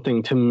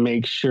something to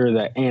make sure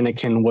that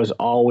Anakin was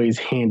always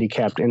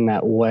handicapped in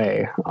that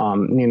way?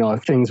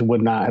 If things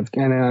would not have,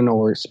 and I know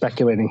we're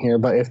speculating here,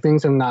 but if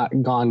things have not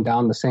gone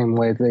down the same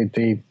way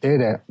they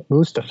did at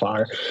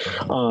Mustafar,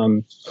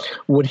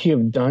 would he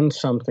have done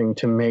something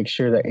to make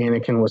sure that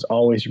Anakin was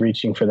always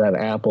reaching for that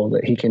apple,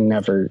 that he can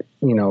never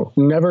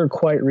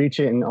quite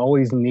reach it, and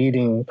always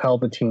needing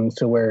Palpatine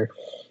to where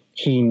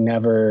he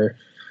never,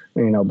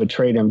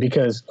 betrayed him?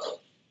 Because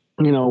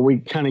we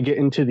kind of get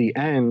into the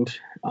end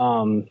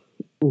when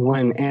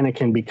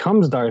Anakin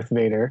becomes Darth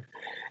Vader,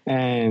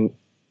 and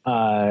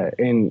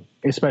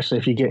especially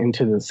if you get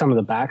into some of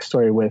the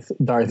backstory with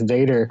Darth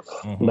Vader,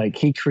 like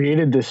he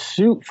created this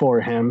suit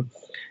for him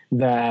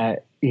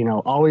that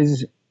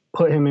always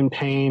put him in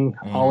pain,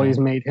 always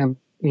made him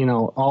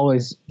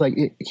always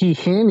he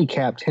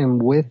handicapped him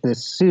with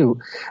this suit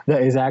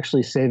that is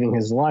actually saving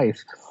his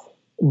life.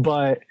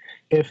 But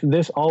if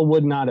this all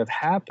would not have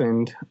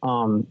happened,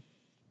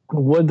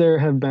 would there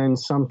have been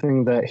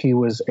something that he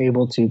was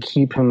able to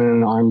keep him in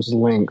an arm's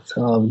length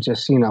of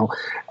just,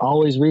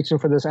 always reaching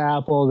for this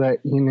apple that,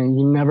 you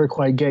never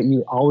quite get,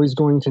 you always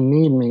going to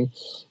need me?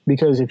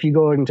 Because if you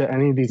go into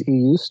any of these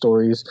EU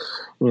stories,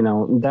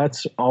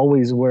 that's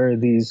always where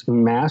these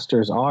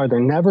masters are.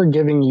 They're never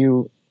giving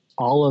you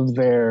all of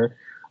their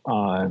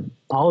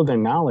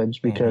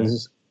knowledge,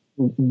 because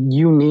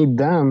you need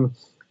them.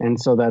 And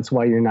so that's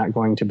why you're not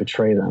going to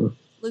betray them.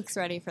 Luke's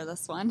ready for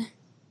this one.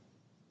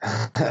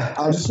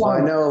 I just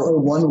want to say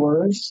one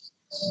word.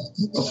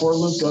 before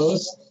Luke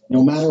goes,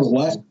 no matter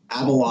what,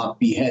 Abeloth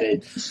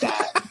beheaded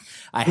that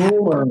I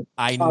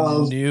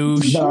of knew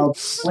the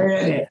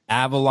planet.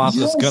 Abeloth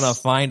was going to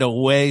find a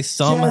way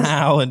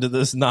somehow into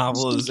this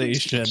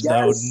novelization,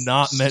 though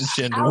not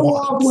mentioned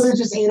Abeloth once. would have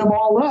just ate them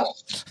all up.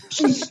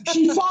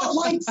 She fought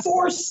like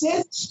 4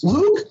 Sith.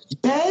 Luke,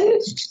 Ben,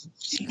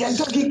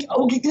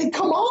 okay,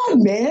 come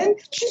on, man.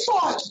 She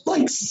fought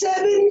like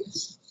 7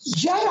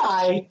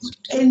 Jedi,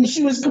 and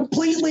she was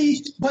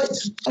completely. But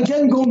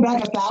again, going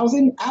back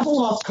 1,000,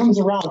 Abeloth comes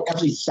around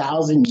every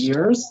 1,000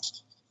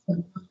 years.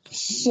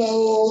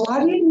 So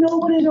I didn't know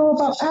what to know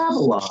about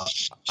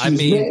Abeloth.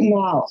 Written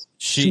out.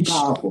 Too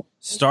powerful.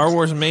 Star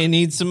Wars may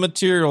need some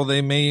material.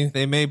 They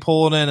may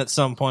pull it in at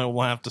some point.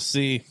 We'll have to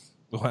see.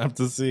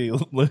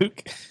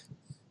 Luke.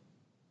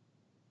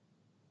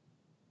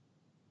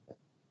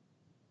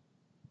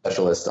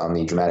 Specialist on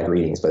the dramatic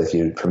readings, but if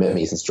you permit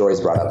me, since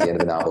Jory's brought up the end of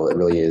the novel, it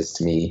really is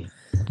to me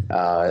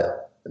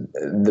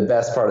the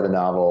best part of the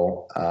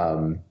novel.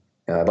 And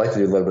I'd like to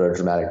do a little bit of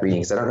dramatic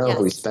reading because I don't know if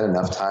we spent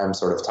enough time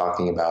sort of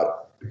talking about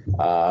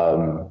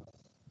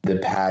the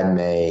Padme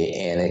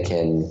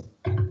Anakin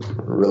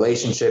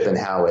relationship and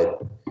how it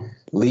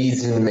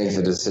leads him to make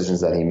the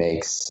decisions that he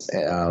makes.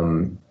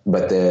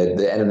 But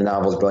the end of the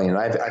novel is brilliant.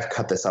 And I've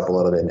cut this up a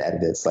little bit and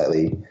edited it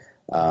slightly.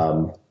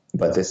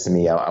 But this to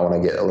me, I want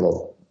to get a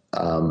little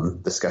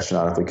discussion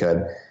on if we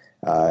could.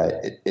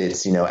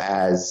 It's,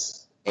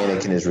 as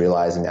Anakin is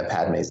realizing that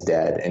Padme's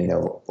dead and,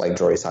 like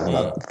Jory's talking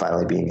about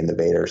finally being in the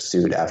Vader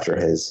suit after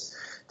his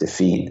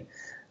defeat.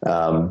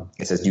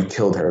 It says you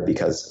killed her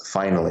because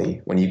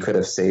finally, when you could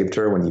have saved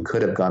her, when you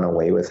could have gone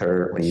away with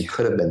her, when you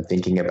could have been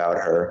thinking about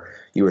her,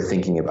 you were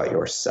thinking about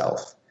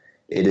yourself.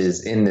 It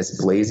is in this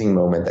blazing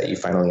moment that you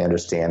finally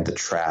understand the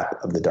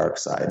trap of the dark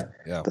side,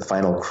 the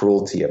final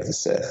cruelty of the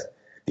Sith,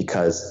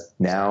 because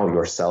now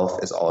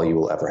yourself is all you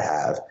will ever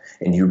have.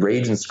 And you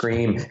rage and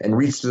scream and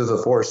reach through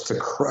the Force to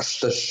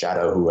crush the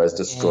shadow who has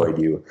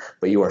destroyed you.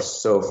 But you are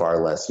so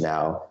far less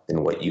now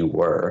than what you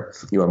were.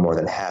 You are more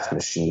than half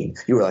machine.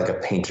 You are like a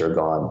painter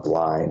gone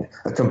blind,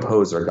 a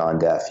composer gone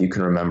deaf. You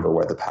can remember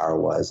where the power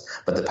was,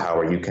 but the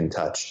power you can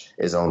touch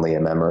is only a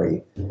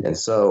memory. And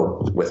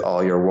so, with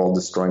all your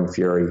world-destroying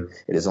fury,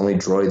 it is only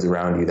droids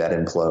around you that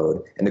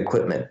implode, and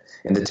equipment,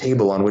 and the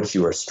table on which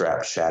you are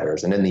strapped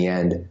shatters. And in the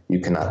end, you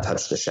cannot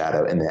touch the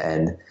shadow. In the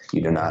end,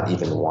 you do not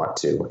even want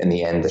to. In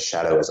the end, the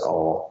shadow is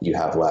all you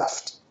have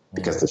left,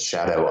 because the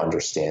shadow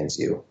understands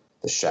you.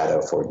 The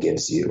shadow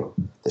forgives you.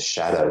 The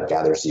shadow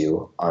gathers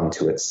you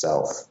unto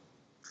itself.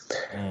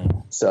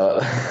 So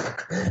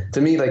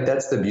to me, like,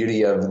 that's the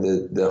beauty of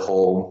the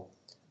whole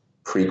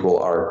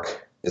prequel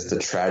arc, is the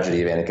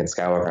tragedy of Anakin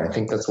Skywalker. And I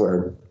think that's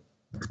where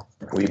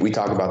we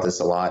talk about this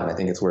a lot. And I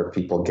think it's where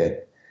people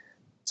get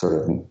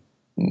sort of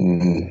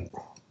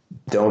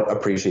don't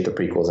appreciate the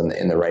prequels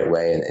in the right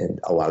way. And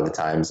a lot of the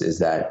times is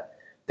that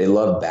they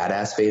love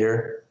badass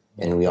Vader,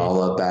 and we all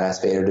love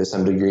badass Vader to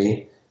some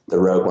degree. The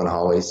Rogue One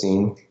hallway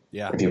scene.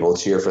 Yeah. And people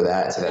cheer for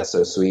that and say that's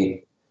so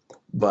sweet.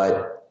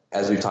 But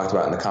as we talked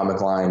about in the comic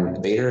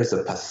line, Vader is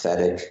a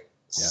pathetic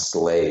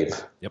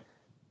slave. Yep.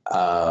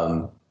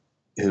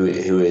 Who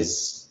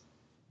is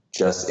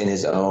just in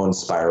his own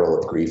spiral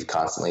of grief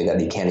constantly, that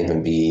he can't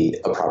even be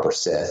a proper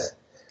Sith.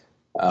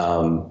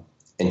 And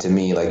to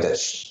me, like,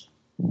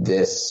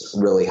 this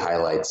really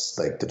highlights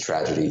like the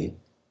tragedy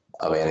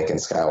of Anakin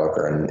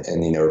Skywalker,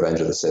 and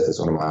Revenge of the Sith is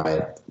one of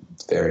my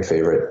very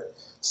favorite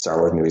Star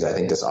Wars movies. I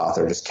think this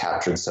author just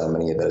captured so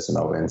many of those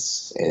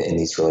moments in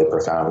these really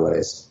profound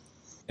ways.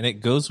 And it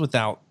goes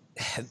without.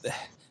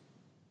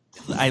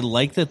 I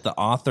like that the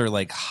author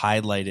like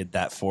highlighted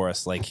that for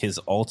us, like his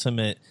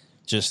ultimate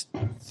just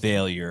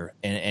failure,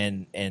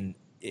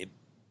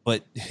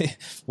 but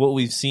what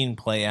we've seen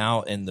play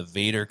out in the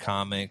Vader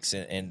comics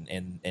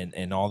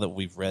and all that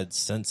we've read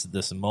since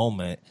this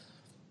moment,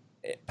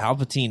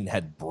 Palpatine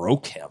had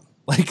broke him.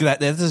 Like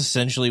that's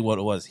essentially what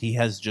it was. He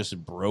has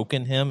just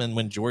broken him. And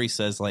when Jory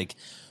says, like,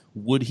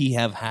 would he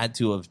have had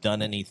to have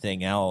done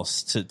anything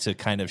else to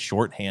kind of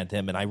shorthand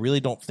him? And I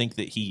really don't think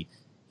that he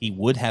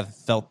would have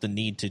felt the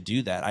need to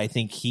do that. I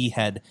think he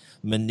had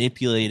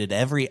manipulated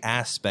every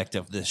aspect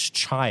of this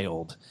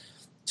child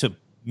to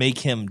make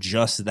him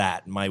just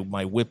that, my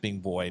whipping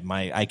boy,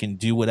 I can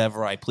do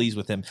whatever I please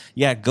with him.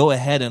 Yeah, go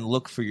ahead and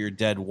look for your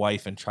dead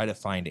wife and try to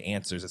find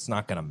answers. It's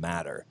not going to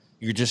matter.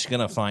 You're just going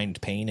to find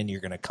pain and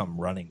you're going to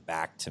come running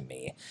back to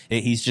me.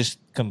 He's just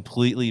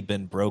completely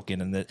been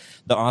broken, and the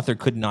author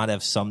could not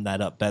have summed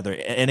that up better.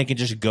 And it can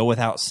just go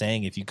without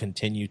saying, if you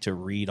continue to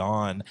read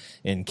on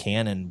in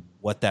canon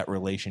what that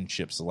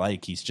relationship's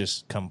like. He's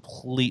just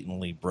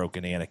completely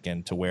broken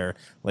Anakin to where,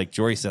 like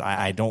Jory said,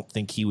 I don't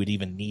think he would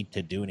even need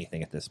to do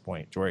anything at this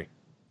point. Jory?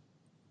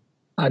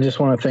 I just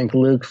want to thank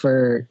Luke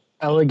for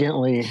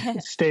elegantly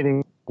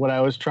stating what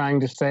I was trying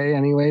to say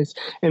anyways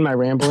in my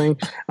rambling,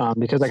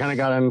 because I kind of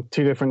got on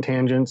two different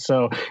tangents.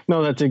 So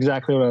no, that's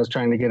exactly what I was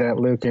trying to get at,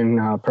 Luke,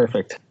 and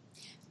perfect.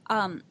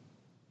 I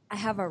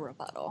have a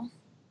rebuttal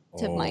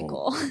to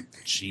Michael.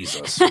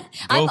 Jesus.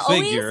 Go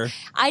figure.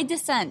 I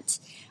dissent.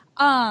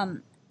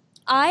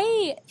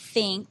 I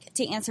think,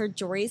 to answer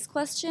Jory's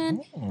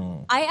question,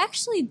 I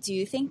actually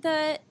do think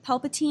that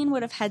Palpatine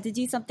would have had to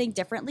do something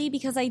differently,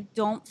 because I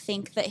don't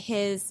think that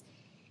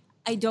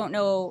I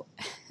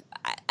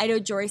know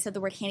Jory said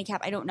the word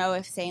handicap. I don't know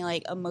if saying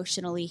like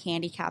emotionally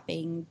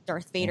handicapping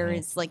Darth Vader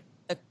is like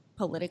the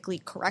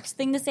politically correct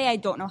thing to say. I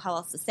don't know how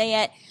else to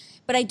say it,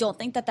 but I don't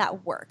think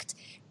that worked,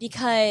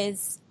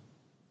 because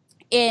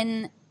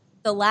in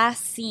the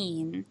last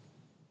scene,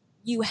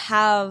 you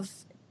have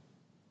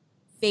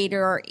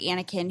Vader or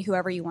Anakin,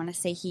 whoever you want to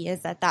say he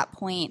is at that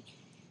point,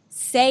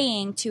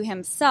 saying to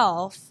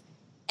himself,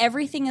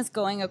 everything is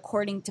going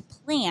according to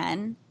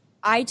plan.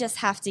 I just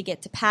have to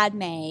get to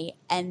Padme,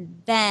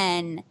 and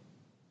then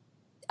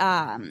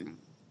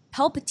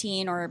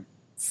Palpatine or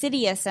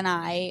Sidious and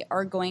I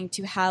are going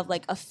to have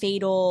like a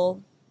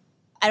fatal,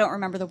 I don't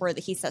remember the word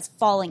that he says,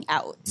 falling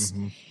out.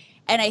 Mm-hmm.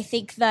 And I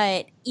think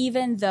that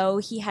even though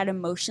he had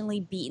emotionally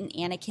beaten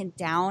Anakin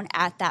down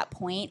at that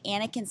point,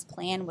 Anakin's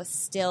plan was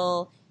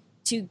still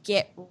to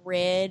get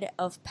rid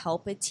of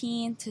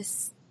Palpatine,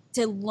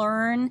 to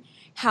learn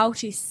how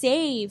to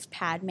save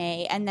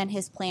Padme, and then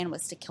his plan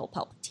was to kill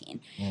Palpatine.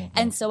 Mm-hmm.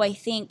 And so I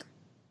think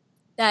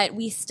that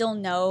we still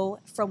know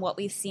from what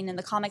we've seen in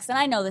the comics, and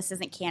I know this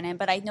isn't canon,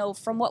 but I know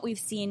from what we've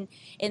seen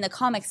in the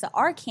comics that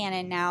are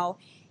canon now,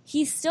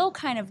 he still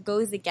kind of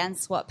goes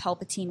against what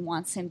Palpatine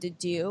wants him to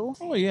do.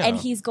 Oh, yeah. And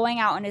he's going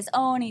out on his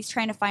own. He's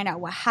trying to find out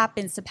what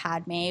happens to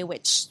Padme,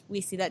 which we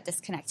see that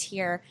disconnect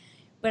here.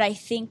 But I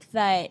think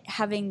that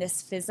having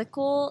this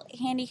physical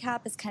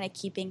handicap is kind of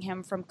keeping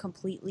him from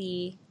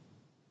completely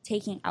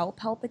taking out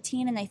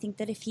Palpatine. And I think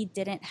that if he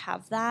didn't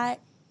have that,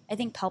 I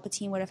think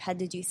Palpatine would have had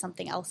to do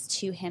something else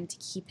to him to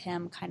keep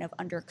him kind of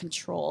under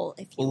control,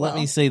 if you will. Well, let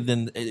me say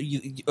then,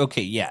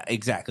 okay, yeah,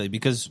 exactly,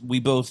 because we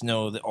both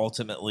know that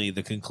ultimately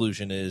the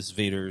conclusion is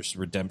Vader's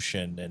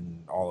redemption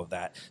and all of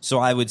that. So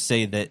I would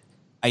say that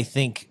I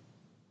think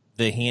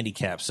the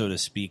handicap, so to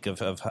speak,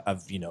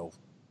 of you know,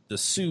 the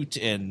suit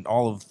and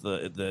all of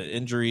the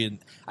injury, and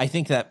I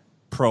think that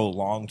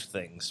prolonged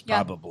things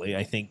probably. Yeah.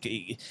 I think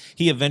he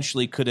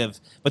eventually could have,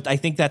 but I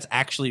think that's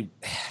actually...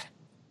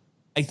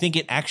 I think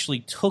it actually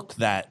took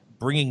that,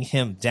 bringing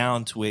him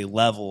down to a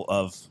level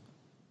of,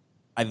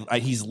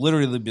 he's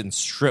literally been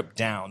stripped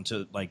down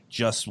to like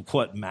just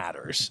what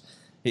matters.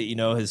 You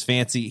know, his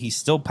fancy, he's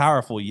still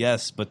powerful,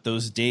 yes, but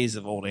those days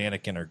of old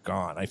Anakin are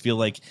gone. I feel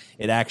like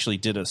it actually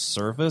did a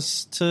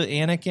service to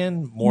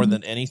Anakin more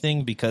than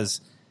anything, because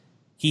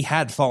he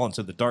had fallen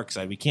to the dark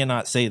side. We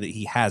cannot say that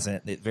he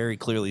hasn't. It very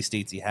clearly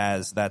states he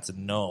has. That's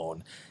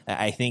known.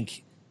 I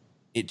think...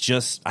 it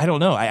just, I don't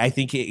know. I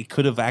think it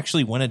could have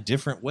actually went a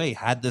different way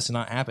had this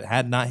not happened.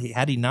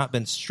 Had he not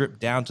been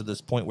stripped down to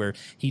this point where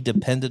he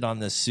depended on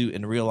this suit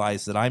and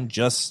realized that I'm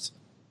just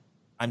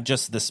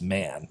this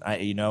man. I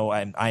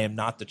am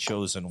not the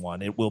chosen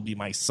one. It will be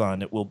my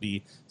son. It will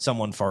be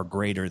someone far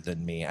greater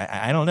than me.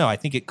 I don't know. I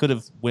think it could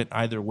have went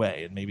either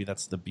way, and maybe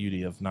that's the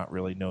beauty of not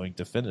really knowing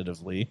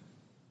definitively.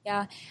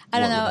 Yeah, I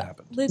don't know,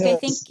 Luke.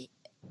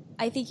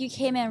 I think you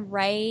came in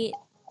right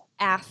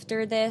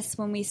after this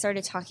when we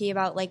started talking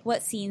about like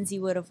what scenes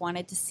you would have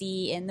wanted to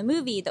see in the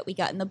movie that we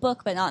got in the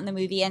book but not in the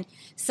movie, and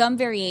some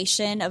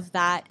variation of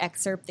that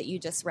excerpt that you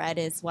just read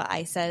is what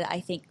I said I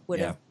think would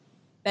have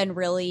been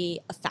really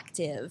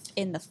effective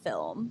in the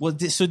film. Well,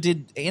 so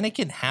did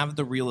Anakin have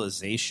the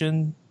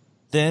realization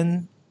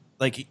then,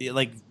 like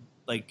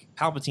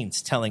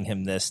Palpatine's telling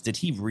him this, did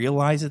he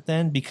realize it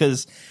then?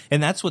 Because,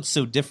 and that's what's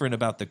so different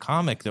about the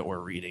comic that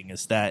we're reading,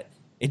 is that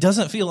it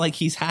doesn't feel like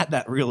he's had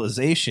that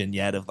realization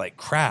yet of like,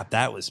 crap,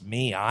 that was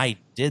me. I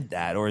did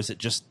that. Or is it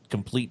just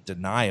complete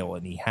denial?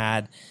 And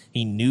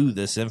he knew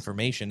this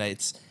information.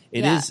 It's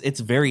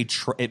very,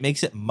 it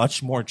makes it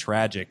much more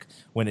tragic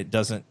when it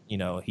doesn't,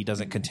 he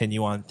doesn't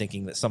continue on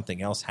thinking that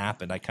something else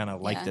happened. I kind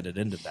of like that it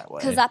ended that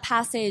way. Because that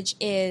passage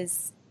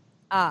is,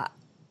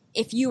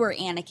 if you were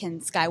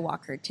Anakin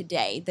Skywalker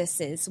today, this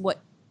is what,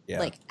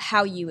 like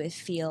how you would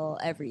feel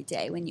every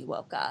day when you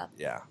woke up.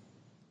 Yeah.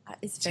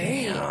 It's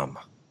very...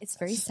 It's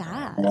very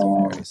sad.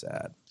 Very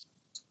sad.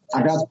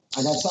 I got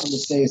something to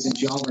say since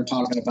y'all were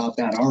talking about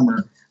that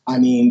armor. I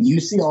mean,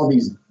 you see all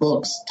these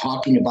books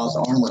talking about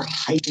the armor,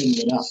 hyping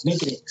it up,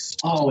 making it,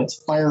 it's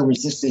fire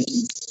resistant,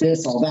 it's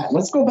this, all that.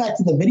 Let's go back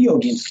to the video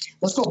games.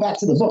 Let's go back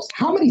to the books.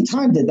 How many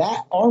times did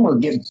that armor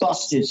get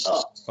busted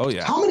up? Oh,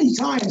 yeah. How many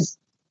times,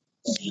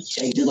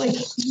 like,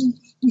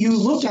 you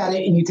look at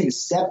it and you take a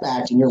step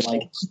back and you're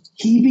like,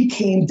 he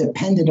became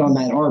dependent on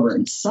that armor.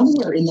 And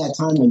somewhere in that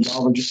time when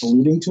y'all were just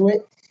alluding to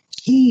it,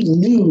 he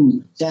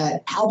knew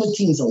that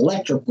Palpatine's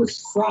electric would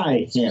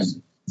fry him.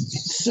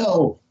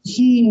 So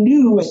he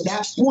knew at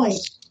that point,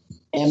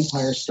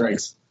 Empire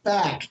Strikes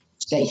Back,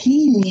 that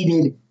he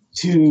needed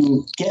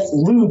to get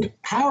Luke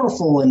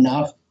powerful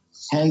enough,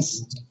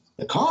 hence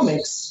the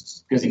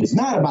comics, because he was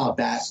mad about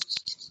that,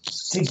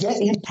 to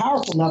get him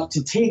powerful enough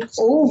to take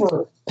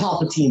over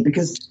Palpatine.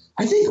 Because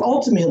I think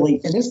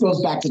ultimately, and this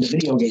goes back to the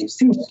video games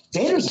too,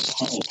 Vader's a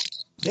tank.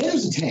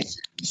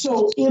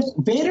 So if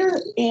Vader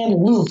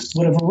and Luke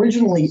would have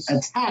originally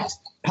attacked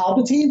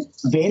Palpatine,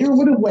 Vader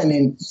would have went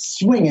in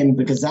swinging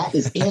because that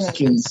is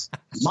Anakin's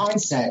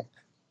mindset.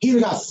 He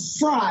would have got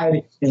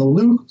fried, and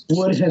Luke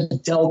would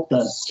have dealt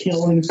the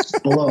killing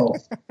blow.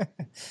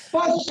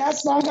 But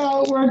that's not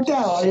how it worked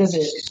out, is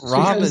it?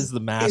 Rob Because is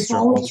the master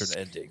of always-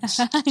 alternate endings.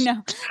 I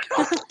know.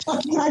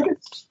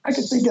 I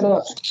could think it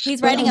up. He's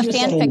But writing I'm a just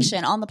fan saying,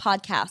 fiction on the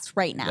podcast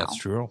right now. That's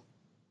true.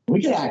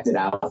 We could act it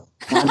out.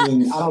 I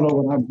mean, I don't know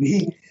what I'd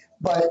be,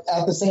 but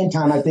at the same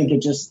time, I think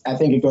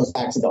it goes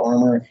back to the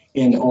armor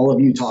and all of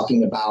you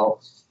talking about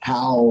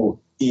how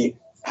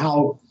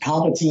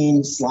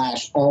Palpatine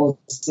 / all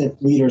the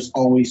Sith leaders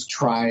always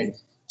tried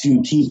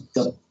to keep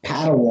the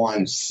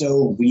Padawan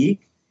so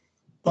weak.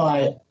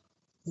 But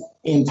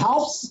in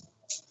Palp's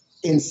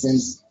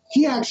instance,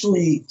 he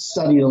actually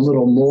studied a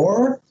little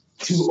more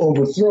to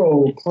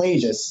overthrow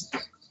Plagueis.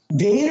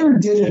 Vader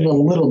did it a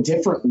little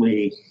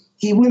differently.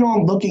 He went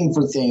on looking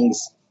for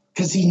things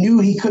because he knew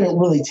he couldn't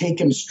really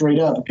take him straight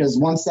up, because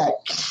once that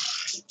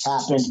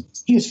happened,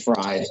 he was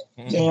fried.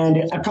 And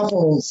a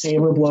couple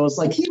saber blows,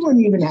 like he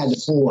wouldn't even had to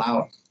pull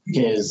out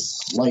his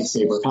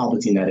lightsaber,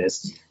 Palpatine that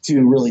is,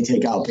 to really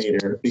take out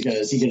Vader,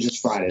 because he could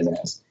just fry his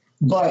ass.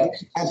 But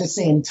at the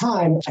same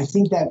time, I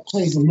think that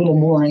plays a little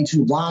more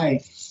into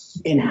why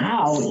and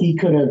how he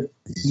could have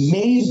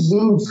made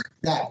Luke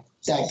that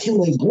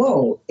killing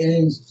blow.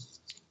 And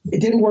it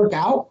didn't work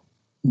out,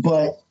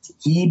 but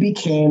he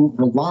became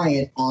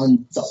reliant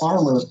on the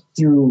armor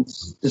through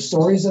the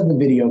stories of the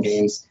video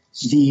games,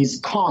 these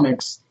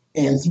comics,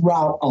 and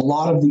throughout a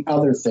lot of the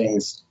other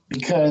things,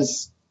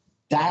 because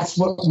that's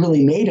what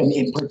really made him.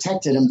 It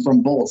protected him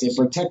from bolts. It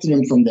protected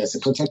him from this.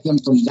 It protected him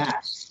from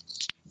that.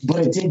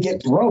 But it did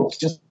get broke,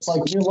 just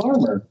like real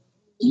armor,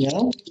 you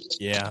know?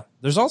 Yeah.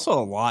 There's also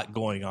a lot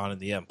going on in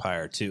the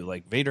Empire, too.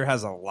 Like, Vader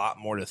has a lot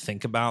more to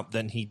think about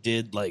than he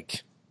did,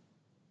 like,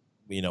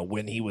 you know,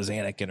 when he was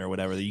Anakin or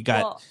whatever.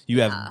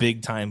 You have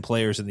big time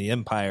players in the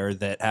Empire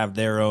that have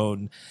their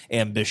own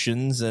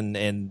ambitions,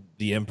 and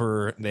the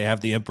Emperor, they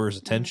have the Emperor's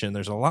attention.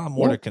 There's a lot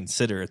more to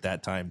consider at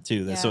that time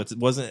too. Yeah. So it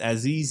wasn't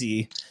as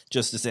easy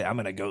just to say, I'm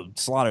going to go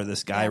slaughter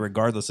this guy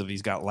regardless if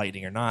he's got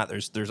lightning or not.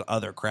 There's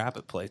other crap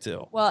at play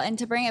too. Well, and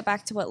to bring it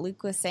back to what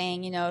Luke was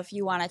saying, you know, if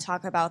you want to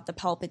talk about the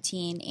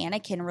Palpatine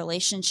Anakin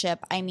relationship,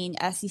 I mean,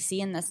 as you see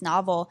in this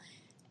novel,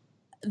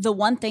 the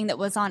one thing that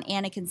was on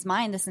Anakin's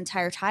mind this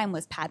entire time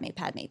was Padme.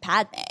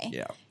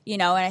 Yeah. You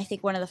know, and I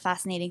think one of the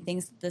fascinating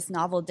things that this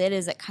novel did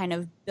is it kind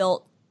of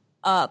built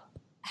up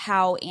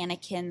how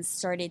Anakin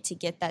started to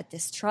get that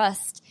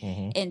distrust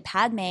in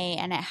Padme,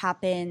 and it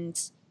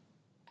happened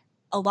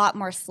a lot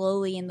more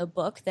slowly in the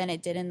book than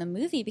it did in the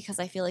movie, because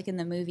I feel like in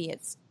the movie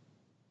it's,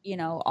 you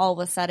know, all of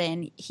a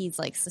sudden he's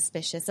like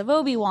suspicious of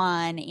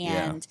Obi-Wan,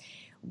 and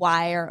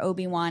why are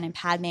Obi-Wan and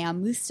Padme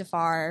on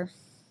Mustafar?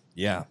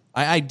 Yeah,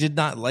 I did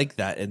not like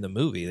that in the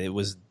movie. It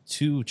was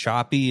too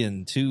choppy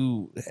and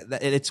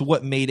it's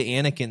what made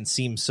Anakin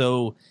seem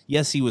so,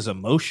 yes, he was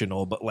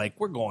emotional, but like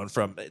we're going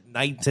from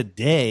night to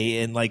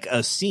day in like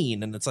a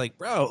scene, and it's like,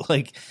 bro,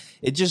 like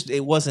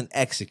it wasn't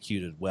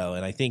executed well.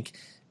 And I think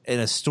in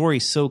a story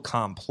so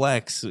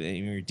complex,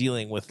 you're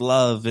dealing with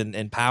love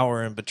and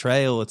power and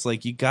betrayal, it's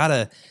like you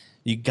gotta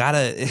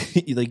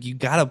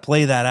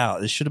play that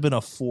out. This should have been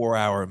a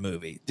 4-hour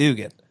movie.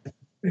 Dugan.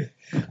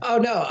 Oh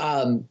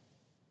no.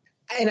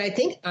 And I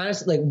think,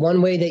 honestly, like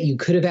one way that you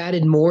could have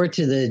added more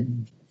to the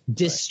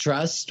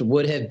distrust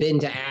would have been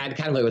to add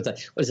kind of like,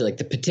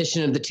 the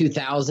petition of the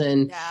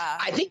 2000. Yeah.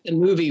 I think the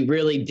movie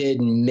really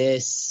did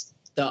miss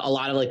a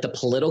lot of like the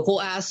political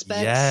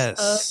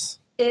aspects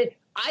of it.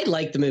 I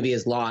like the movie a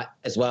lot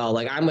as well.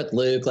 Like I'm with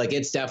Luke. Like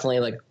it's definitely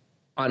like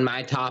on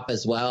my top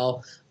as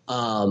well.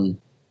 But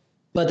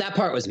that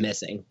part was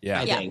missing,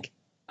 I think,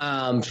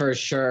 for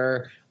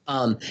sure.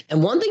 And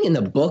one thing in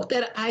the book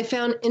that I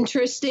found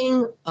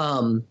interesting,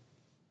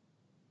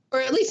 or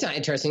at least not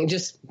interesting,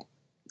 just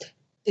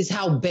is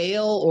how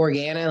Bail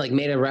Organa like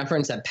made a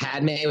reference that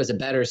Padme was a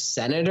better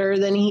senator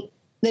than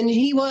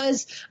he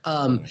was.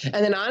 And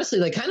then honestly,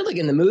 like kind of like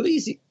in the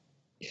movies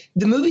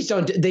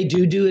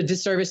do a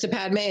disservice to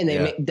Padme,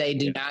 and they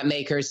do not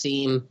make her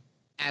seem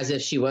as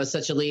if she was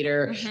such a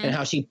leader, and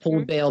how she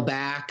pulled Bail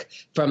back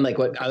from like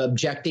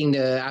objecting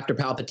to after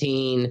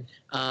Palpatine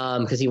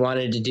because he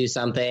wanted to do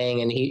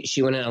something, and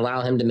she wouldn't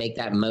allow him to make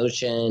that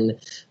motion.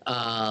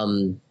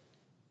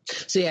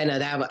 So yeah, no,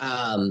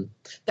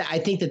 that I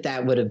think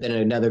that would have been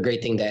another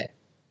great thing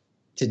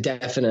to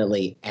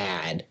definitely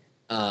add.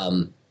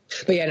 But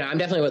yeah, no, I'm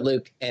definitely with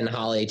Luke and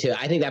Holly too.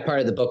 I think that part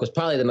of the book was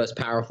probably the most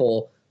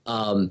powerful.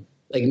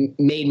 Like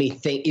made me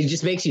think. It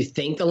just makes you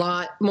think a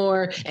lot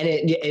more, and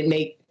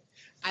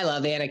I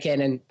love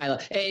Anakin, and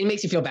it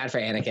makes you feel bad for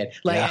Anakin.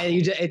 Like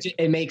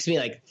it makes me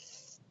like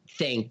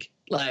think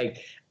like.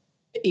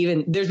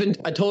 Even there's been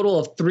a total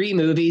of 3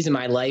 movies in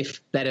my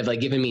life that have like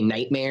given me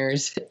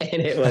nightmares,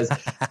 and it was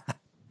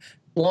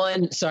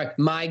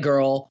My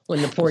Girl,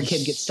 when the poor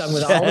kid gets stung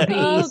with all the bees.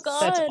 Oh,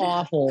 God. That's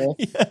awful.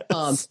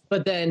 Yes.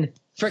 But then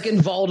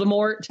frickin'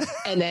 Voldemort,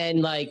 and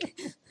then like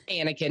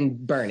Anakin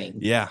burning.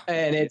 Yeah,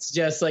 and it's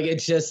just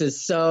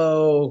is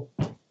so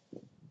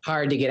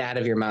hard to get out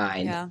of your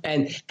mind. Yeah.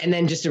 And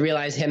then just to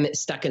realize him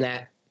stuck in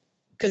that,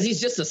 because he's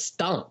just a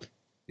stump.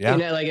 Yeah. You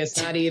know, like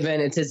it's not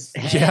even, it's his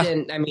head. Yeah.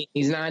 And I mean,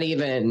 he's not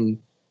even.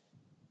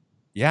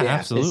 Yeah,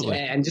 absolutely.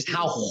 And just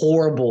how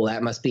horrible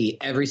that must be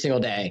every single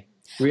day,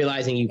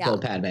 realizing you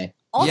killed Padme.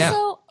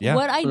 Also, Yeah.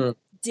 what I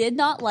did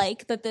not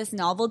like that this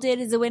novel did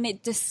is when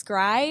it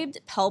described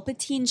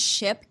Palpatine's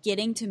ship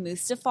getting to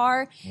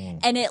Mustafar,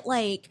 and it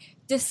like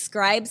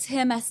describes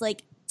him as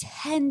like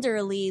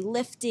tenderly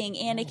lifting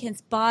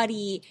Anakin's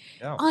body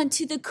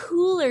onto the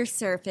cooler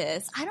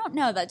surface. I don't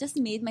know, that just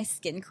made my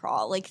skin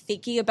crawl, like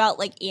thinking about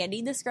like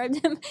Andy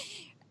described him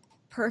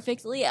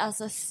perfectly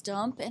as a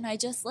stump, and I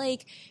just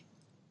like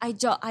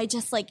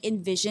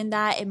envisioned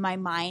that in my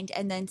mind,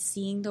 and then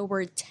seeing the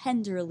word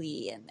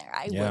tenderly in there,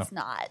 I was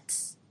not.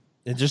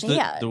 It just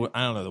I don't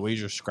know, the way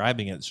you're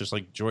describing it, it's just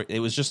like joy. It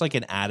was just like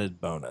an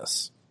added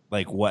bonus,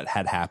 like what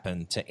had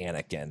happened to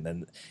Anakin,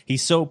 and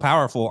he's so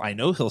powerful. I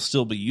know he'll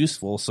still be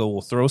useful, so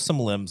we'll throw some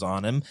limbs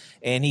on him,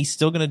 and he's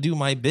still gonna do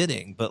my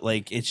bidding. But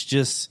like, it's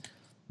just,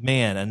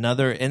 man,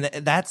 another, and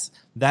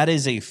that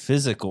is a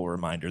physical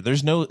reminder.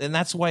 There's no, and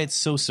that's why it's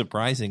so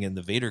surprising in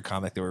the Vader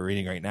comic that we're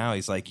reading right now.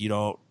 He's like, do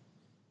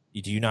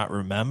you not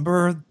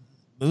remember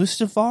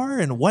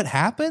Mustafar and what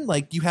happened?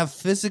 Like, you have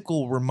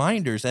physical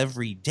reminders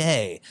every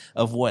day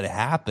of what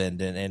happened,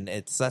 and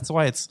that's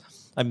why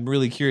I'm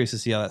really curious to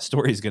see how that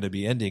story is going to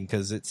be ending,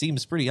 because it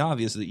seems pretty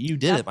obvious that you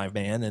did it, my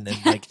man, and then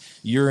like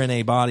you're in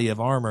a body of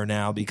armor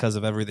now because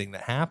of everything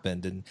that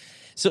happened. And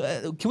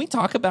so, can we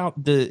talk about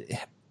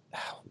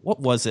what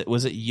was it?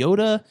 Was it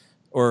Yoda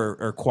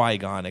or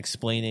Qui-Gon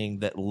explaining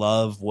that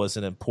love was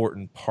an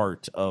important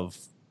part of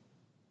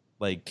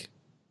like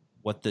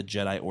what the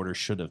Jedi Order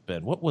should have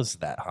been? What was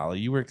that, Holly?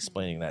 You were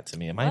explaining that to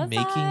me. Am I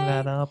making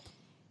that up?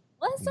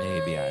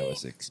 Maybe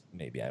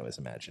I was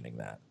imagining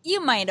that. You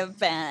might have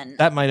been.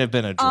 That might have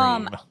been a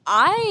dream.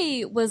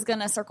 I was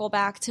gonna circle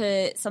back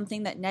to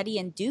something that Nettie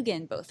and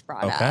Dugan both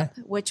brought up,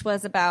 which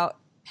was about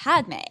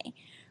Padme,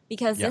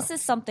 because this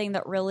is something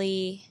that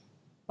really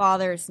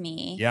bothers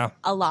me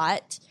a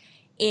lot.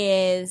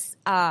 Is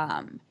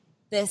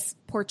this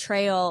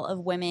portrayal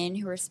of women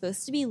who are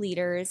supposed to be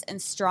leaders and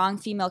strong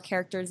female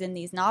characters in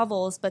these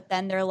novels, but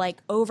then they're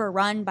like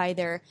overrun by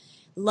their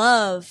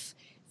love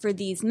for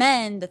these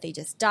men that they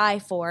just die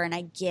for. And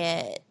I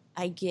get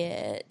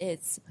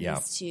it's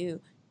supposed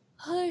to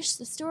push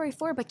the story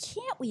forward, but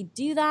can't we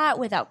do that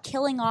without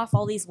killing off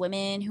all these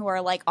women who are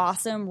like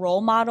awesome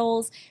role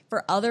models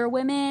for other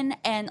women?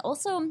 And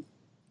also,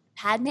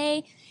 Padme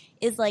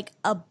is like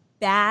a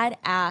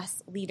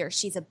badass leader.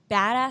 She's a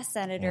badass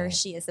senator.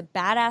 She is a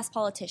badass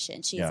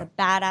politician. She is a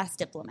badass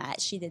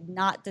diplomat. She did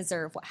not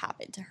deserve what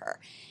happened to her.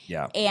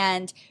 Yeah.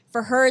 And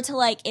for her to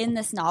like, in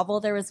this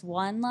novel, there was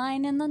one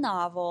line in the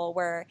novel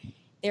where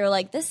they were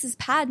like, this is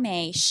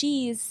Padme.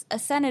 She's a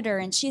senator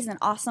and she's an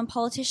awesome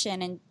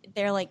politician. And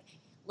they're like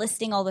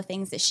listing all the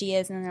things that she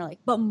is. And they're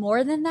like, but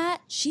more than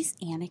that, she's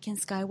Anakin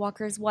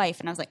Skywalker's wife.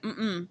 And I was like,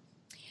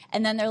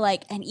 And then they're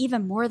like, and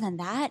even more than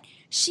that,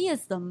 she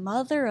is the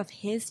mother of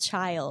his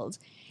child.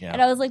 Yeah.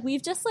 And I was like,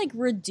 we've just like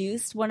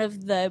reduced one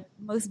of the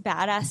most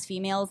badass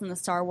females in the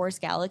Star Wars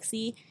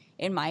galaxy,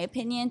 in my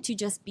opinion, to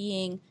just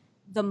being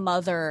the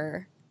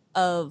mother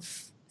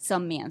of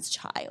some man's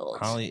child.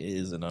 Holly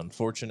is an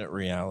unfortunate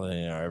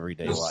reality in our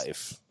everyday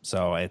life.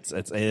 So it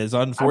is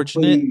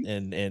unfortunate,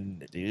 and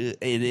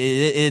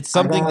it's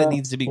something that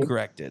needs to be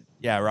corrected.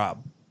 Yeah,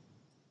 Rob.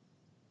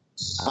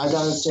 I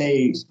gotta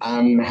say,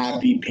 I'm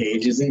happy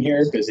Paige isn't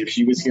here, because if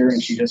she was here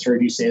and she just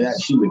heard you say that,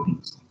 she would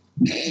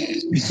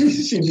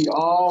she'd be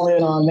all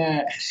in on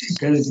that,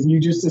 because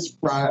you just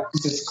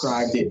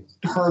described it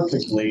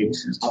perfectly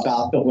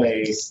about the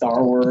way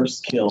Star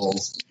Wars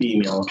kills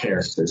female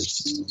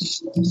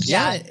characters.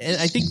 Yeah,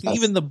 and I think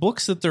even the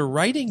books that they're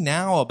writing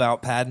now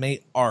about Padme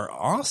are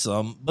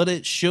awesome, but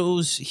it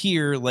shows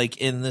here, like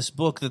in this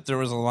book, that there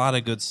was a lot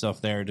of good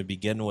stuff there to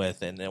begin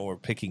with, and then we're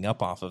picking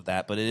up off of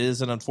that. But it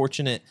is an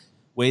unfortunate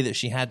way that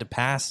she had to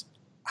pass.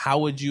 How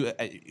would you?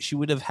 She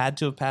would have had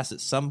to have passed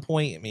at some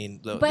point. I mean,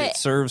 it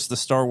serves the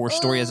Star Wars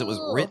story as it was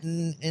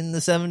written in the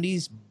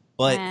 70s,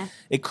 but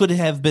it could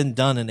have been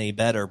done in a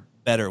better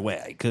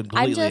way. I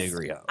completely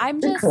agree.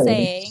 I'm just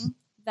saying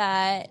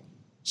that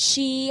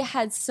she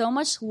had so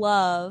much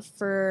love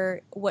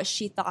for what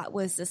she thought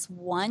was this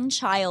one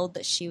child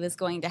that she was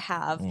going to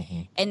have,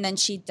 and then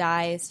she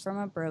dies from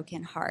a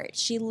broken heart.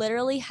 She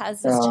literally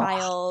has this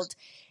child.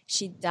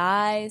 She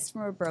dies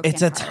from a broken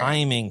heart. It's a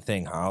timing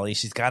thing, Holly.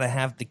 She's got to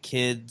have the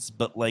kids,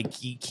 but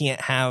like you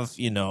can't have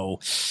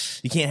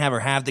her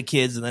have the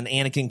kids and then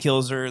Anakin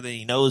kills her. Then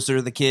he knows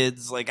they're the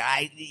kids. Like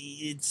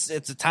it's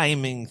a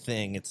timing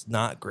thing. It's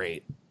not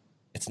great.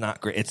 It's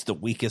not great. It's the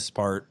weakest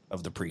part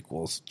of the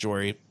prequels.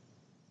 Jory.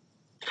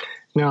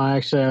 No,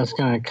 actually, I was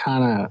going to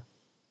kind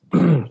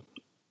of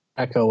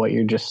echo what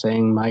you're just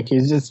saying, Mike.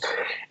 It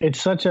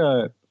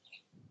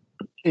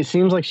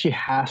seems like she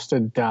has to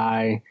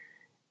die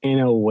in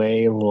a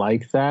way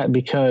like that,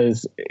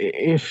 because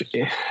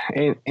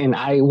and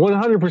I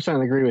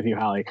 100% agree with you,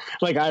 Holly.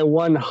 Like I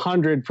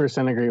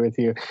 100% agree with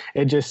you.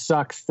 It just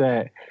sucks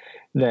that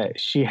that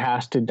she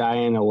has to die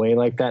in a way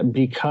like that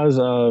because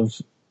of,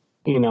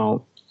 you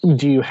know,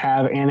 do you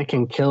have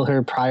Anakin kill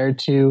her prior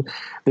to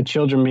the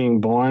children being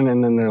born,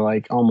 and then they're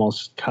like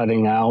almost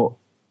cutting out,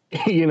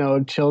 you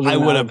know, children? I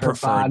would have out of her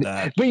preferred body.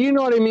 that. But you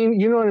know what I mean?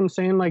 You know what I'm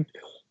saying?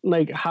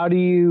 Like how do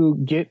you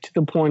get to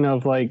the point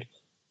of like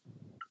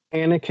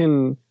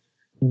Anakin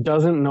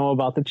doesn't know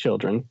about the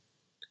children,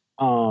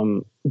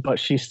 but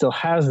she still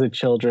has the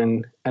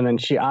children, and then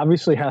she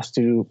obviously has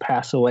to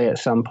pass away at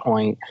some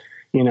point,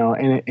 you know,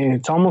 and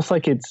it's almost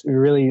like it's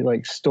really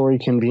like story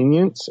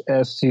convenience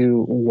as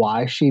to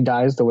why she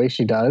dies the way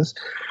she does,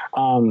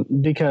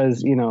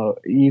 because, you know,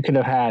 you could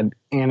have had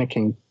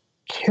Anakin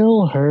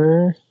kill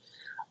her,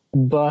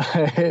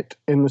 but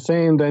in the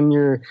same, then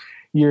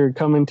you're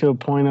coming to a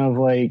point of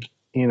like,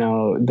 you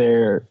know,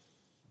 they're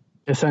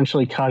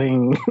essentially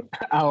cutting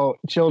out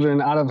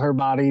children out of her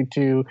body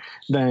to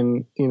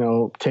then, you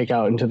know, take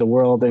out into the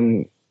world,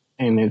 and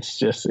it's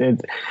just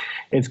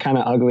it's kind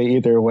of ugly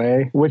either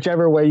way,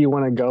 whichever way you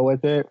want to go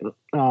with it.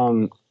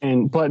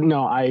 But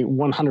no, I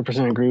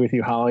 100% agree with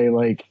you, Holly.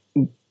 Like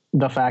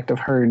the fact of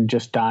her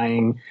just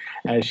dying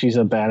as she's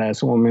a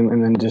badass woman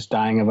and then just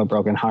dying of a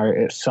broken heart,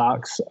 it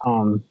sucks.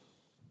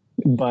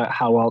 But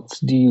how else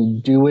do you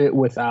do it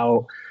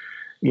without,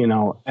 you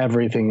know,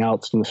 everything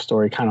else in the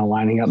story kind of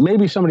lining up?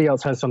 Maybe somebody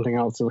else has something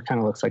else that kind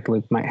of looks like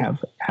Luke might have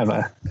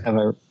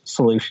a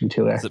solution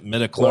to it. Is it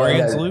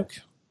midichlorians, Luke?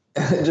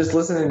 Just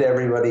listening to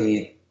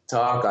everybody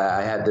talk,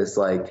 I had this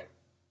like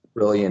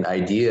brilliant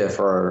idea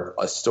for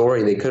a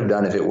story they could have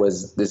done if it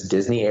was this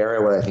Disney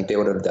era, what I think they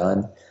would have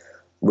done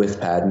with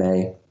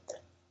Padme.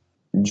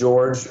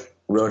 George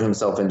wrote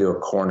himself into a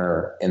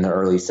corner in the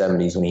early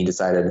 70s when he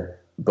decided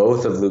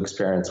both of Luke's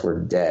parents were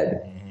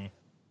dead. Mm-hmm.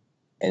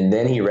 And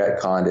then he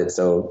retconned it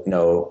so,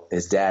 no,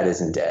 his dad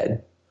isn't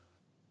dead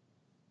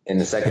in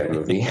the second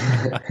movie.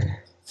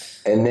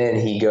 And then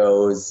he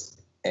goes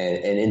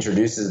and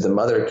introduces the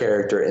mother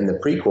character in the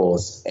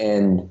prequels.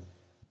 And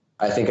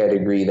I think I'd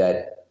agree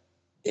that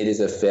it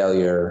is a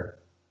failure.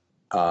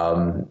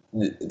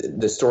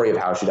 The story of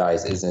how she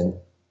dies isn't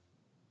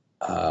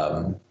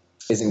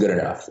good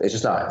enough. It's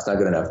just not. It's not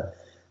good enough.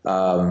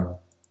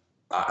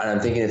 And I'm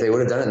thinking if they would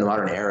have done it in the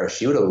modern era,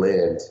 she would have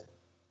lived,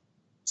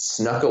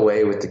 snuck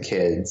away with the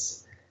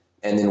kids,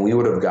 and then we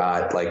would have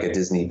got like a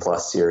Disney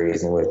Plus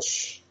series in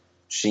which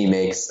she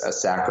makes a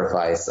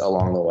sacrifice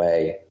along the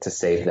way to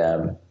save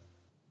them,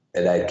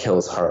 and that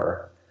kills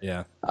her.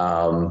 Yeah.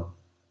 And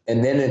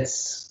then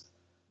it's,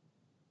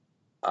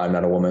 I'm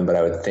not a woman, but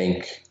I would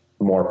think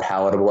more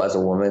palatable as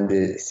a woman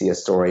to see a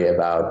story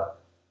about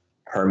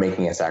her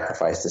making a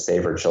sacrifice to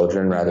save her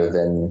children rather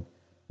than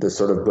the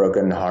sort of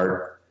broken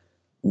heart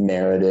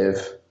narrative.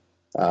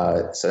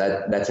 So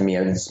that to me,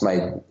 it's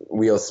my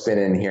wheels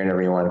spinning hearing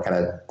everyone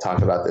kind of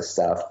talk about this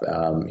stuff.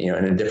 You know,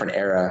 in a different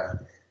era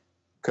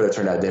could have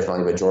turned out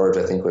differently, but George,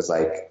 I think, was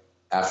like,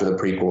 after the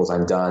prequels,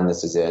 I'm done.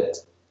 This is it.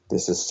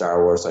 This is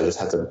Star Wars. So I just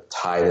have to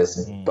tie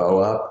this bow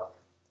up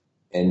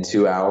in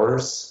 2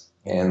 hours.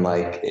 And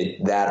like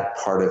that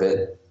part of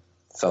it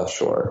fell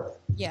short.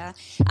 Yeah.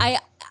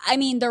 I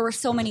mean, there were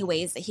so many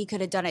ways that he could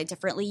have done it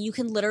differently. You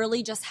can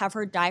literally just have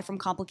her die from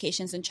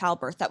complications in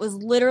childbirth. That was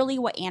literally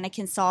what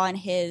Anakin saw in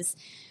his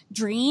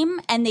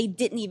dream, and they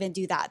didn't even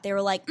do that. They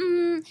were like,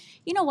 you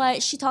know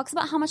what? She talks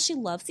about how much she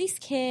loves these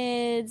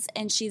kids,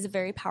 and she's a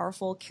very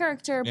powerful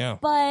character,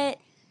 but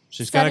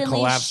she's got a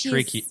collapsed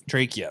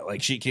trachea.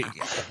 Like she can't,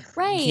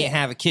 right. You can't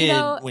have a kid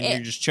when you're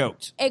just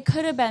choked. It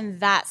could have been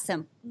that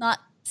simple. Not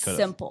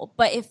simple,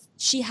 but if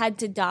she had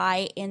to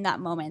die in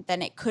that moment,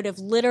 then it could have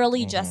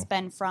literally just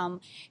been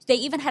from, they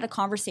even had a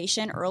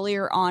conversation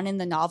earlier on in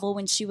the novel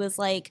when she was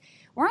like,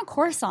 we're on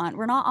Coruscant,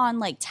 we're not on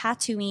like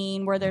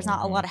Tatooine where there's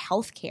not a lot of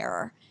health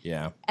care.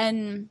 Yeah.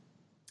 And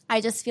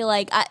I just feel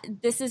like,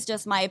 this is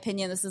just my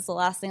opinion, this is the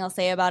last thing I'll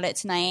say about it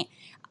tonight.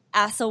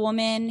 As a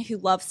woman who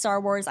loves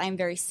Star Wars, I'm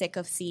very sick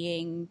of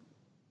seeing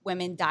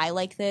women die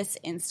like this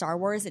in Star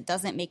Wars. It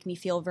doesn't make me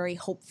feel very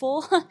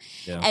hopeful.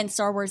 And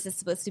Star Wars is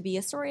supposed to be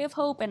a story of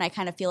hope, and I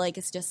kind of feel like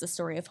it's just a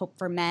story of hope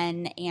for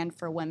men and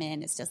for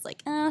women. It's just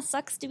like,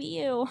 sucks to be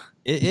you.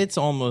 It's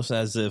almost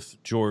as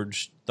if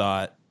George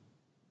thought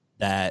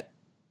that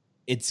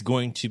it's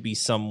going to be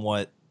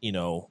somewhat, you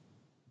know,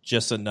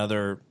 just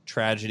another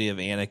tragedy of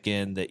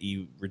Anakin, that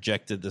you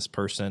rejected this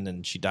person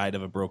and she died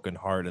of a broken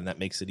heart, and that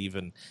makes it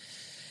even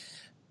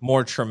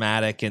more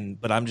traumatic.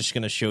 But I'm just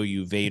going to show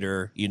you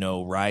Vader, you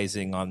know,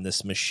 rising on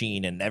this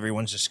machine, and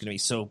everyone's just going to be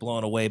so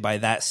blown away by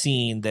that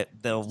scene that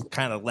they'll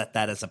kind of let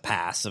that as a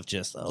pass of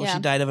just, she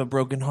died of a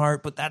broken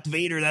heart, but that's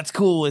Vader, that's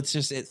cool. It's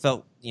just, it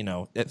felt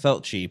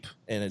cheap,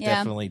 and it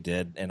definitely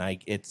did. And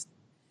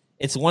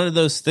it's one of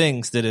those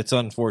things that it's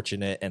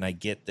unfortunate, and I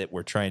get that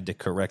we're trying to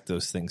correct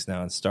those things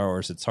now in Star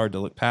Wars. It's hard to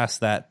look past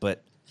that,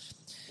 but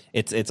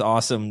it's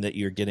awesome that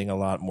you're getting a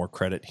lot more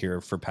credit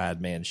here for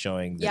Padme and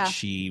showing that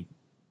she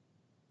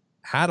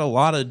had a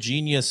lot of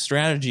genius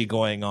strategy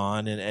going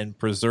on and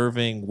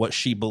preserving what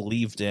she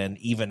believed in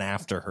even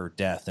after her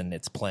death, and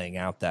it's playing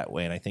out that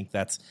way. And I think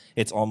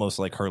it's almost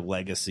like her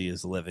legacy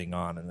is living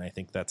on, and I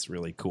think that's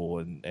really cool,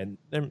 and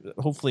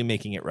hopefully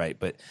making it right.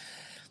 But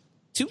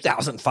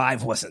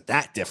 2005 wasn't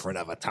that different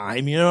of a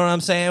time, you know what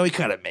I'm saying? We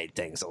could have made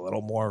things a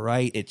little more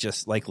right. It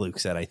just, like Luke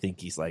said, I think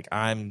he's like,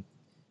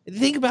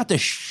 think about the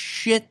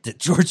shit that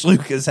George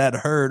Lucas had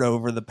heard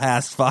over the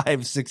past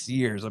 5-6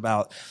 years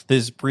about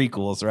his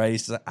prequels, right? He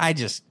said,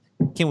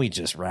 can we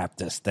just wrap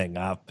this thing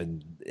up,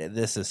 and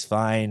this is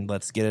fine.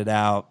 Let's get it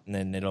out, and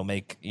then it'll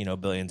make,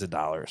 billions of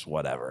dollars,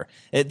 whatever.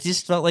 It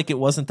just felt like it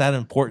wasn't that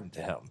important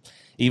to him,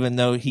 even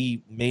though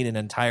he made an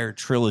entire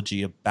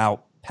trilogy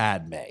about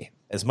Padme.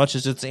 As much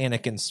as it's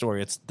Anakin's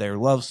story, it's their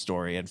love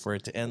story, and for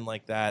it to end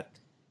like that,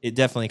 it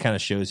definitely kind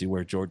of shows you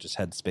where George's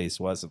headspace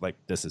was. Like,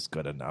 this is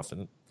good enough,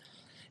 and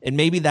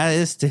maybe that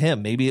is to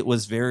him. Maybe it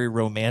was very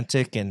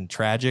romantic and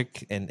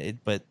tragic,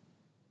 but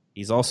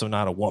he's also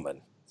not a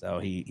woman. So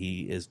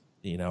he is,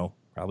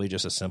 probably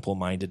just a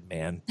simple-minded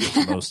man,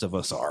 as most of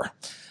us are.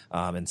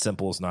 And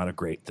simple is not a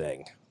great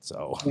thing.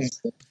 So,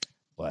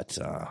 but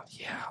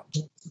yeah.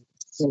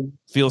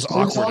 Feels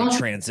awkward to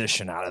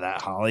transition out of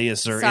that, Holly.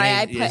 Is there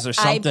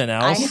something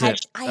else?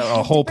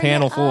 A whole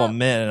panel full of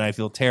men, and I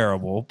feel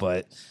terrible,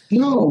 but...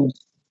 No,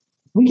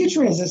 we can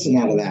transition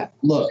out of that.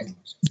 Look,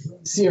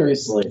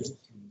 seriously.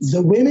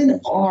 The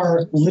women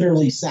are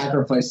literally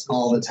sacrificed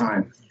all the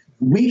time.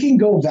 We can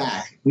go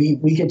back.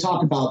 We can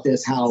talk about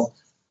this, how,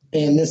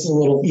 and this is a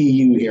little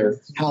EU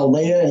here, how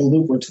Leia and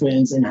Luke were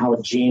twins and how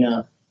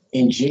Jaina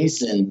and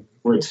Jason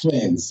were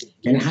twins,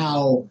 and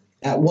how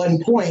at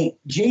one point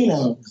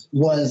Jaina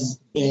was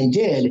and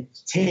did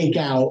take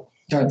out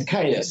Darth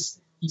Caedus.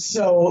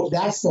 So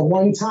that's the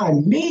one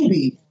time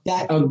maybe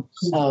that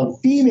a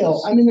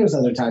female, I mean there's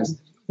other times,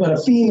 but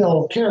a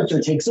female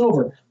character takes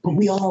over. But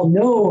we all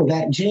know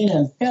that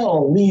Jaina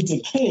fell lead to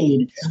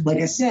Cade, like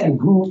I said,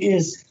 who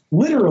is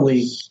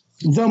literally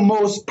the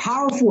most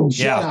powerful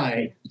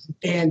Jedi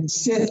and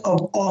Sith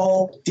of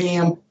all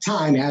damn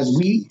time, as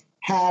we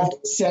have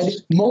said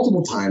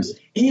multiple times.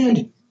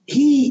 And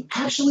he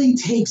actually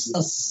takes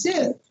a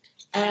Sith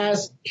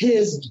as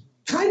his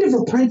kind of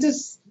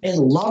apprentice and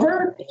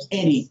lover,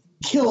 and he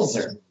kills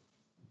her.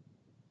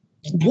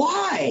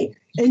 Why?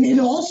 And it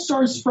all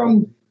starts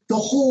from the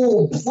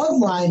whole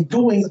bloodline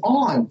going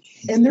on,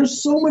 and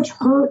there's so much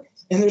hurt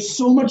and there's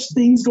so much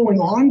things going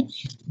on.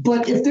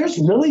 But if there's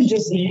really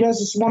just, you guys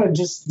just want to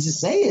just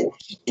say it,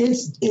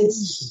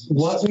 it's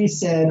what we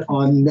said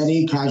on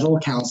many casual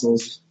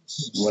councils,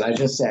 what I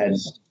just said,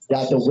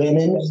 that the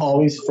women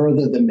always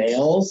further the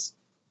males.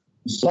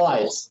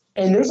 But,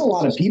 and there's a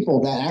lot of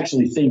people that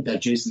actually think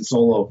that Jason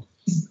Solo,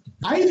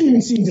 I've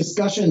even seen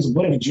discussions,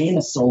 what if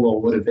Jaina Solo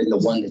would have been the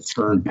one that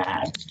turned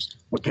bad?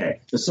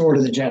 Okay, the Sword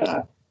of the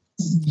Jedi.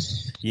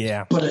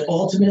 Yeah. But it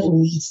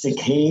ultimately leads to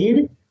Cade,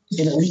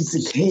 and it leads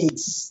to Cade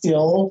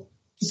still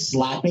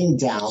slapping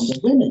down the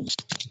women.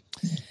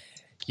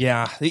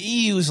 Yeah, the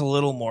EU is a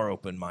little more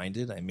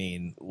open-minded. I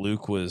mean,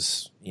 Luke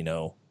was,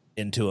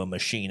 into a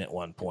machine at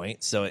one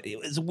point, so it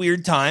was a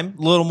weird time.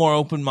 A little more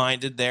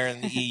open-minded there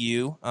in the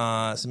EU.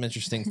 Some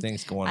interesting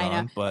things going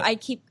on. But I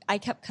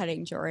kept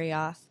cutting Jory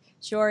off.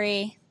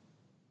 Jory.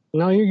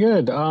 No, you're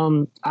good.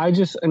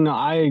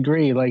 I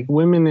agree. Like,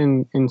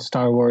 women in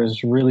Star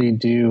Wars really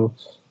do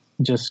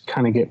just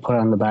kind of get put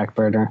on the back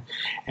burner.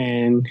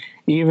 And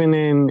even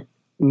in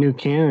new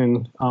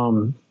canon,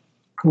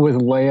 with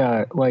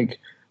Leia, like,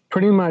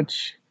 pretty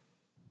much,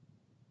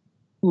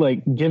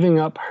 like, giving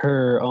up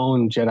her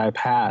own Jedi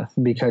path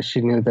because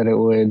she knew that it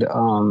would,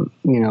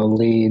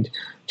 lead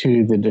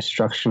to the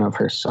destruction of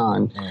her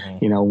son.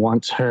 Mm-hmm.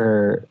 Once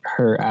her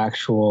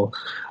actual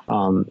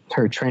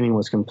her training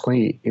was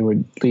complete, it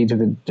would lead to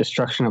the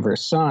destruction of her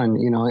son.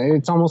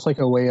 It's almost like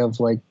a way of,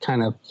 like,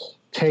 kind of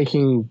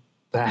taking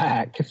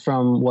back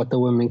from what the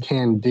women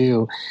can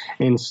do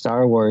in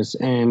Star Wars.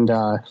 And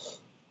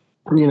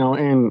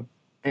and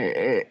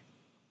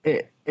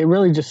it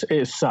really just,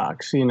 it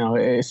sucks.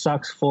 It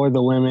sucks for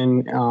the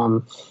women.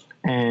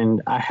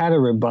 And I had a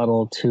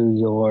rebuttal to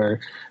your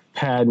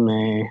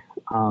Padme,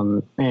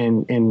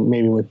 and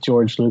maybe with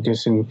George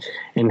Lucas and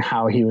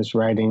how he was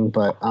writing,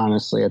 but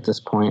honestly, at this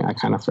point, I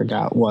kind of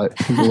forgot what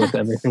with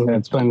everything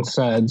that's been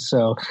said.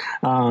 So,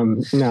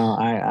 no,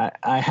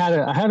 I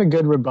had a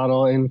good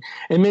rebuttal, and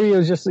maybe it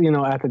was just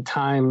at the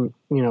time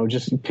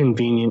just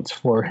convenience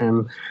for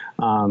him.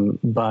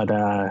 But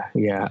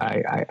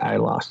I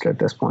lost it at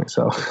this point.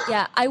 So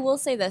yeah, I will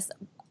say this: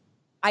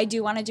 I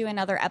do want to do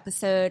another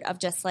episode of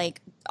just,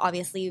 like,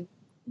 obviously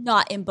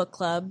not in book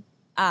club.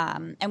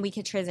 And we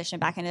could transition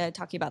back into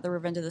talking about the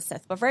Revenge of the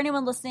Sith. But for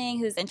anyone listening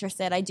who's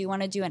interested, I do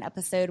want to do an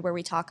episode where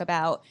we talk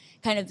about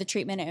kind of the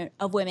treatment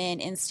of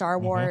women in Star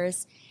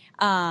Wars,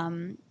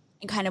 and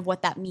kind of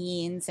what that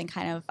means, and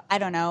kind of, I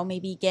don't know,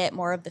 maybe get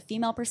more of the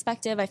female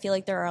perspective. I feel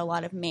like there are a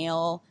lot of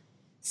male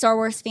Star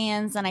Wars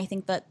fans, and I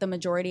think that the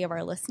majority of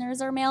our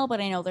listeners are male, but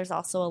I know there's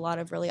also a lot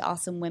of really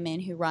awesome women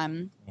who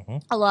run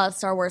a lot of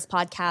Star Wars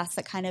podcasts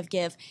that kind of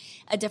give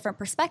a different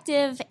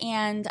perspective,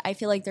 and I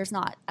feel like there's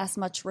not as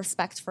much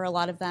respect for a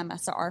lot of them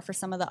as there are for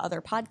some of the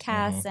other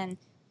podcasts, and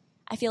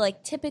I feel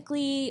like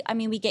typically, I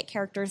mean, we get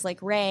characters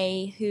like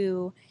Rey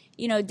who,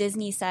 you know,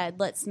 Disney said,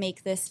 let's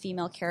make this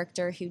female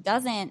character who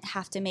doesn't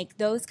have to make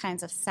those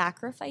kinds of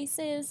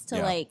sacrifices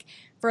to like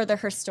further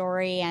her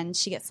story. And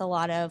she gets a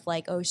lot of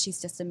like, oh, she's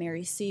just a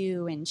Mary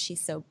Sue and she's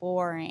so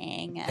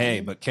boring. And hey,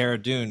 but Cara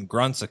Dune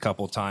grunts a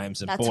couple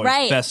times, and That's boy,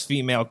 right. best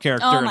female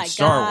character Oh in my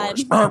Star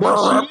God.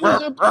 Wars.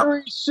 She's a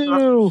Mary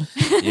Sue.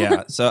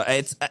 Yeah, so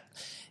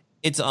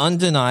it's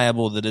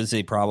undeniable that it is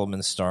a problem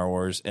in Star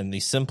Wars, and the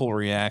simple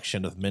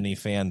reaction of many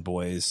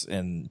fanboys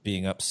and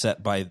being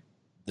upset by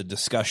the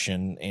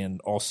discussion and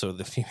also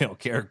the female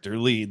character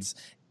leads,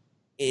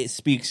 it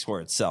speaks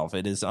for itself.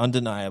 It is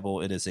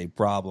undeniable. It is a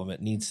problem.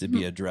 It needs to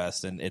be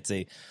addressed, and it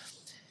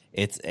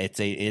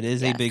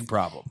is a big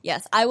problem.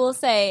 Yes, I will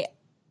say,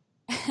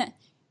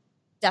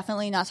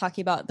 definitely not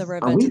talking about the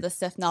Revenge of the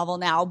Sith novel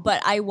now,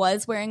 but I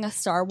was wearing a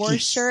Star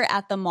Wars shirt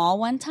at the mall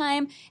one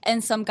time,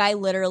 and some guy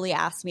literally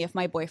asked me if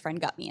my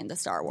boyfriend got me into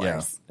Star Wars.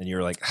 Yeah, and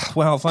you're like,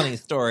 well, funny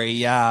story,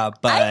 yeah,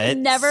 but I've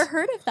never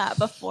heard of that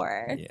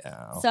before.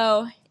 Yeah,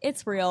 so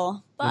it's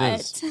real,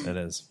 but it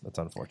is. That's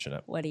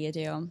unfortunate. What do you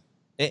do?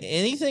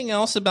 Anything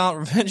else about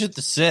Revenge of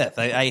the Sith?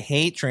 I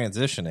hate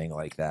transitioning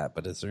like that,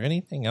 but is there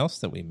anything else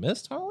that we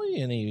missed, Holly?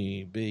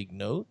 Any big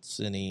notes?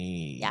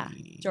 Yeah,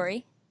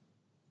 Jory?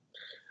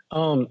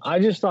 I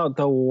just thought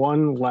the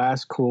one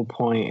last cool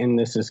point, and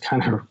this is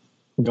kind of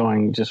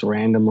going just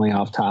randomly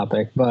off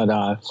topic,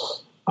 but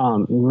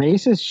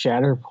Mace's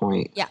Shatter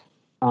Point. Yeah.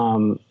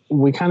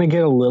 We kind of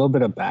get a little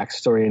bit of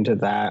backstory into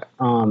that,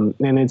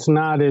 and it's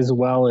not as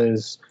well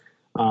as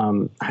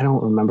I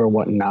don't remember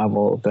what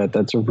novel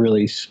that's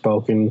really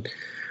spoken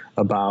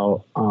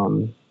about,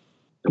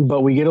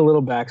 but we get a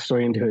little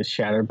backstory into his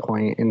Shatter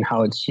Point and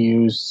how it's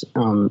used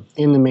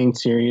in the main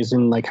series,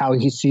 and like how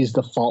he sees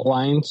the fault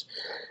lines.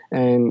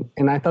 And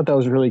I thought that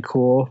was really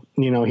cool.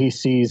 You know, he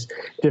sees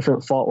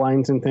different fault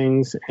lines and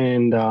things,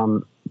 and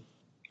how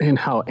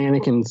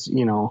Anakin's,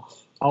 you know,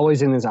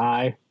 always in his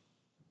eye,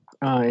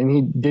 and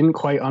he didn't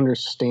quite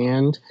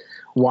understand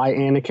why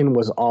Anakin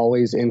was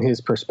always in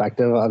his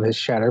perspective of his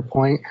Shatter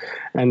Point,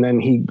 and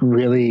then he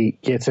really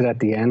gets it at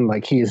the end.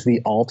 Like, he is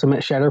the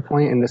ultimate Shatter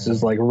Point, and this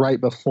is like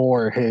right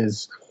before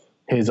his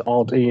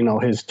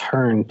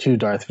turn to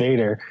Darth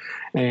Vader,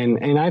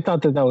 and I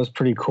thought that was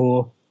pretty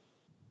cool.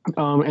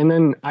 And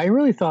then I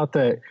really thought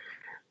that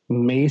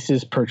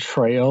Mace's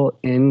portrayal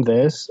in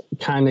this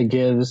kind of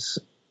gives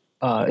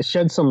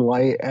shed some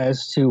light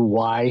as to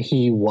why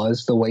he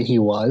was the way he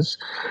was.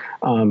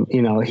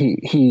 You know,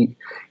 he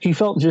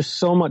felt just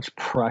so much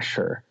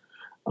pressure,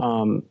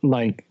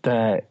 like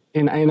that,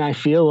 and I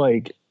feel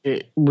like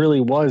it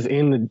really was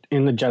in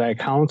the Jedi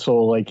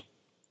Council. Like,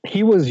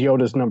 he was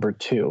Yoda's number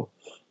 2,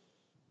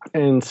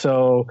 and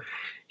so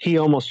he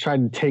almost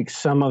tried to take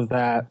some of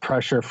that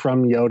pressure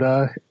from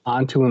Yoda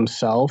onto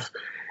himself.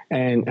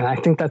 And I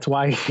think that's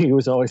why he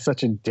was always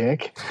such a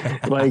dick.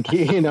 Like,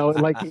 you know,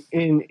 like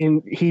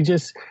he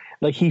just,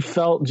 like, he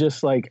felt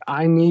just like,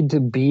 I need to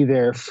be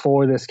there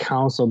for this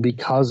council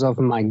because of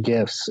my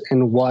gifts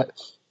and what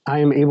I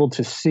am able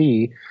to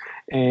see.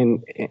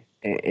 And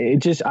it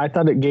just, I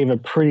thought it gave a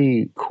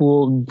pretty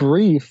cool,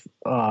 brief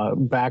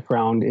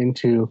background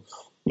into,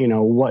 you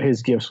know, what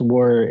his gifts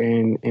were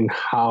and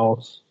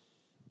how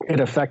it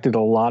affected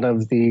a lot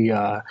of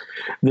the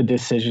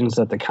decisions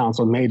that the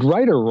council made,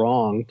 right or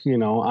wrong. You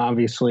know,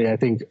 obviously, I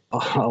think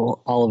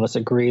all of us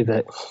agree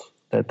that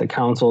the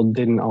council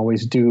didn't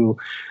always do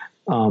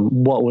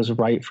what was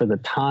right for the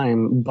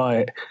time,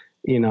 but,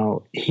 you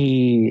know,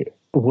 he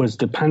was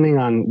depending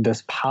on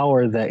this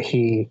power that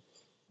he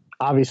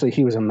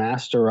was a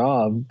master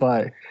of,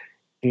 but,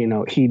 you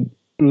know, he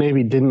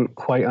maybe didn't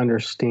quite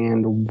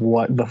understand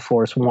what the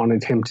Force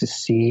wanted him to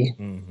see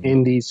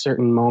in these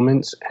certain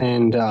moments.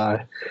 And,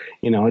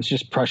 you know, it's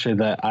just pressure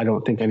that I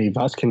don't think any of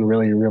us can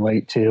really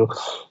relate to.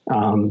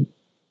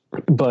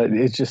 But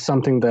it's just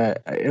something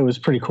that it was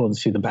pretty cool to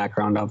see the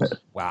background of it.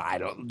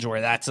 Wow,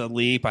 Jory, that's a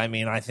leap. I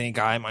mean, I think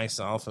I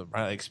myself have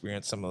probably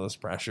experienced some of those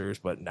pressures,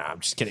 but no, I'm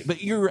just kidding.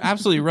 But you're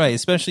absolutely right.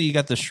 Especially you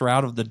got the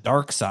shroud of the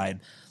dark side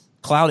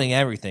clouding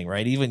everything,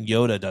 right? Even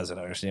Yoda doesn't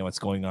understand what's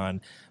going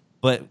on.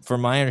 But from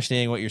my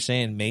understanding, what you're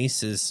saying,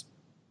 Mace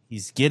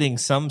he's getting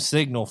some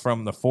signal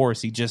from the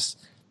Force. He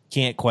just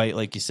can't quite,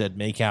 like you said,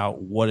 make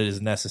out what it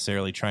is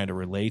necessarily trying to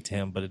relay to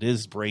him, but it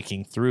is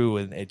breaking through,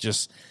 and it's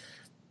just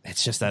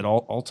that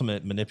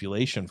ultimate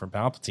manipulation from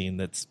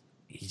Palpatine.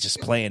 He's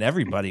just playing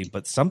everybody,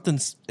 but it's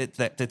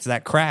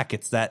that crack,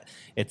 it's that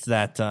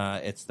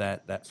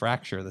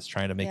fracture that's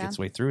trying to make its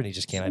way through, and he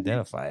just can't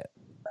identify it.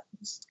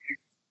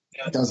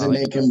 Doesn't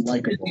make him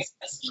likable.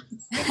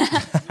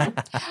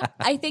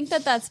 I think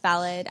that's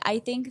valid. I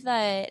think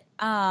that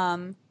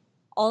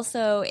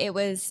also it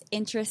was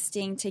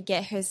interesting to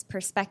get his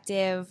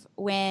perspective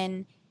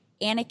when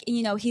Anakin,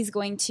 you know, he's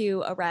going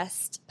to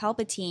arrest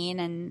Palpatine,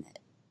 and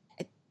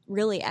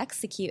really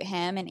execute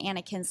him. And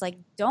Anakin's like,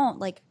 don't,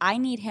 like, I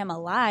need him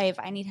alive.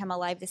 I need him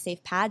alive to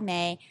save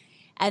Padme.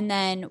 And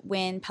then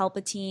when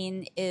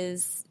Palpatine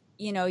is,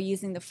 you know,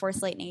 using the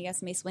Force lightning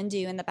against Mace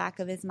Windu, in the back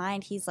of his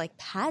mind, he's like,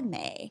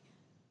 Padme,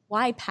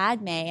 why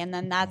Padme? And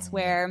then that's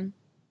where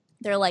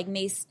they're like,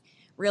 Mace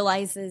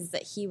realizes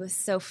that he was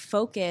so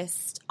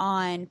focused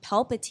on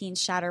Palpatine's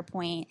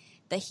Shatterpoint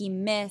that he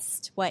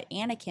missed what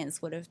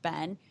Anakin's would have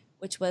been,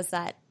 which was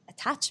that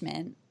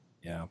attachment.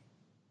 Yeah.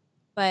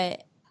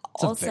 But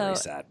it's also, a very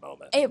sad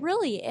moment. It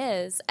really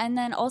is. And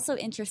then also,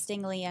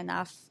 interestingly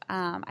enough,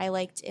 I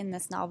liked in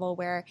this novel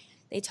where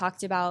they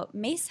talked about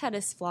Mace had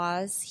his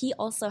flaws. He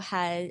also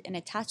had an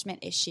attachment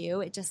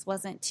issue. It just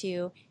wasn't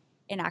to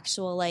an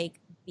actual, like,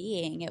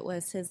 being. It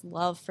was his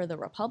love for the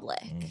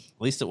Republic.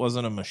 At least it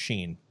wasn't a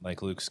machine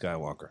like Luke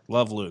Skywalker.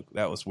 Love Luke.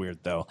 That was weird,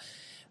 though.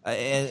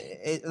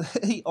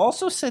 He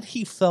also said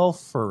he fell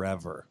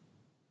forever.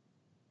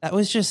 That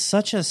was just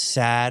such a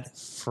sad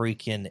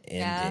freaking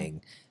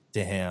ending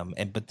to him.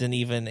 But then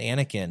even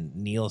Anakin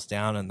kneels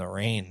down in the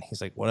rain.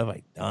 He's like, what have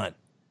I done?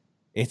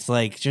 It's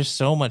like just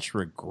so much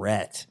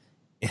regret.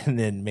 And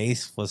then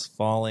Mace was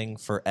falling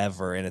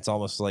forever. And it's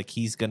almost like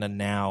he's going to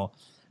now,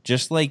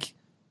 just like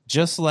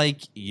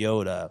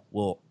Yoda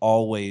will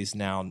always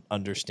now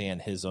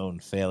understand his own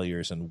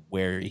failures and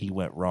where he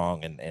went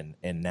wrong.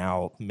 And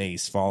now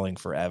Mace falling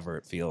forever,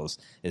 it feels,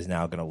 is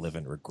now going to live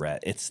in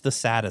regret. It's the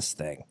saddest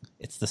thing.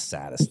 It's the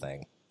saddest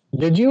thing.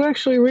 Did you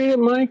actually read it,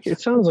 Mike?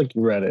 It sounds like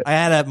you read it. I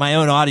had my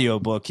own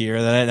audiobook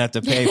here that I didn't have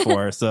to pay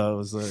for, so it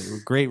was a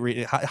great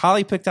read.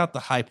 Holly picked out the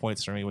high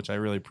points for me, which I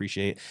really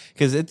appreciate,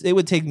 because it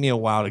would take me a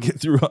while to get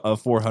through a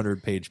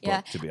 400-page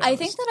book, to be honest. I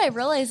think that I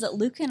realized that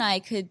Luke and I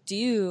could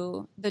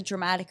do the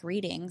dramatic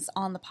readings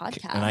on the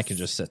podcast. And I can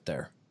just sit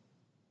there.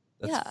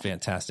 That's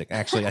fantastic.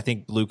 Actually, I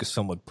think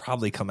Lucasfilm would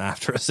probably come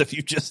after us if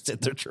you just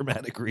did their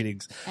dramatic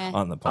readings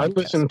on the podcast. I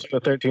listened to a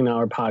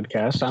 13-hour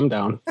podcast. I'm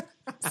down.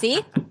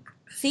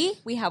 See,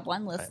 we have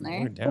one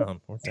listener. We're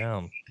down.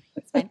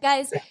 It's fine.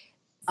 Guys.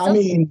 I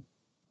mean,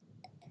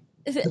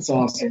 it's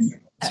awesome.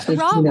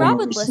 Rob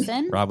would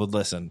listen. Rob would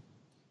listen.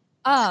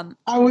 I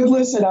would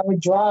listen. I would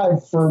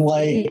drive for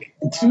like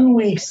 2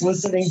 weeks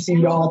listening to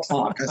y'all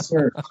talk. I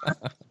swear.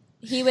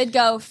 He would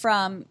go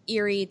from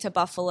Erie to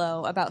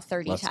Buffalo about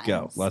 30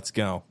 times. Let's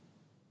go.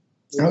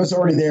 I was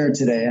already there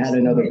today. I had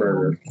another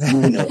burger. I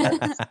know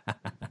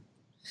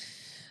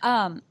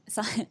that.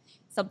 So,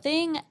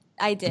 something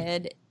I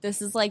did,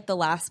 this is like the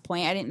last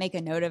point. I didn't make a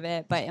note of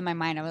it, but in my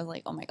mind I was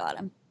like, oh my God,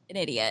 I'm an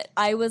idiot.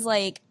 I was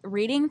like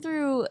reading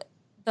through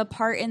the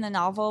part in the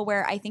novel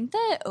where I think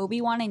that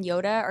Obi-Wan and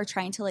Yoda are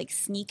trying to like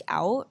sneak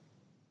out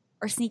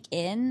or sneak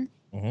in,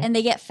 and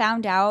they get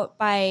found out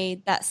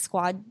by that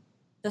squad,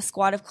 the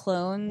squad of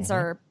clones,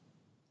 or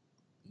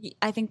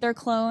I think they're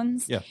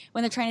clones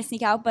when they're trying to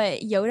sneak out. But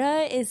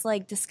Yoda is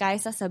like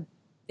disguised as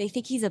they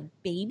think he's a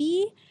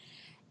baby.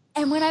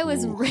 And when I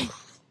was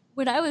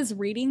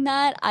reading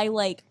that, I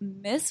like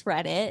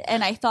misread it,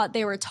 and I thought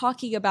they were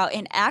talking about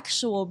an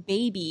actual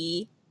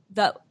baby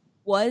that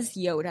was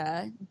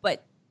Yoda,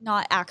 but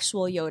not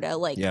actual Yoda,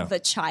 like the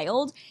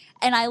child.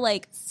 And I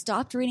like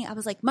stopped reading. I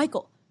was like,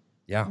 Michael,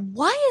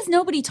 why is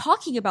nobody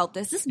talking about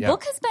this? This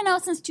book has been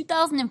out since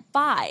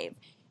 2005.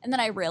 And then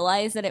I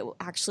realized that it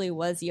actually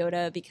was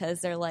Yoda,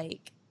 because they're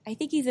like, I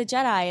think he's a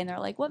Jedi. And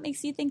they're like, what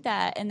makes you think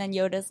that? And then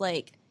Yoda's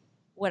like,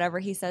 whatever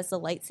he says, the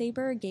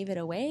lightsaber gave it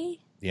away.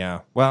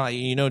 Yeah. Well,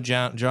 you know,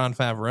 John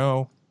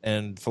Favreau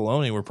and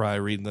Filoni were probably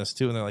reading this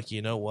too, and they're like,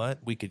 you know what?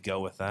 We could go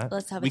with that.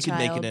 Let's have we could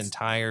make an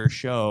entire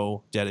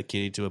show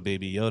dedicated to a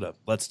baby Yoda.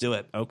 Let's do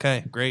it.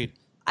 Okay, great.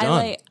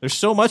 Done. There's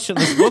so much in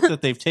this book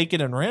that they've taken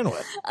and ran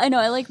with. I know.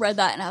 I like read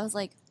that, and I was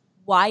like,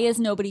 why is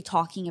nobody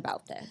talking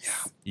about this?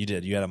 Yeah, you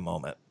did. You had a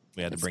moment.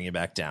 We had to bring you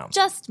back down.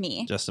 Just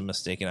me. Just a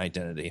mistaken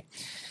identity.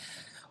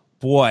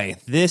 Boy,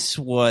 this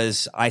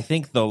was, I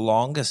think, the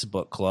longest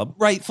book club.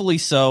 Rightfully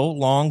so.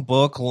 Long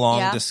book,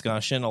 long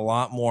discussion. A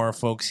lot more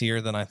folks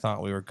here than I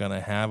thought we were going to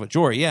have. But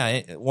Jory,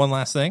 one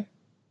last thing.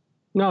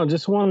 No,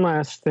 just one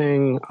last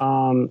thing.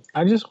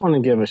 I just want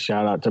to give a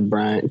shout out to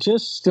Brent.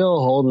 Just still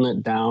holding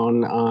it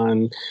down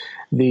on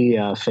the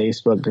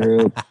Facebook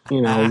group.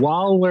 You know,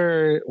 while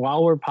we're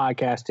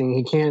podcasting,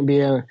 he can't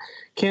be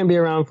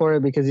around for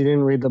it because he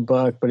didn't read the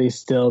book, but he's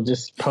still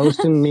just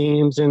posting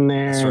memes in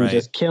there and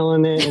just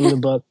killing it in the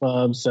book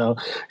club. So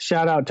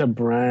shout out to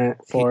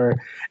Brent for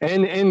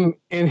and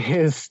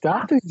his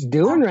stuff he's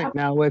doing right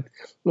now with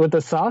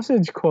the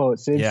sausage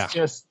quotes.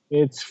 It's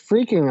it's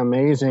freaking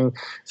amazing.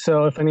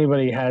 So if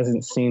anybody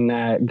hasn't seen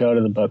that, go to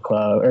the book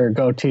club, or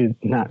go to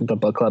not the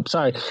book club.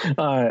 Sorry,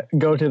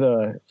 go to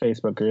the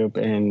Facebook group,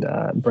 and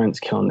Brent's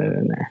killing it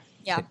in there.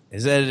 Yeah.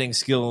 His editing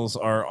skills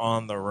are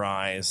on the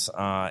rise.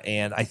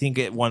 And I think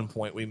at one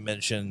point we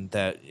mentioned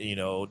that,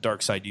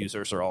 dark side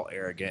users are all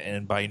arrogant.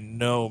 And by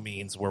no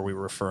means were we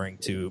referring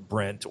to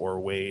Brent or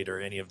Wade or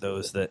any of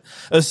those that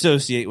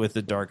associate with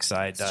the dark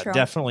side.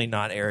 Definitely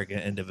not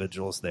arrogant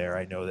individuals there.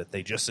 I know that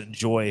they just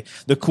enjoy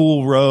the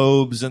cool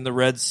robes and the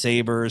red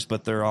sabers,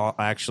 but they're all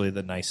actually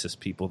the nicest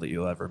people that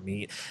you'll ever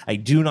meet. I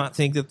do not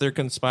think that they're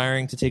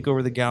conspiring to take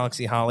over the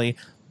galaxy, Holly.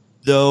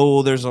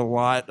 Though there's a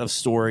lot of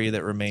story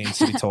that remains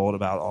to be told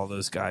about all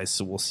those guys,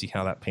 so we'll see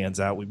how that pans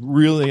out. We've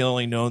really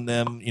only known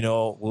them, a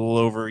little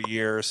over a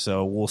year,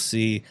 so we'll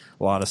see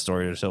a lot of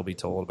stories that'll be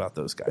told about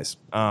those guys.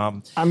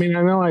 I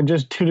know I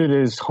just tooted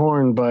his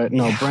horn, but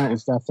no, Brent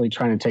is definitely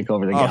trying to take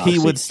over the galaxy. He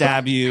would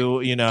stab you,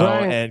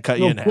 Brent, and cut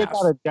you in half.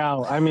 Without a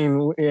doubt. I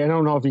mean, I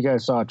don't know if you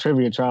guys saw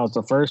Trivia Trials,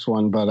 the first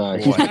one, but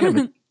he's kind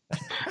of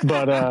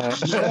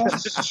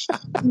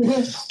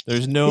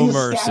there's no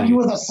mercy. You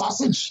with a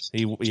sausage.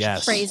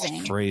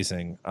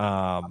 Phrasing.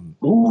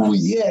 Oh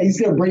yeah, he's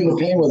gonna bring the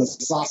pain with a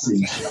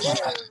sausage.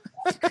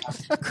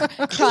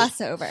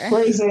 Crossover.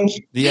 Phrasing.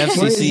 The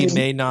FCC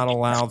may not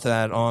allow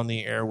that on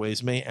the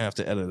airways. May have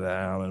to edit that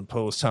out and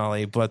post,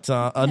 Holly. But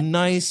a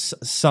nice,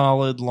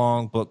 solid,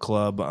 long book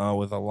club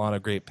with a lot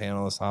of great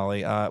panelists,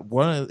 Holly.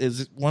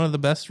 Is it one of the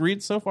best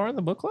reads so far in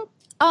the book club?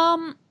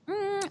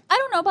 I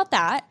don't know about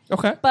that.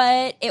 Okay.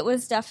 But it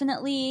was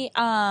definitely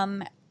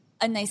a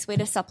nice way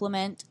to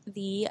supplement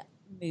the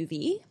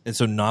movie. And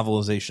so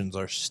novelizations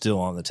are still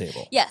on the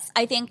table. Yes,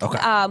 I think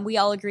we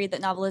all agree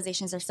that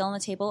novelizations are still on the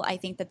table. I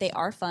think that they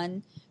are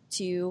fun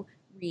to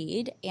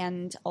read.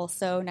 And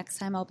also next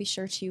time I'll be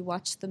sure to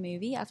watch the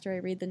movie after I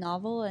read the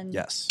novel and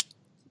keep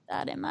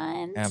that in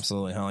mind.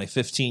 Absolutely, Holly.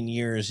 15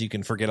 years, you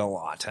can forget a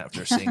lot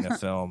after seeing a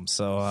film.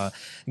 So,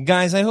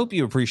 guys, I hope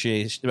you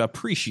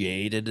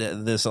appreciated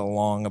this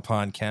long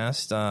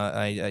podcast.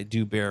 I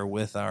do bear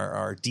with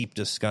our deep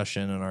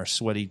discussion and our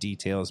sweaty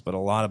details, but a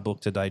lot of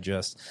book to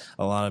digest,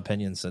 a lot of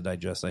opinions to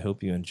digest. I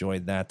hope you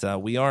enjoyed that.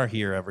 We are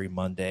here every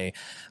Monday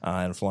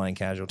in Flying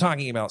Casual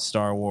talking about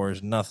Star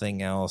Wars,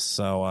 nothing else.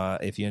 So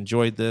if you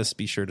enjoyed this,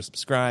 be sure to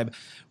subscribe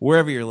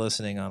wherever you're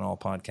listening on all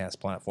podcast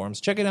platforms.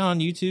 Check it out on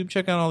YouTube.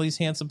 Check out all these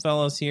handsome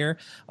fellows here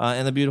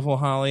and the beautiful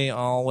Holly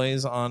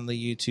always on the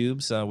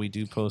YouTubes. We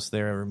do post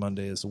there every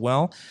Monday as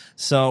well.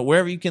 So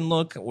wherever you can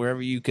look,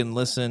 wherever you can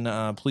listen,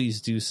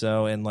 please do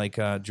so. And like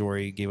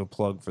Jory gave a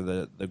plug for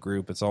the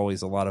group, it's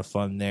always a lot of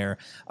fun there.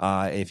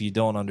 If you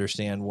don't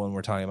understand when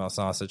we're talking about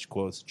sausage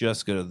quotes,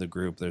 just go to the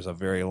group. There's a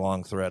very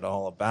long thread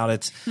all about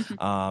it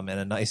and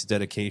a nice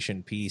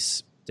dedication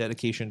pieces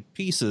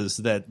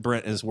that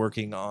Brent is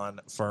working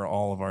on for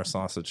all of our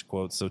sausage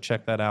quotes. So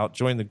check that out.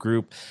 Join the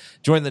group.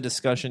 Join the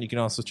discussion. You can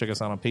also check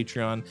us out on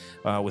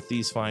Patreon with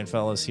these fine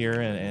fellas here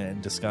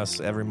and discuss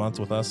every month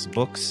with us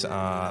books,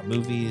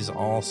 movies,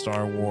 all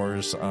Star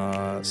Wars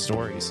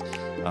stories,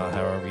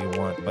 however you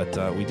want.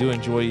 But we do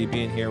enjoy you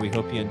being here. We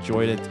hope you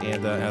enjoyed it.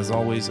 And as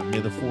always, may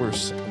the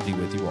Force be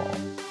with you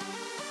all.